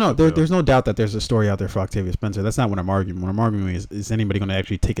have. There's no doubt that there's a story out there for Octavia Spencer. That's not what I'm arguing. What I'm arguing is anybody going to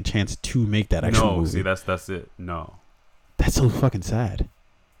actually take a chance to make that actual movie? See, that's it. No. That's so fucking sad.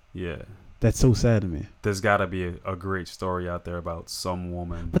 Yeah. That's so sad to me. There's got to be a great story out there about some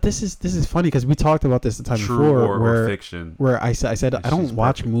woman. But this is funny because we talked about this the time before, or fiction. Where I said I don't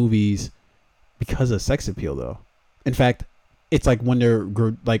watch movies because of sex appeal though. In fact, it's like when they're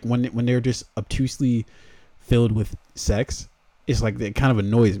when they're just obtusely filled with sex, it's like it kind of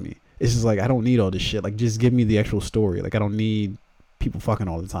annoys me. It's just like I don't need all this shit. Like just give me the actual story. Like I don't need people fucking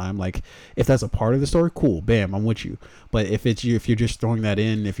all the time. Like if that's a part of the story, cool, bam, I'm with you. But if you're just throwing that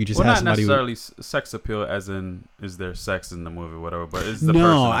in, if you just have not somebody necessarily sex appeal as in is there sex in the movie, whatever, but is the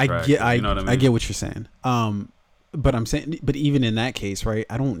person attractive? I get what you're saying. But I'm saying, but even in that case, right?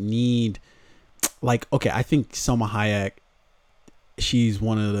 I don't need like I think Selma Hayek, she's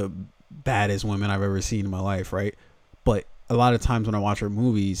one of the baddest women I've ever seen in my life, right? But a lot of times when I watch her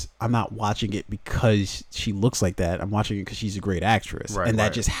movies, I'm not watching it because she looks like that. I'm watching it because she's a great actress, and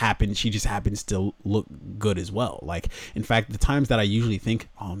that just happens. She just happens to look good as well. Like, in fact, the times that I usually think,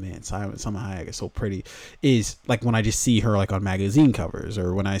 "Oh man, Selma Hayek is so pretty," is like when I just see her like on magazine covers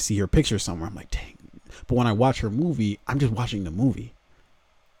or when I see her picture somewhere. I'm like, dang. But when I watch her movie, I'm just watching the movie.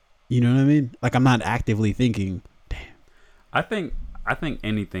 You know what I mean? Like I'm not actively thinking, damn. I think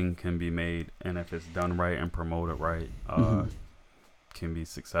anything can be made, and if it's done right and promoted right, can be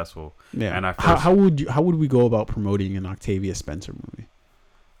successful. Yeah. And how would we go about promoting an Octavia Spencer movie?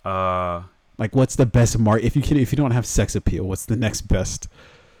 Like, what's the best if you don't have sex appeal, what's the next best?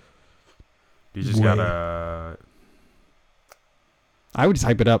 You just gotta. I would just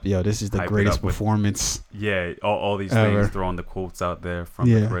hype it up, yo. This is the greatest performance. All these things, throwing the quotes out there from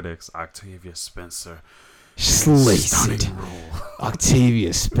the critics. Octavia Spencer. Slayed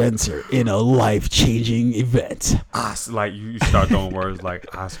Octavia Spencer in a life-changing event. Like you start throwing words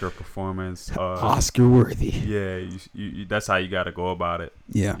like Oscar performance, Oscar worthy. Yeah, you that's how you got to go about it.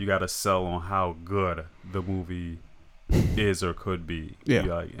 Yeah, you got to sell on how good the movie is or could be. Yeah,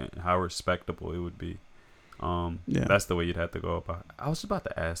 like how respectable it would be. That's the way you'd have to go about it. I was about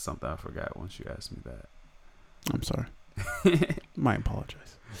to ask something I forgot once you asked me that. I'm sorry. My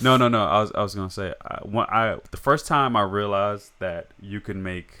apologies. No. I was gonna say the first time I realized that you can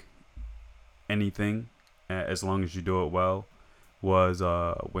make anything as long as you do it well was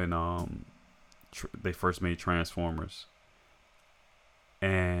when they first made Transformers,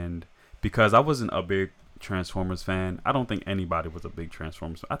 and because I wasn't a big Transformers fan, I don't think anybody was a big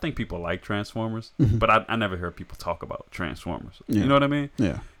Transformers. I think people like Transformers, but I never heard people talk about Transformers. You know what I mean?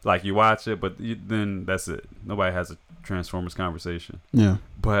 Yeah. Like you watch it, but then that's it. Nobody has a Transformers conversation. Yeah.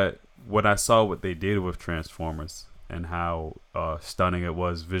 But when I saw what they did with Transformers and how stunning it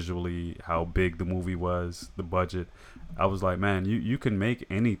was visually, how big the movie was, the budget, I was like, man, you can make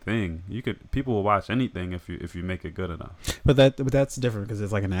anything. People will watch anything if you make it good enough. But that's different because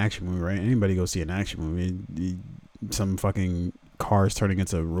it's like an action movie, right? Anybody go see an action movie, some fucking cars turning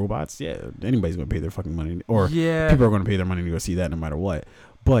into robots. Yeah, anybody's gonna pay their fucking money, or people are gonna pay their money to go see that no matter what.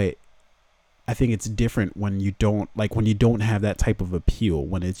 But I think it's different when you don't have that type of appeal,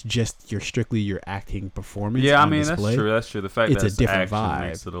 when it's just strictly your acting performance. Yeah, I mean display. That's true. The fact it's that a different vibe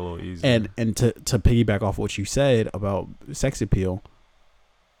makes it a little easier. And to piggyback off what you said about sex appeal,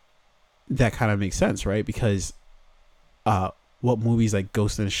 that kind of makes sense, right? Because what movies like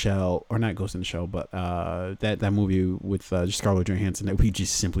Ghost in the Shell, or not Ghost in the Shell, but that movie with Scarlett Johansson that we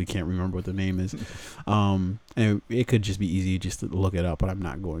just simply can't remember what the name is. And it could just be easy just to look it up, but I'm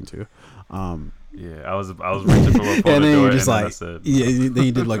not going to. Yeah, I was reaching for a phone and then you just like, then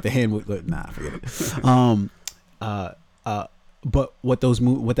you did like the hand, but nah, forget it. But what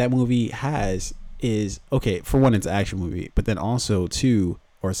that movie has is okay. For one, it's an action movie, but then also two,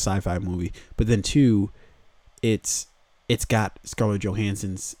 or a sci-fi movie, but then two, it's got Scarlett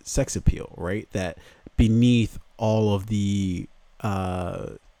Johansson's sex appeal, right? That beneath all of the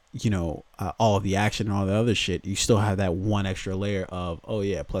all of the action and all the other shit, you still have that one extra layer of, oh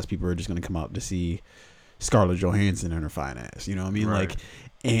yeah, plus people are just gonna come out to see Scarlett Johansson and her fine ass. You know what I mean? Right. Like,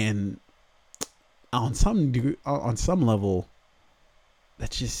 and on some level,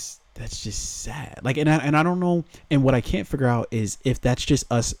 that's just sad. Like, and I don't know. And what I can't figure out is if that's just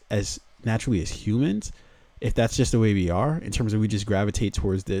us as naturally as humans, if that's just the way we are in terms of we just gravitate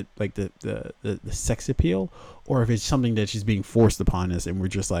towards the sex appeal, or if it's something that's just being forced upon us and we're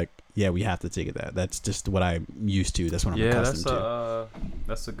just like, yeah, we have to take it that. That's just what I'm used to. That's what I'm accustomed to.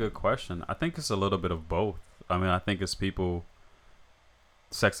 That's a good question. I think it's a little bit of both. I mean, I think it's people.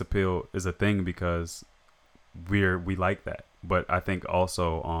 Sex appeal is a thing because we like that, but I think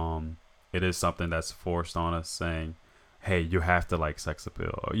also it is something that's forced on us, saying, hey, you have to like sex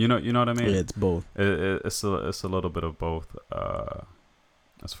appeal. You know what I mean? Yeah, it's both. It's a little bit of both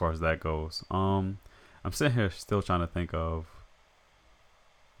as far as that goes. I'm sitting here still trying to think of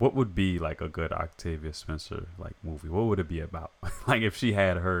what would be like a good Octavia Spencer like movie. What would it be about? Like if she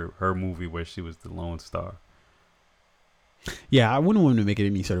had her movie where she was the lone star. Yeah, I wouldn't want to make it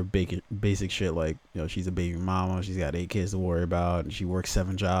any sort of basic shit like, she's a baby mama, she's got 8 kids to worry about, and she works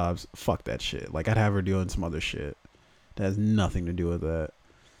 7 jobs. Fuck that shit. Like, I'd have her doing some other shit that has nothing to do with that.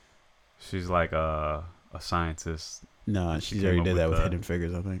 She's like a scientist. No, she's already did that with Hidden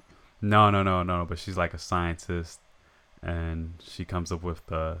Figures, I think. No. But she's like a scientist, and she comes up with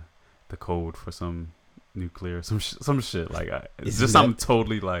the code for some nuclear, some shit. Like, it's just something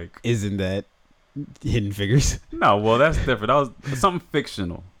totally like. Isn't that Hidden Figures? No, well, that's different. That was something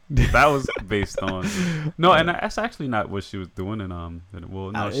fictional. That was based on and that's actually not what she was doing. And she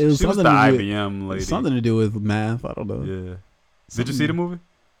was the IBM lady. Something to do with math. I don't know. Yeah. Did you see the movie?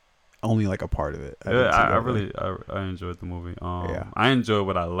 Only like a part of it. I enjoyed the movie. I enjoyed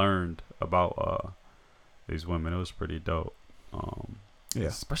what I learned about these women. It was pretty dope. Yeah,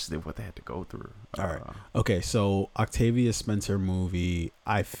 especially what they had to go through. All right. Okay, so Octavia Spencer movie,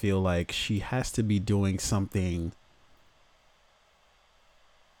 I feel like she has to be doing something.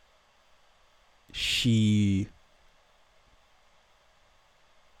 She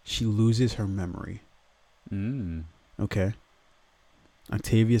loses her memory. Okay.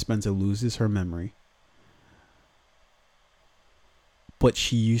 Octavia Spencer loses her memory. But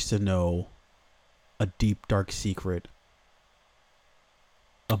she used to know a deep, dark secret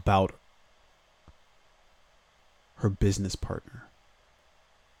about her business partner.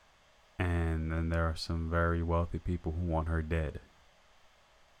 And then there are some very wealthy people who want her dead.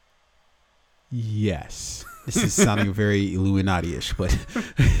 Yes. This is sounding very Illuminati-ish, but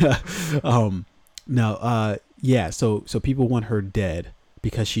so people want her dead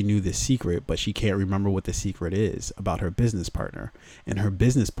because she knew this secret, but she can't remember what the secret is about her business partner. And her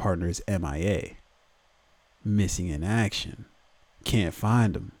business partner is MIA. Missing in action. Can't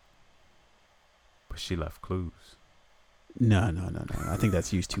find him. But she left clues. No. I think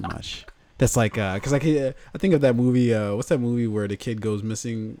that's used too much. That's like, because I think of that movie. What's that movie where the kid goes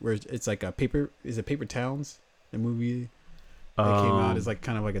missing? Where it's like a paper. Is it Paper Towns? The movie that came out is like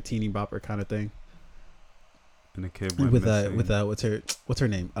kind of like a teeny bopper kind of thing. And the kid went with missing. What's her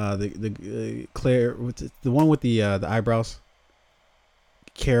name? The Claire. The one with the eyebrows.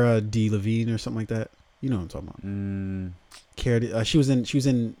 Cara Delevingne or something like that. You know what I'm talking about. Cara. She was in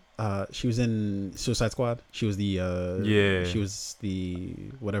Suicide Squad. She was the She was the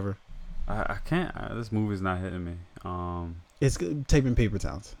whatever. I can't. This movie's not hitting me. It's type in Paper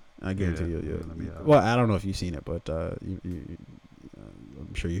Towns. I guarantee you. Well, I don't know if you've seen it, but I'm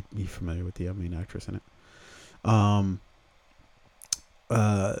sure you'd be familiar with the main actress in it.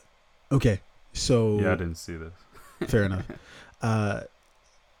 Okay. So yeah, I didn't see this. Fair enough.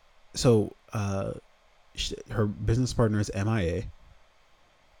 Her business partner is MIA,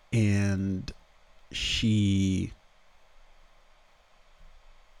 and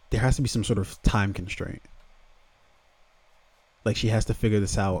there has to be some sort of time constraint. Like she has to figure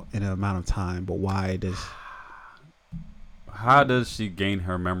this out in an amount of time, but how does she gain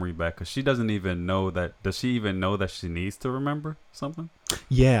her memory back? Because she doesn't even know that. Does she even know that she needs to remember something?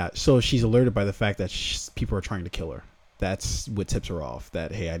 Yeah, so she's alerted by the fact that people are trying to kill her. That's what tips her off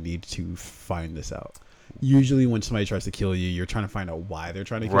that, hey, I need to find this out. Usually when somebody tries to kill you, you're trying to find out why they're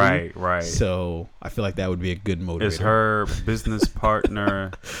trying to kill you. Right. So I feel like that would be a good motivator. Is her business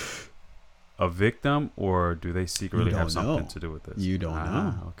partner a victim, or do they secretly have something to do with this? You don't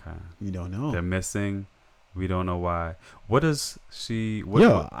know. Okay. You don't know. They're missing. We don't know why. What does she?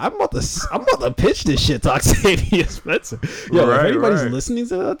 I'm about to pitch this shit to Octavia Spencer. Yo, if anybody's listening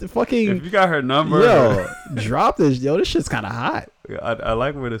to that, fucking, if you got her number, drop this. Yo, this shit's kind of hot. I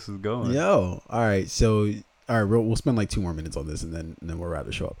like where this is going. Yo, all right. So, all right, we'll spend like 2 more minutes on this, and then we'll wrap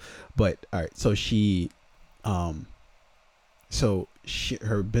the show up. But all right, so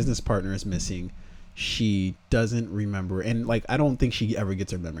her business partner is missing. She doesn't remember, and like I don't think she ever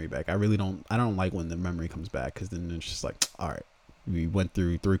gets her memory back. I don't like when the memory comes back, because then it's just like, all right, we went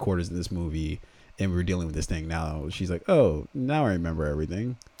through 3/4 of this movie and we're dealing with this thing now. She's like, oh, now I remember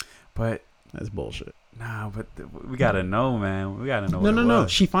everything. But that's bullshit. Nah, but we gotta know, man. We gotta know. No.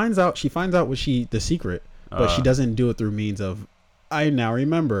 She finds out the secret, but she doesn't do it through means of, I now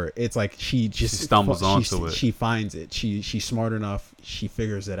remember. It's like she stumbles onto it. She finds it. She's smart enough. She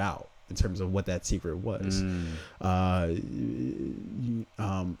figures it out in terms of what that secret was. I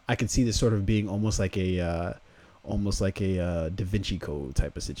could see this sort of being almost like a Da Vinci Code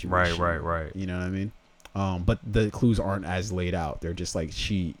type of situation. Right. You know what I mean? But the clues aren't as laid out. They're just like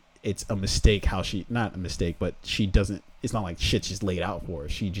it's a mistake not a mistake, but she doesn't. It's not like shit's just laid out for her.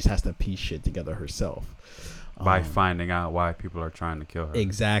 She just has to piece shit together herself. By finding out why people are trying to kill her.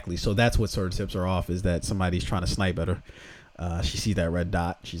 Exactly. So that's what sort of tips her off, is that somebody's trying to snipe at her. She sees that red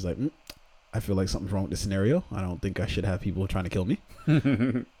dot. She's like, I feel like something's wrong with this scenario. I don't think I should have people trying to kill me.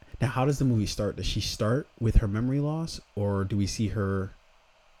 Now, how does the movie start? Does she start with her memory loss, or do we see her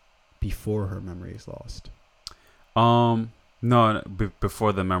before her memory is lost? No,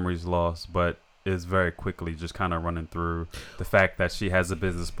 before the memory's lost, but it's very quickly just kind of running through the fact that she has a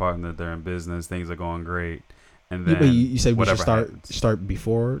business partner. They're in business. Things are going great. And then you said we should start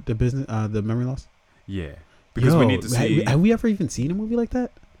before the business, the memory loss? Yeah. Because we need to see. Have we ever even seen a movie like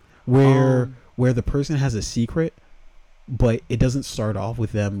that? Where the person has a secret, but it doesn't start off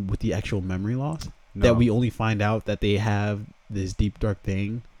with them with the actual memory loss? No. That we only find out that they have this deep, dark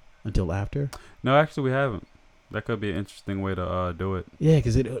thing until after? No, actually, we haven't. That could be an interesting way to do it. Yeah,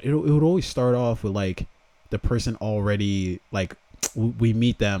 because it would always start off with, like, the person already, like, we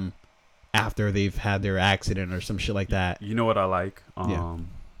meet them after they've had their accident or some shit like that. You know what I like?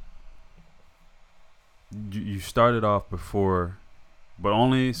 You started off before, but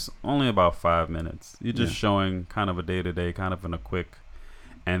only about 5 minutes. You're just showing kind of a day-to-day, kind of in a quick,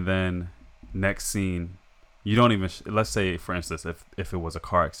 and then next scene, you don't even let's say, for instance, if it was a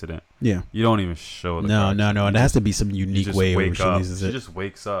car accident, you don't even show the car accident. No, it has to be some unique way where she uses it. She just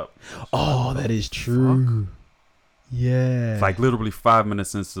wakes up. Oh, that is true. Fuck? Yeah, it's like literally 5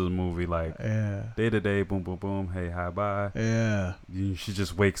 minutes into the movie, like day-to-day, boom boom boom, hey, hi, bye. She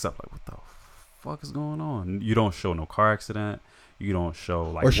just wakes up like, what the fuck is going on? You don't show no car accident. You don't show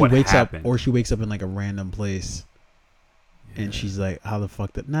like what happened. Or she wakes up in like a random place, and she's like, "How the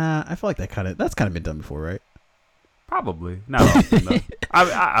fuck that?" Nah, I feel like that's kind of been done before, right? Probably not often though.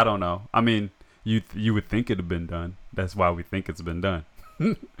 I don't know. I mean, you would think it'd have been done. That's why we think it's been done.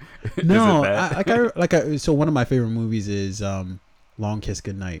 No, so one of my favorite movies is Long Kiss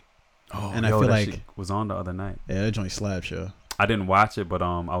Goodnight. Oh, and I feel like was on the other night. Yeah, that joint slaps, yo. I didn't watch it, but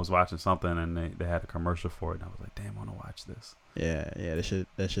I was watching something and they had a commercial for it, and I was like, damn, I want to watch this. Yeah,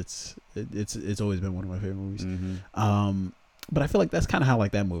 that shit's it's always been one of my favorite movies. Mm-hmm. But I feel like that's kind of how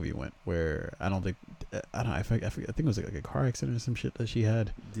like that movie went, where I think it was like a car accident or some shit that she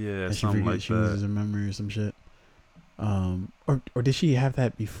had. Yeah, and something like she that. loses her memory or some shit. Or did she have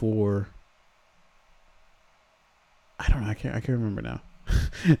that before? I don't know. I can't remember now.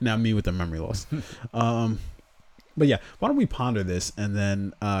 Now me with the memory loss. But yeah, why don't we ponder this and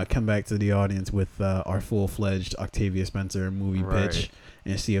then come back to the audience with our full-fledged Octavia Spencer movie pitch,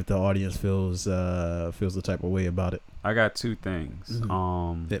 and see if the audience feels the type of way about it. I got 2 things.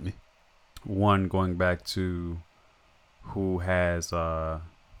 Mm-hmm. Hit me. One, going back to who has that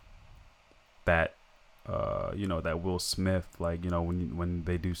that Will Smith, like, when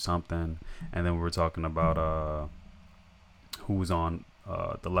they do something, and then we were talking about who's on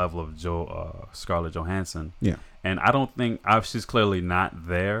the level of Scarlett Johansson. Yeah. And I don't think she's clearly not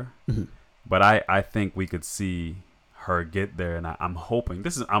there, mm-hmm. but I think we could see her get there, and I'm hoping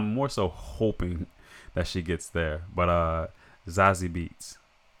I'm more so hoping that she gets there. But Zazie Beetz,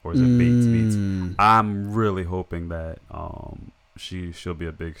 or is it Beats? I'm really hoping that she'll be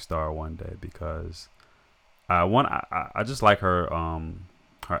a big star one day, because I just like her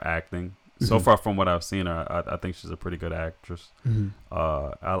acting. So far from what I've seen her, I think she's a pretty good actress. Mm-hmm.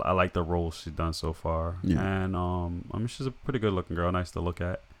 I like the roles she's done so far. Yeah. And I mean, she's a pretty good looking girl, nice to look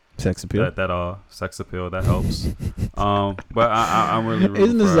at. Sex appeal. That sex appeal, that helps. But I'm really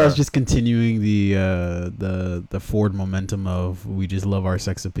isn't this us just continuing the Ford momentum of we just love our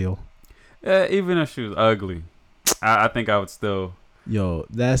sex appeal? Yeah, even if she was ugly, I think I would still. Yo,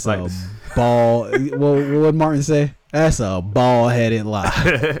 that's like, a ball. What would Martin say? That's a ball-headed lie.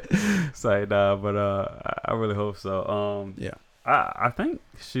 It's like, nah, but I really hope so. Yeah. I think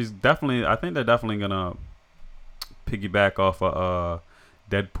she's definitely. I think they're definitely gonna piggyback off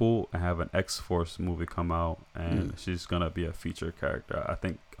Deadpool and have an X-Force movie come out, and she's gonna be a featured character. I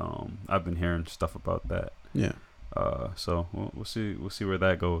think I've been hearing stuff about that. Yeah. So we'll see. We'll see where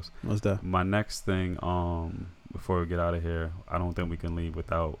that goes. What's that? My next thing, before we get out of here, I don't think we can leave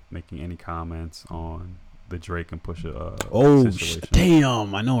without making any comments on the Drake and Pusha situation.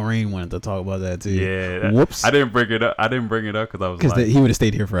 Damn! I know Rain wanted to talk about that too. Yeah. Whoops. I didn't bring it up. Because I was like, he would have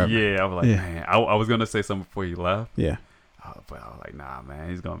stayed here forever. Yeah. I was like, man. I was gonna say something before he left. Yeah. But I was like, nah, man.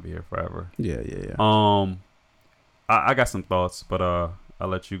 He's gonna be here forever. Yeah. I got some thoughts, but I'll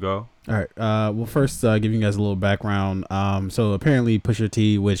let you go. All right. Well, first, giving you guys a little background. So apparently, Pusha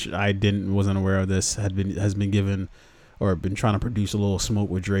T, which I wasn't aware of this, has been given, or been trying to produce a little smoke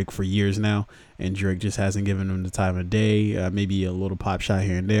with Drake for years now, and Drake just hasn't given him the time of day. Maybe a little pop shot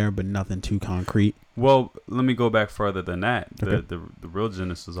here and there, but nothing too concrete. Well, let me go back further than that. Okay. The real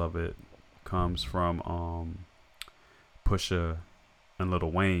genesis of it comes from Pusha and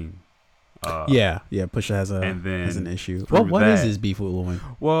Lil Wayne. Pusha has an issue. What is his beef with Lil Wayne?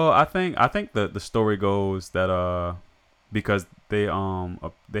 Well, I think the story goes that because they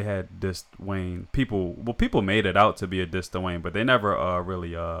had dissed Wayne. People made it out to be a diss to Wayne, but they never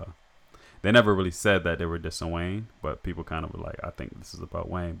really said that they were dissing Wayne. But people kind of were like, I think this is about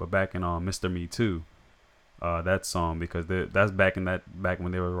Wayne. But back in Mr. Me Too, that song, because that's back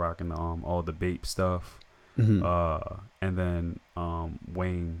when they were rocking all the Bape stuff. Mm-hmm. And then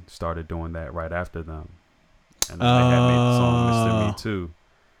Wayne started doing that right after them, and then they had made the song "Mr. Me Too"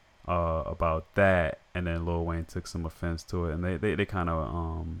 about that, and then Lil Wayne took some offense to it, and they kind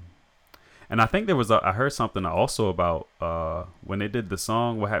of and I think there was I heard something also about when they did the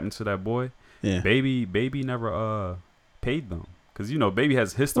song "What Happened to That Boy." Yeah, Baby never paid them. Because, Baby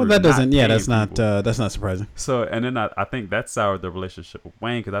has history. Well, that doesn't. Yeah, that's not surprising. So, and then I think that soured the relationship with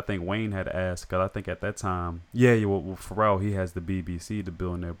Wayne, because I think Wayne had asked. Because I think at that time, well, Pharrell, he has the BBC, the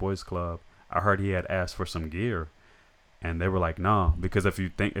Billionaire Boys Club. I heard he had asked for some gear, and they were like, "Nah," because if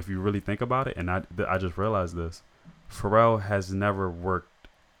you really think about it, and I just realized this, Pharrell has never worked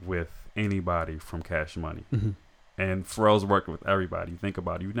with anybody from Cash Money, and Pharrell's worked with everybody. Think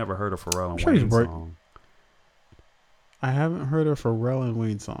about it. You've never heard a Pharrell and Wayne song. I haven't heard a Pharrell and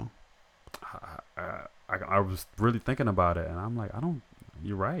Wayne song. I was really thinking about it, and I'm like,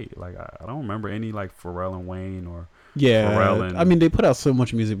 you're right. Like, I don't remember any like Pharrell and Wayne or Pharrell and. I mean, they put out so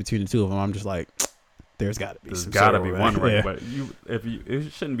much music between the two of them. I'm just like, there's got to be. There's got to be one, right? Yeah. But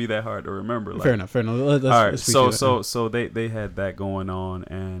it shouldn't be that hard to remember. Like, fair enough. All right. So they had that going on,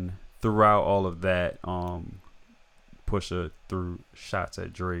 and throughout all of that, Pusha threw shots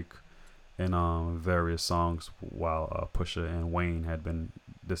at Drake in various songs while Pusha and Wayne had been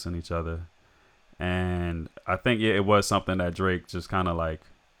dissing each other. And I think it was something that Drake just kind of like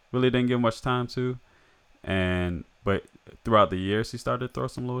really didn't give much time to. But throughout the years, he started to throw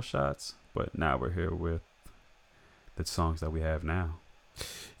some little shots. But now we're here with the songs that we have now.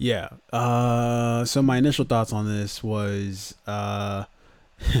 Yeah. So my initial thoughts on this was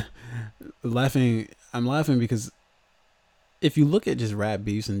laughing. I'm laughing because if you look at just rap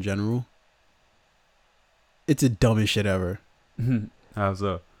beefs in general, it's the dumbest shit ever. How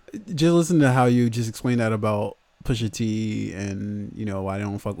so? Just listen to how you just explained that about Pusha T and why they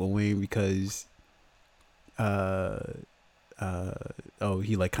don't fuck with Wayne, because he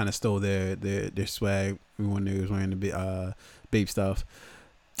like kind of stole their swag when they was wearing the Bape stuff.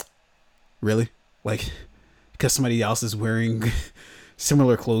 Really? Like, because somebody else is wearing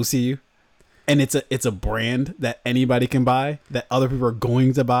similar clothes to you, and it's a brand that anybody can buy, that other people are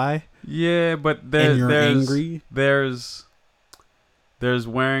going to buy. Yeah, but there's angry. There's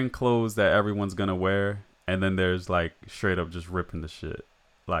wearing clothes that everyone's gonna wear, and then there's like straight up just ripping the shit.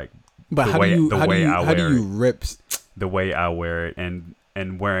 Like, but how do you rip the way I wear it and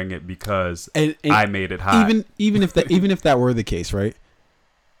wearing it because and I made it hot. Even if that were the case, right?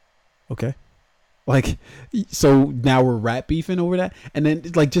 Okay. Like, so now we're rap beefing over that, and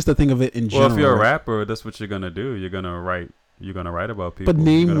then like just to think of it in general. Well, if you're a rapper, that's what you're gonna do. You're gonna write about people. But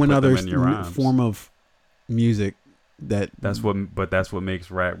name one other form of music that's what makes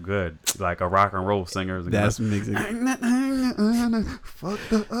rap good. Like a rock and roll singer. That's what makes it. That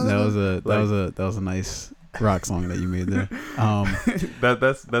was a nice rock song that you made there.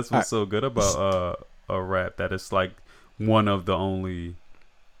 That's what's so good about a rap, that it's like one of the only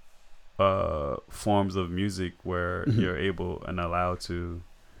forms of music where you're able and allowed to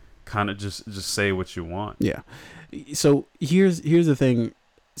kind of just say what you want. Yeah. So here's the thing.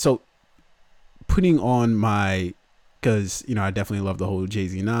 So putting on my, because I definitely love the whole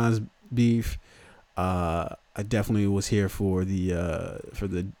Jay-Z Nas beef. I definitely was here for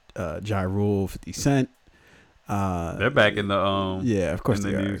the Ja Rule 50 Cent. They're back in the yeah, of course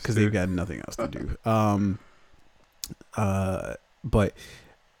they are, because they've got nothing else to do. But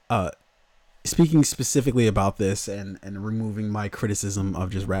speaking specifically about this and removing my criticism of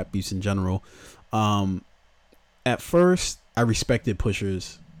just rap beefs in general, at first I respected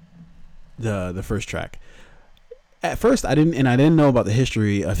Pusha's the first track. At first I didn't know about the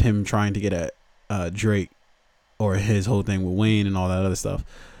history of him trying to get at Drake, or his whole thing with Wayne and all that other stuff.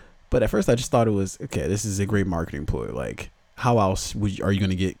 But at first I just thought it was, okay, this is a great marketing ploy. Like, how else are you going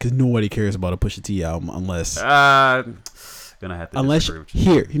to get, because nobody cares about a Pusha T album unless gonna have to disagree with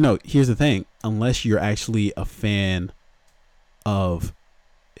you. Here's the thing, unless you're actually a fan of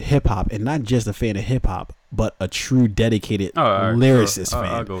hip hop, and not just a fan of hip hop, but a true dedicated lyricist fan.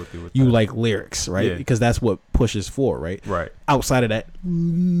 I'll go with you with you that. Like lyrics, right? Yeah. Because that's what Push is for, right? Right. Outside of that,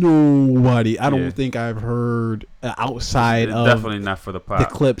 nobody. I don't think I've heard outside of definitely not for the pop the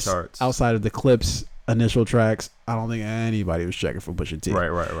clips charts. Outside of the clips initial tracks, I don't think anybody was checking for Pusha T.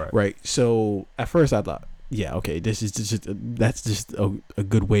 Right. So at first I thought, yeah, okay, that's just a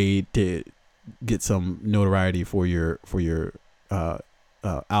good way to get some notoriety for your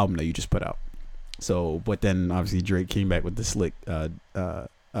album that you just put out. So, but then obviously Drake came back with the slick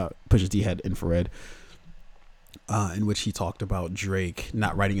Pusha T had Infrared, in which he talked about Drake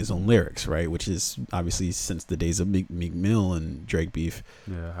not writing his own lyrics, right? Which is obviously, since the days of Meek Mill and Drake beef,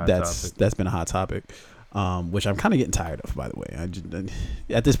 that's been a hot topic, which I'm kind of getting tired of, by the way.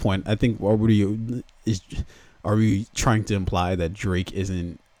 At this point, I think, are we trying to imply that Drake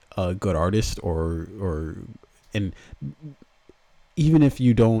isn't a good artist, and even if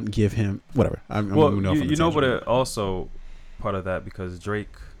you don't give him whatever, but it also part of that, because Drake,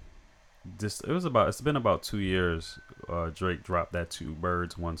 it's been about 2 years. Drake dropped that 2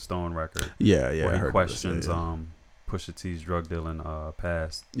 birds, 1 stone record. Where he questions Pusha T's drug dealing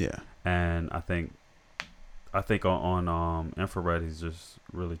past. Yeah, and I think on Infrared, he's just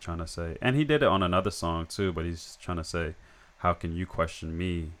really trying to say, and he did it on another song too, but he's trying to say, how can you question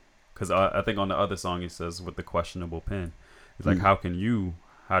me? Because I think on the other song he says, with the questionable pen. It's like, how do you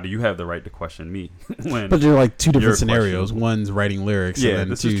have the right to question me? But they're like 2 different scenarios. One's writing lyrics, and then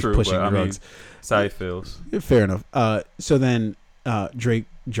this 2 is true, pushing but, drugs. That's how he feels. Fair enough. So then Drake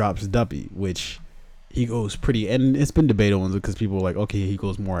drops Duppy, which he goes pretty, and it's been debated on, because people are like, okay, he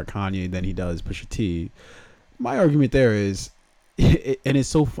goes more at Kanye than he does Pusha T. My argument there is, and it's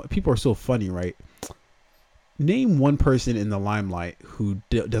so people are so funny, right? Name one person in the limelight who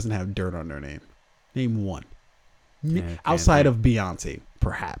doesn't have dirt on their name. Name one. Outside of Beyonce,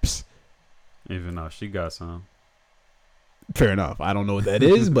 perhaps. Even though she got some. Fair enough. I don't know what that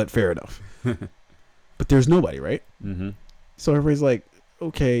is, but fair enough. But there's nobody, right? Mm-hmm. So everybody's like,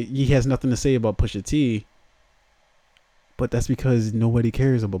 okay, he has nothing to say about Pusha T. But that's because nobody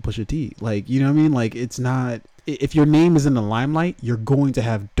cares about Pusha T. Like, you know what I mean? Like, it's not, if your name is in the limelight, you're going to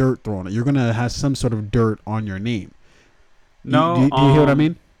have dirt thrown on it. You're going to have some sort of dirt on your name. No. Do you hear what I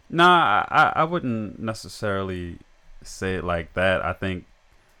mean? Nah, I wouldn't necessarily say it like that. I think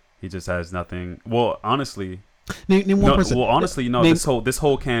he just has nothing. Well, honestly, name one person. Well, honestly, this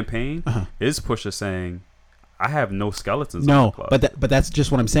whole campaign is Pusha saying, I have no skeletons. No, in the club. but that's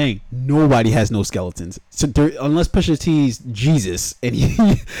just what I'm saying. Nobody has no skeletons. So unless Pusha T's Jesus and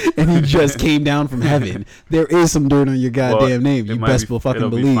he just came down from heaven, there is some dirt on your goddamn name. You best will fucking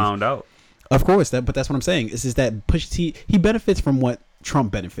believe. Be found out. Of course, but that's what I'm saying. Is that Pusha T, he benefits from what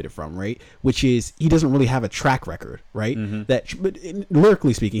Trump benefited from, right? Which is, he doesn't really have a track record, right? Mm-hmm. But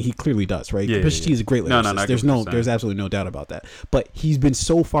lyrically speaking, he clearly does, right? Pusha T is a great lyricist. No, there's absolutely no doubt about that. But he's been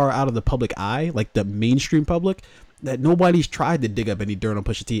so far out of the public eye, like the mainstream public, that nobody's tried to dig up any dirt on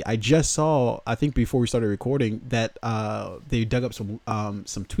Pusha T. I just saw, I think before we started recording, that they dug up some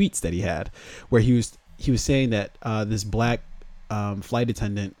tweets that he had, where he was saying that this black flight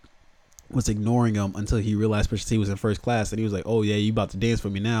attendant was ignoring him until he realized Pusha T was in first class, and he was like, "Oh yeah, you about to dance for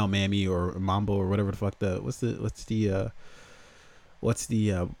me now, mammy," or mambo, or whatever the fuck what's the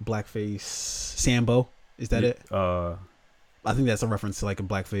blackface Sambo? Is that it? I think that's a reference to like a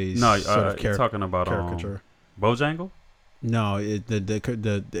blackface. No, sort of you're talking about caricature. Bojangle? No,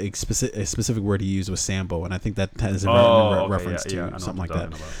 the specific word he used was Sambo, and I think that has a reference to something like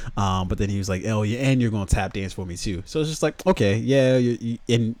that. But then he was like, "Oh yeah, and you're gonna tap dance for me too." So it's just like, okay, yeah,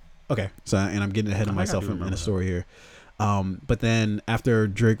 and I'm getting ahead of myself in a story here. But then after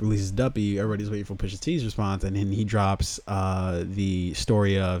Drake releases Duppy, everybody's waiting for Pusha T's response, and then he drops the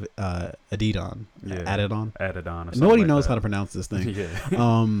story of Adidon. Adidon. Nobody knows how to pronounce this thing.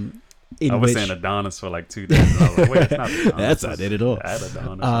 I was saying Adonis for like 2 days. I was like, wait, it's not Adonis. That's not it at all.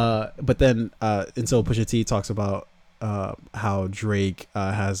 Adonis. But then, and so Pusha T talks about how Drake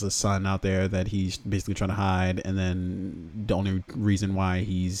has a son out there that he's basically trying to hide, and then the only reason why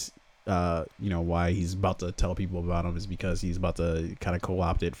he's why he's about to tell people about him is because he's about to kind of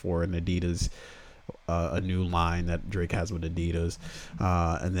co-opt it for an Adidas, a new line that Drake has with Adidas,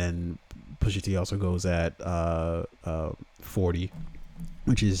 and then Pusha T also goes at 40,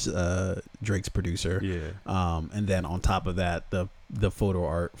 which is Drake's producer. And then on top of that, the photo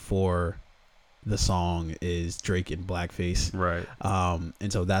art for the song is Drake in blackface. Right.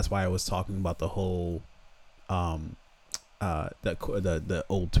 And so that's why I was talking about the whole the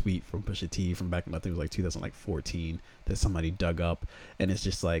old tweet from Pusha T from back in, I think it was like 2014, that somebody dug up, and it's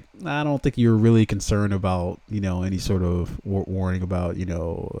just like, I don't think you're really concerned about any sort of warning about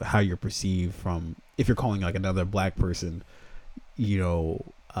how you're perceived from, if you're calling like another black person these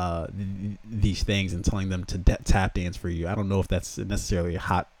things and telling them to tap dance for you. I don't know if that's necessarily a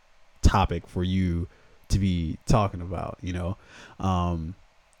hot topic for you to be talking about, and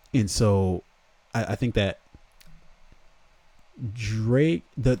so I think that Drake,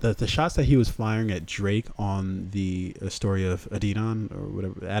 the shots that he was firing at Drake on the story of Adidon or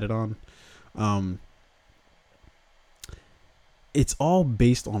whatever, Adidon, it's all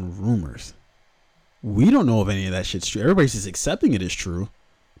based on rumors. We don't know if any of that shit's true. Everybody's just accepting it as true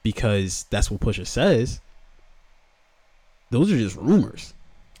because that's what Pusha says. Those are just rumors.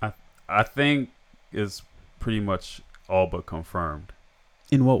 I think it's pretty much all but confirmed.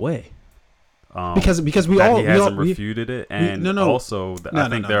 In what way? Because we all he hasn't refuted it, and also I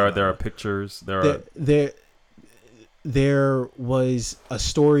think there are pictures. There was a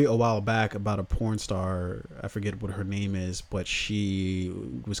story a while back about a porn star. I forget what her name is, but she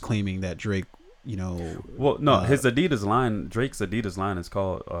was claiming that Drake, Well, no, his Adidas line, Drake's Adidas line is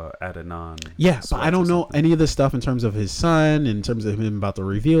called Adidon. Yeah, but I don't know any of the stuff in terms of his son, in terms of him about to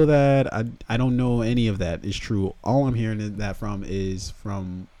reveal that. I don't know any of that is true. All I'm hearing that from is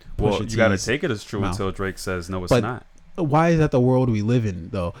from. Well, you got to take it as true until Drake says no, it's not. Why is that the world we live in,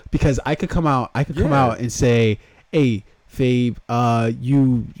 though? Because I could come out and say, "Hey, Fabe,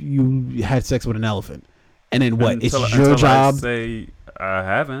 you had sex with an elephant," and then what? It's your job. I say I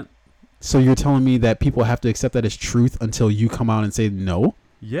haven't. So you're telling me that people have to accept that as truth until you come out and say no?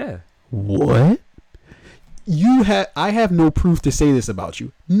 Yeah. What? I have no proof to say this about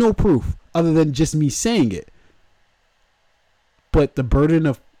you. No proof other than just me saying it. But the burden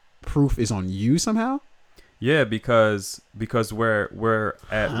of proof is on you somehow? Yeah, because we're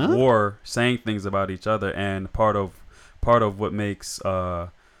at war saying things about each other, and part of what makes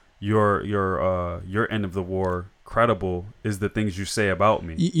your end of the war credible is the things you say about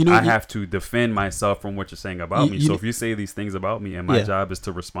me. I have to defend myself from what you're saying about me. So if you say these things about me, and my job is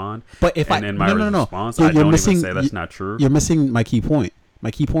to respond, but if in my response, I don't even say that's not true. You're missing my key point. My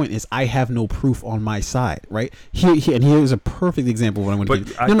key point is I have no proof on my side, right? Here's a perfect example of what I'm going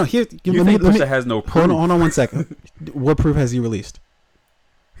to do. Here. You think Pusha has no proof? Hold on 1 second. What proof has he released?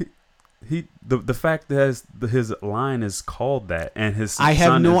 The fact that his line is called that, and his I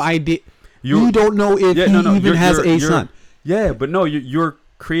have no idea. You don't know if he even has a son. Yeah, but no, you're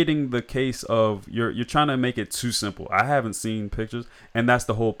creating the case of you're trying to make it too simple. I haven't seen pictures, and that's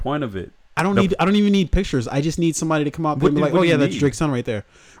the whole point of it. I don't even need pictures. I just need somebody to come out and be like, "Oh yeah, that's Drake's son right there."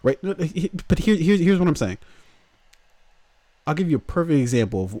 Right? But here's what I'm saying. I'll give you a perfect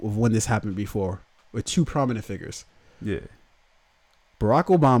example of when this happened before with two prominent figures. Yeah.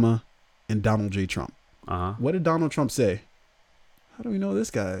 Barack Obama and Donald J. Trump. Uh-huh. What did Donald Trump say? How do we know this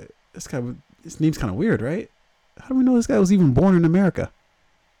guy? His name's kind of weird, right? How do we know this guy was even born in America?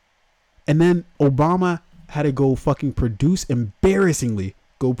 And then Obama had to go fucking embarrassingly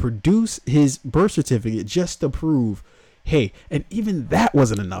produce his birth certificate just to prove, hey, and even that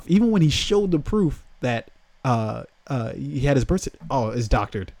wasn't enough. Even when he showed the proof that he had his birth certificate, it's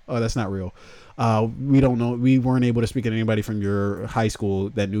doctored. Oh, that's not real. We don't know. We weren't able to speak to anybody from your high school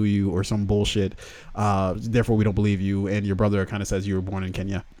that knew you or some bullshit. Therefore, we don't believe you. And your brother kind of says you were born in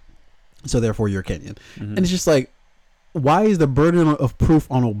Kenya. So therefore, you're Kenyan. Mm-hmm. And it's just like, why is the burden of proof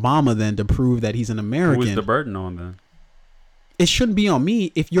on Obama then to prove that he's an American? Who is the burden on then? It shouldn't be on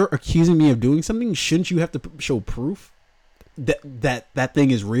me. If you're accusing me of doing something, shouldn't you have to show proof that thing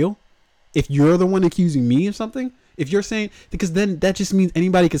is real? If you're the one accusing me of something, if you're saying, because then that just means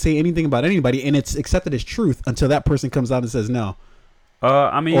anybody can say anything about anybody and it's accepted as truth until that person comes out and says no.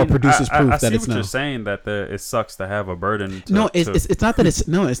 I mean, or produces proof I see that it's what no. you're saying, that it sucks to have a burden. It's not that it's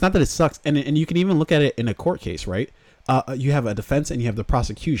not that it sucks, and you can even look at it in a court case, right? You have a defense and you have the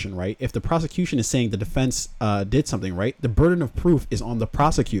prosecution, right? If the prosecution is saying the defense did something, right, the burden of proof is on the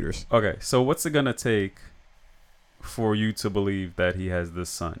prosecutors. Okay, so what's it gonna take for you to believe that he has this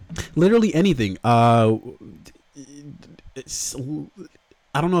son? Literally anything. It's,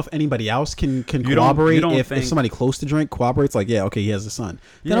 I don't know if anybody else can corroborate. You don't if somebody close to Drake corroborates, like, yeah, okay, he has a son.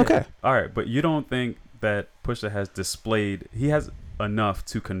 Then okay. All right, but you don't think that Pusha has displayed, he has enough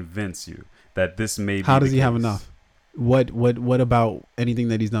to convince you that this may be How does the he case? have enough? What about anything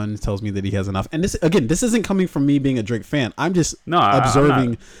that he's done tells me that he has enough? And this isn't coming from me being a Drake fan. I'm just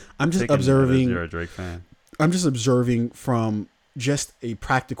observing. I'm just observing. You're a Drake fan. I'm just observing from just a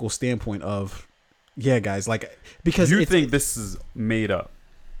practical standpoint of, yeah, guys, like, because you think this is made up.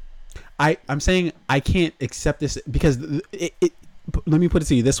 I'm saying I can't accept this because let me put it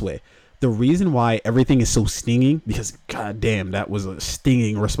to you this way. The reason why everything is so stinging, because goddamn, that was a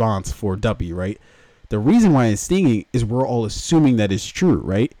stinging response for W, right? The reason why it's stinging is we're all assuming that it's true,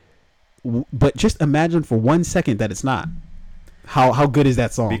 right? But just imagine for 1 second that it's not. How good is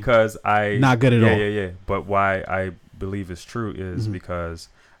that song? Because not good at all. Yeah. But why I believe it's true is because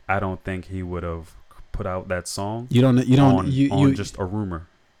I don't think he would have put out that song. You don't just a rumor.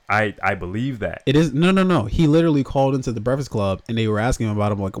 I believe that. It is no. He literally called into the Breakfast Club and they were asking him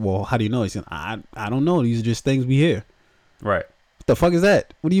about him, like, well, how do you know? He said, I don't know. These are just things we hear. Right. What the fuck is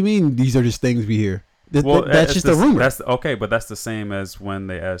that? What do you mean these are just things we hear? That's just a rumor. That's okay, but that's the same as when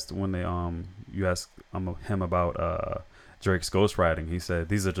you asked him about Drake's ghostwriting. He said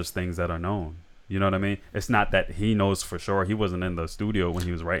these are just things that are known. You know what I mean? It's not that he knows for sure. He wasn't in the studio when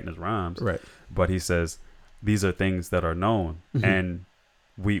he was writing his rhymes. Right. But he says these are things that are known, and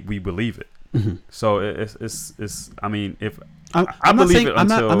we believe it. So it's. I mean, if I believe it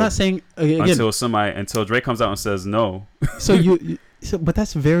until I'm not saying again, until Drake comes out and says no. But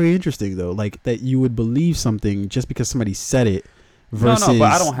that's very interesting though. Like that you would believe something just because somebody said it. Versus no,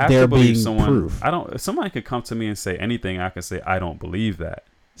 but I don't have to believe someone. Proof. If somebody could come to me and say anything, I can say I don't believe that.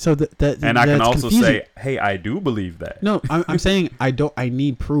 So and I can also say, hey, I do believe that. No, I'm saying I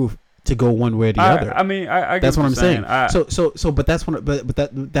need proof to go one way or the other. I mean, I that's what I'm saying. But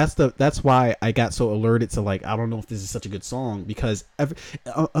that's why I got so alerted to, like, I don't know if this is such a good song because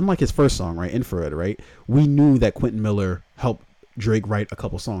unlike his first song, right, Infrared, right, we knew that Quentin Miller helped Drake write a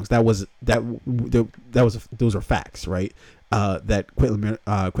couple songs. Those are facts, right? That Quentin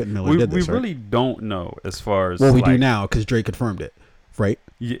Miller did this. We really don't know as far as we do now because Drake confirmed it, right?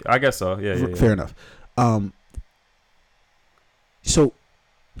 Yeah, I guess so. Yeah. Fair enough. So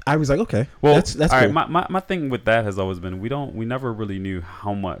I was like, okay, well, that's all cool. right. My thing with that has always been we never really knew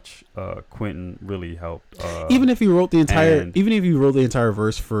how much Quentin really helped. Even if he wrote the entire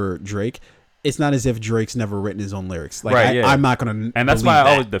verse for Drake, it's not as if Drake's never written his own lyrics. Like, right, I'm not gonna, and that's why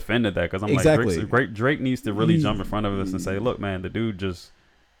I always defended that because I'm exactly. like, Drake needs to really jump in front of us and say, look, man, the dude just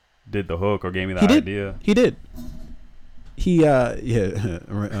did the hook or gave me the idea. He did.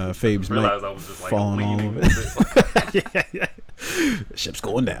 Fabe's mic falling off. Yeah. Ship's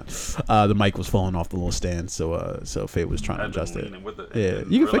going down. The mic was falling off the little stand, so Fabe was trying to adjust it.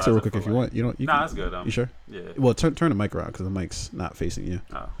 You can fix it real quick if you want. That's good. You sure? Yeah. Well, turn the mic around because the mic's not facing you.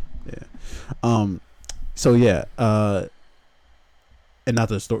 Oh. Yeah. So yeah. And not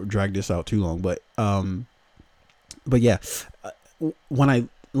to drag this out too long, but yeah. When I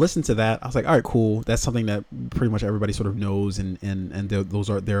listened to that, I was like, all right, cool. That's something that pretty much everybody sort of knows, and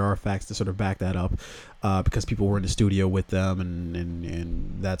there are facts to sort of back that up, because people were in the studio with them,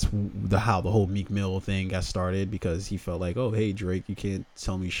 and that's how the whole Meek Mill thing got started, because he felt like, oh, hey, Drake, you can't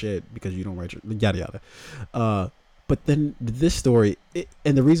tell me shit because you don't write your yada yada. But then this story,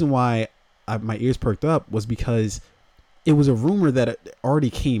 and the reason why my ears perked up was because it was a rumor that already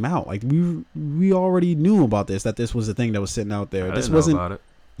came out. Like we already knew about this, that this was a thing that was sitting out there. This wasn't about it.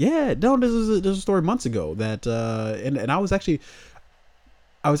 Yeah, no, this was a story months ago that and I was actually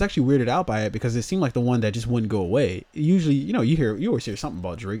weirded out by it because it seemed like the one that just wouldn't go away. Usually, you always hear something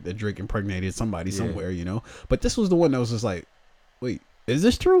about Drake, that Drake impregnated somebody somewhere, but this was the one that was just like, wait, is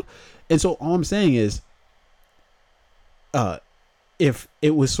this true? And so all I'm saying is, if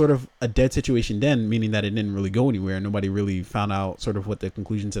it was sort of a dead situation then, meaning that it didn't really go anywhere, nobody really found out sort of what the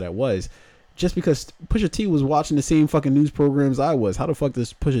conclusion to that was, just because Pusha T was watching the same fucking news programs I was, how the fuck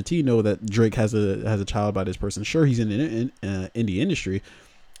does Pusha T know that Drake has a child by this person? Sure, he's in the indie industry,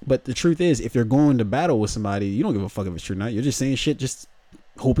 but the truth is, if you're going to battle with somebody, you don't give a fuck if it's true or not. You're just saying shit, just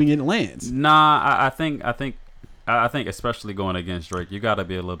hoping it lands. Nah, I think especially going against Drake, you got to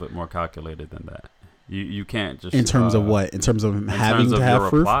be a little bit more calculated than that. You can't just in terms of what? In terms of him having to have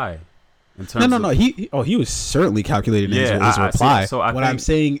proof. Reply. In terms no. He was certainly calculated in his reply. So what I'm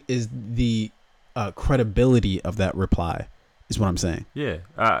saying is the credibility of that reply is what I'm saying. Yeah,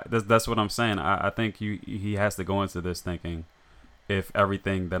 that's what I'm saying. I think he has to go into this thinking, if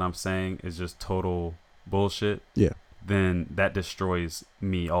everything that I'm saying is just total bullshit, then that destroys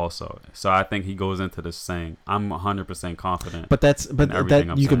me also. So I think he goes into this saying, I'm 100% confident. But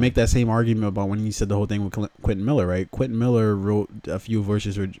you can make that same argument about when he said the whole thing with Quentin Miller, right? Quentin Miller wrote a few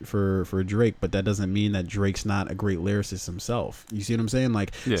verses for Drake, but that doesn't mean that Drake's not a great lyricist himself. You see what I'm saying?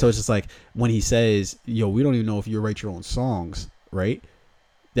 Like, so it's just like when he says, "Yo, we don't even know if you write your own songs," right?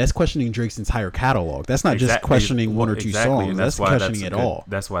 That's questioning Drake's entire catalog. That's not just questioning one or two songs. That's questioning it all.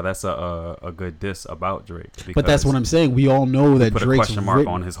 That's why that's a good diss about Drake. But that's what I'm saying. We all know that Drake's put a question mark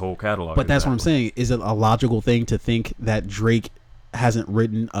on his whole catalog. But that's what I'm saying. Is it a logical thing to think that Drake hasn't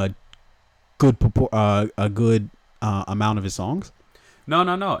written a good amount of his songs?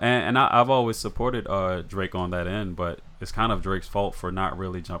 No. And I've always supported Drake on that end, but it's kind of Drake's fault for not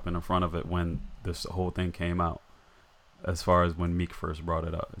really jumping in front of it when this whole thing came out. As far as when Meek first brought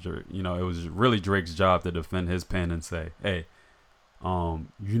it up, you know, it was really Drake's job to defend his pen and say, "Hey,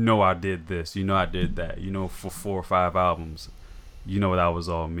 you know, I did this, you know, I did that, you know, for 4 or 5 albums, you know, that was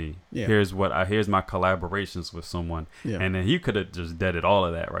all me. Yeah. Here's my collaborations with someone." And then he could have just deaded all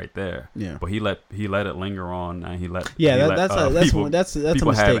of that right there. Yeah. But he let it linger on, and he let that's a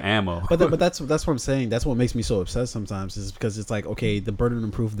mistake. Have ammo. But that's what I'm saying. That's what makes me so upset sometimes, is because it's like, okay, the burden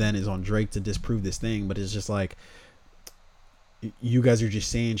of proof then is on Drake to disprove this thing, but it's just like, you guys are just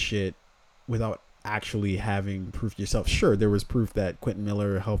saying shit without actually having proof yourself. Sure, there was proof that Quentin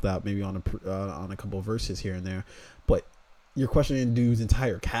Miller helped out maybe on a couple of verses here and there, but you're questioning dude's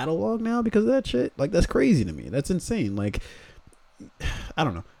entire catalog now because of that shit. Like, that's crazy to me. That's insane. Like, I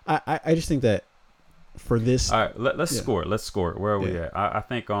don't know. I just think that for this. All right, let's score it. Let's score it. Where are we at? I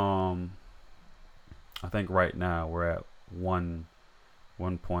think right now we're at 1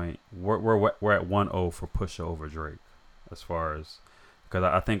 point. We're at 1-0 for Pusha over Drake. As far as, because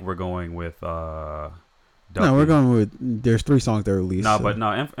I think we're going with No, we're going with, there's 3 songs that are released. No, but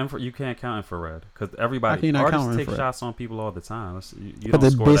no, you can't count Infrared, because artists take shots on people all the time. You but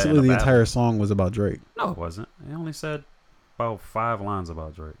basically the entire song was about Drake. No, it wasn't. It only said about 5 lines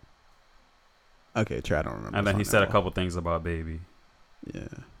about Drake. Okay, I don't remember. And then he said a couple things about Baby. Yeah.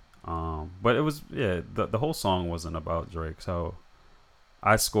 But it was the whole song wasn't about Drake, so.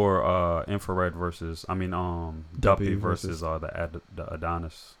 I score Infrared versus Duppy versus the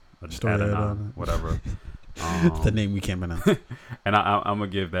Adonis, Adonai, whatever. The name we can't pronounce. And I'm gonna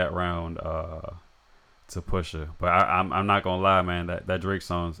give that round to Pusha, but I'm not gonna lie, man. That Drake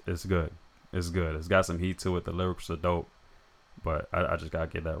song is good. It's good. It's got some heat to it. The lyrics are dope, but I just gotta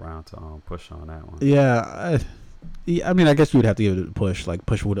give that round to Pusha on that one. Yeah. I mean, I guess you would have to give it a Push. Like,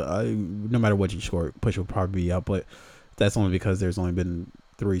 Push would, no matter what you score, Push would probably be up, but that's only because there's only been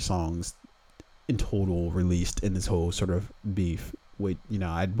 3 songs in total released in this whole sort of beef.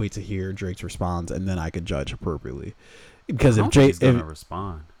 I'd wait to hear Drake's response, and then I could judge appropriately. Because if Drake's gonna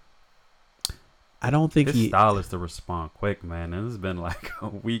respond, I don't think his style is to respond quick, man. And it's been like a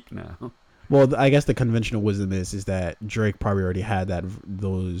week now. Well, I guess the conventional wisdom is that Drake probably already had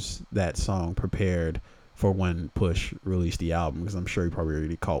that song prepared for when Push released the album, because I'm sure he probably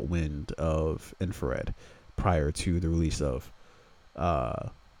already caught wind of Infrared prior to the release of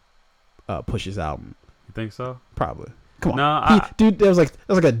Push's album. You think so? Probably. Come on, dude. That was like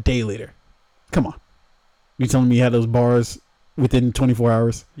a day later. Come on, you telling me he had those bars within 24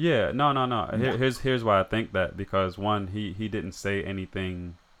 hours? Yeah, no. Here's why I think that, because one, he didn't say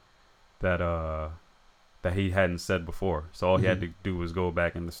anything that he hadn't said before, so all he had to do was go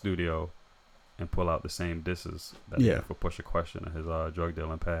back in the studio and pull out the same disses that he had for Pusha Question in his drug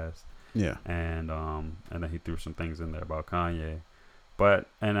dealing past. Yeah, and then he threw some things in there about Kanye,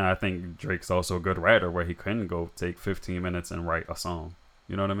 and I think Drake's also a good writer, where he couldn't go take 15 minutes and write a song.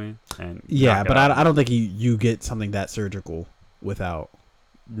 You know what I mean? And but I don't think you get something that surgical without.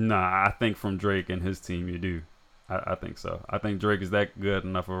 Nah, I think from Drake and his team you do. I think so. I think Drake is that good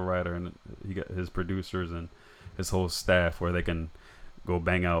enough of a writer, and he got his producers and his whole staff where they can go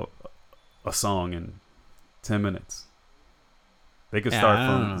bang out a song in 10 minutes. They could start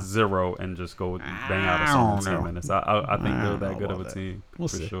from 0 and just go bang out a song in 10 minutes. I think they're that good of a team. We'll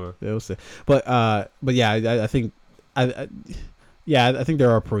for see. Sure. Yeah, we'll see. But yeah, I think I think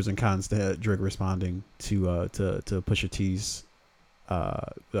there are pros and cons to Drake responding to Pusha T's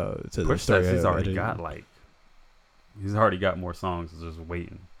to the story. He's already got more songs just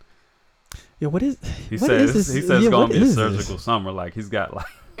waiting. Yeah, he says it's gonna be a surgical summer. Like, he's got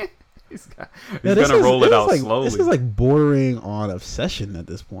like he's gonna roll it out slowly. This is like bordering on obsession at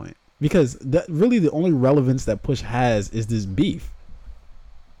this point, because that really the only relevance that Push has is this beef.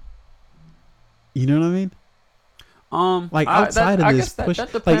 You know what I mean? Like outside of this Push,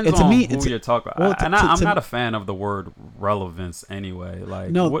 that depends like, to me, who you're talking about. Well, I'm not a fan of the word relevance anyway. Like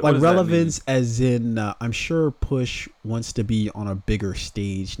no, what relevance as in I'm sure Push wants to be on a bigger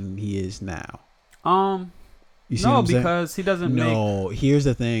stage than he is now. You see no, because he doesn't. No, here's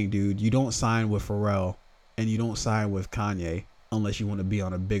the thing, dude. You don't sign with Pharrell, and you don't sign with Kanye unless you want to be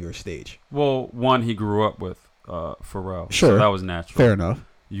on a bigger stage. Well, one, he grew up with Pharrell, sure, so that was natural. Fair enough.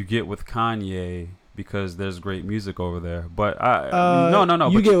 You get with Kanye because there's great music over there, but no.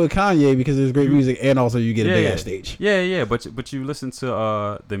 You get with Kanye because there's great music, and also you get a big ass stage. Yeah. But you listen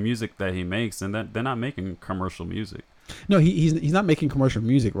to the music that he makes, and they're not making commercial music. No, he's not making commercial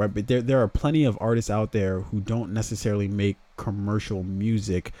music, right? But there are plenty of artists out there who don't necessarily make commercial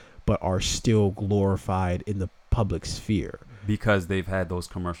music, but are still glorified in the public sphere because they've had those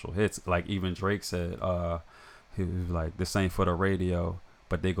commercial hits. Like even Drake said, he was like, "This ain't for the radio."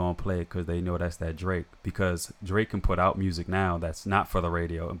 But they gonna play it because they know that's that Drake. Because Drake can put out music now that's not for the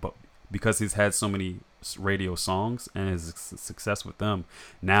radio, but because he's had so many radio songs and his success with them,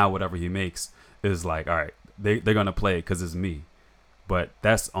 now whatever he makes is like, all right, they're gonna play it because it's me. But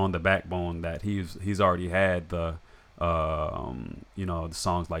that's on the backbone that he's already had the, the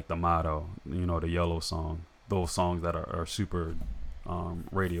songs like the Motto, the Yellow song, those songs that are super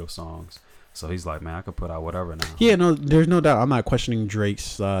radio songs. So he's like, man, I could put out whatever now. Yeah, no, there's no doubt. I'm not questioning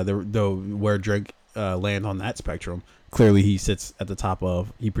Drake's where Drake lands on that spectrum. Clearly, he sits at the top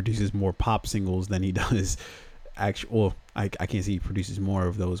of. He produces more pop singles than he does actual. Well, I can't say he produces more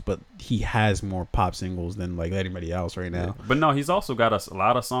of those, but he has more pop singles than like anybody else right now. Yeah. But no, he's also got a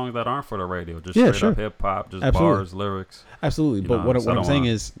lot of songs that aren't for the radio. Just straight up hip hop, just bars, lyrics. Absolutely. But what I'm saying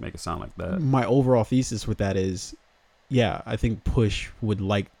is, make it sound like that. My overall thesis with that is, yeah, I think Push would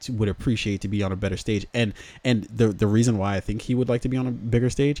appreciate to be on a better stage, and the reason why I think he would like to be on a bigger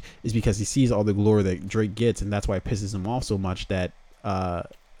stage is because he sees all the glory that Drake gets, and that's why it pisses him off so much that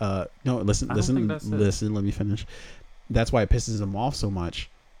listen, let me finish. That's why it pisses him off so much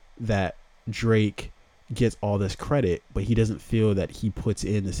that Drake gets all this credit, but he doesn't feel that he puts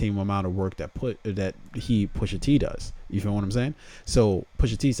in the same amount of work that Pusha T does. You feel what I'm saying? So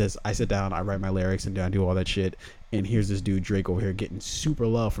Pusha T says, I sit down, I write my lyrics, and I do all that shit. And here's this dude Drake over here getting super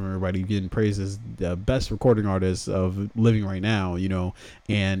love from everybody, getting praised as the best recording artist of living right now,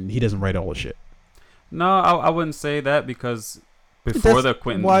 and he doesn't write all the shit. No, I wouldn't say that because before the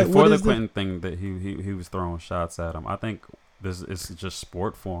Quentin thing that he was throwing shots at him. I think this is just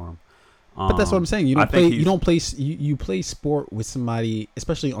sport for him. But that's what I'm saying. You play sport with somebody,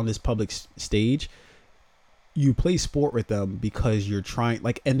 especially on this public stage. You play sport with them because you're trying,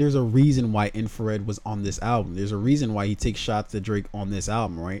 and there's a reason why Infrared was on this album. There's a reason why he takes shots at Drake on this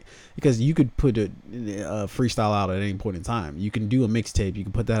album, right? Because you could put a freestyle out at any point in time. You can do a mixtape. You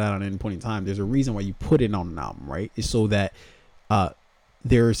can put that out at any point in time. There's a reason why you put it on an album, right? It's so that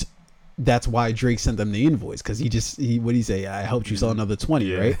that's why Drake sent them the invoice, because what did he say? I helped you sell another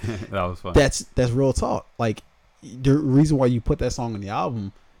 20, right? That was fun. That's real talk. Like, the reason why you put that song on the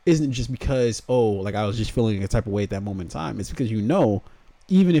album isn't just because, I was just feeling a type of way at that moment in time. It's because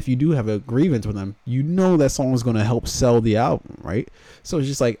even if you do have a grievance with them, that song is going to help sell the album, right? So it's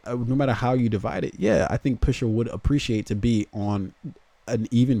just like, no matter how you divide it, yeah, I think Pusha would appreciate to be on an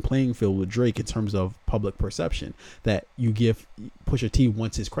even playing field with Drake in terms of public perception, that you give Pusha T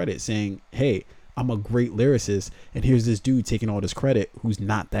wants his credit, saying, hey, I'm a great lyricist, and here's this dude taking all this credit who's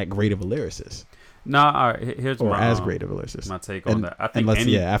not that great of a lyricist. No, all right, here's as great of a lyricist. My take on that. I think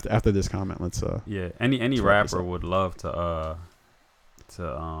after this comment, let's any rapper would love to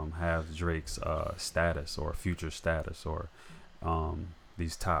have Drake's status or future status or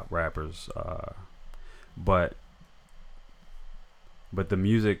these top rappers, but the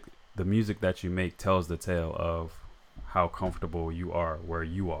music that you make tells the tale of how comfortable you are where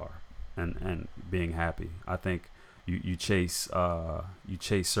you are and being happy. I think you chase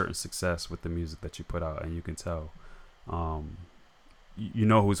certain success with the music that you put out, and you can tell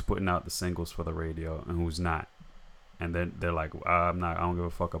who's putting out the singles for the radio and who's not. And then they're like, I don't give a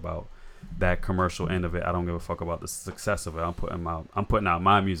fuck about that commercial end of it. I don't give a fuck about the success of it. I'm putting out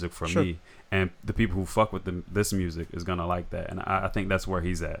my music for me, and the people who fuck with this music is gonna like that. And I think that's where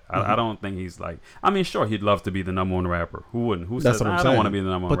he's at. I don't think he's like, I mean, sure, he'd love to be the number one rapper. Who wouldn't? Who says I don't want to be the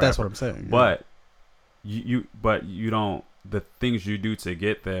number one rapper? But that's what I'm saying. But you don't, the things you do to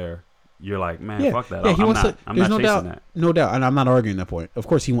get there, you're like, man, fuck that. I'm not chasing that. No doubt, and I'm not arguing that point. Of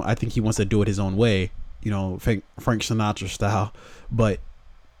course, I think he wants to do it his own way, Frank Sinatra style. But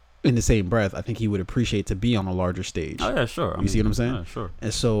in the same breath, I think he would appreciate to be on a larger stage. Oh yeah, sure. You see what I'm saying? Yeah, sure.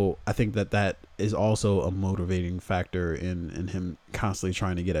 And so I think that is also a motivating factor in him constantly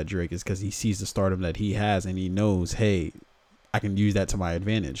trying to get at Drake, is because he sees the stardom that he has, and he knows, hey, I can use that to my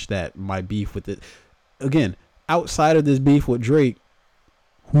advantage. That my beef with it, again, outside of this beef with Drake,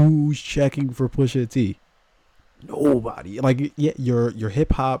 who's checking for Pusha T? Nobody. Like, yeah, your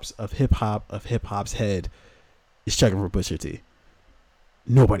hip hop's head is checking for Pusha T.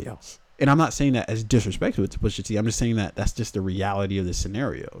 Nobody else. And I'm not saying that as disrespectful to Pusha T. I'm just saying that that's just the reality of the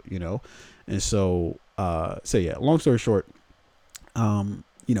scenario, you know? And so yeah, long story short, you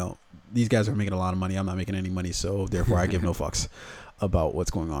know, these guys are making a lot of money. I'm not making any money, so therefore I give no fucks about what's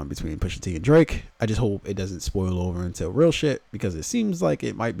going on between Pusha T and Drake. I just hope it doesn't spoil over into real shit, because it seems like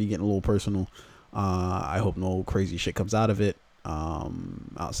it might be getting a little personal. I hope no crazy shit comes out of it.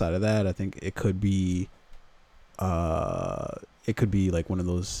 Outside of that, I think it could be like one of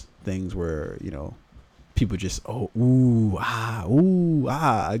those things where, you know, people just hopefully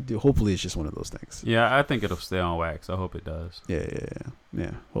it's just one of those things. Yeah, I think it'll stay on wax. I hope it does.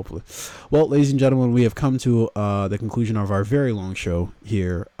 Yeah, hopefully. Well, ladies and gentlemen, we have come to the conclusion of our very long show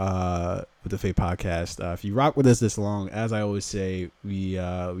here with the Fate Podcast. If you rock with us this long, as I always say, we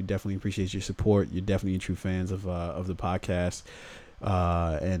definitely appreciate your support. You're definitely true fans of the podcast.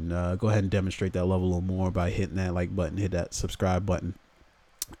 And go ahead and demonstrate that love a little more by hitting that like button, hit that subscribe button.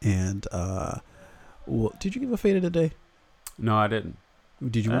 And well, did you give a fade of the day? No, I didn't.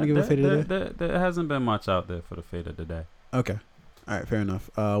 Did you want to give a fade of the day? There hasn't been much out there for the fade of the day. Okay. All right, fair enough.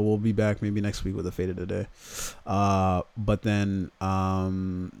 We'll be back maybe next week with a fade of the day. But then,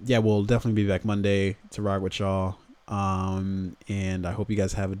 yeah, we'll definitely be back Monday to rock with y'all. And I hope you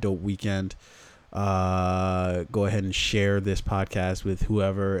guys have a dope weekend. Go ahead and share this podcast with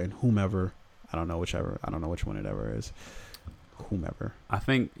whoever and whomever. I don't know which one it ever is. Whomever. I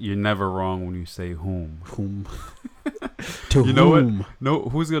think you're never wrong when you say whom. To you whom? know what? No,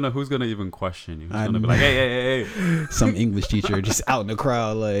 who's gonna even question you? Who's gonna be like, hey. Some English teacher just out in the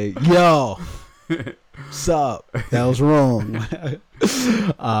crowd like, yo, sup? That was wrong.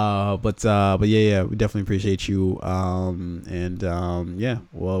 But yeah, we definitely appreciate you. Yeah.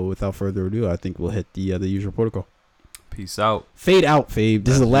 Well, without further ado, I think we'll hit the usual protocol. Peace out. Fade out, Fabe.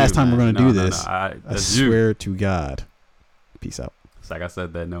 This is the last time we're gonna do this. I swear to God. Peace out. It's like I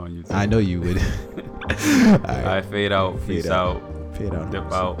said that knowing you. I know you would. All right, fade out. Peace out. Fade out.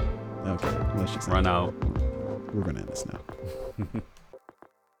 Dip out. Okay. Let's just run out. We're gonna end this now.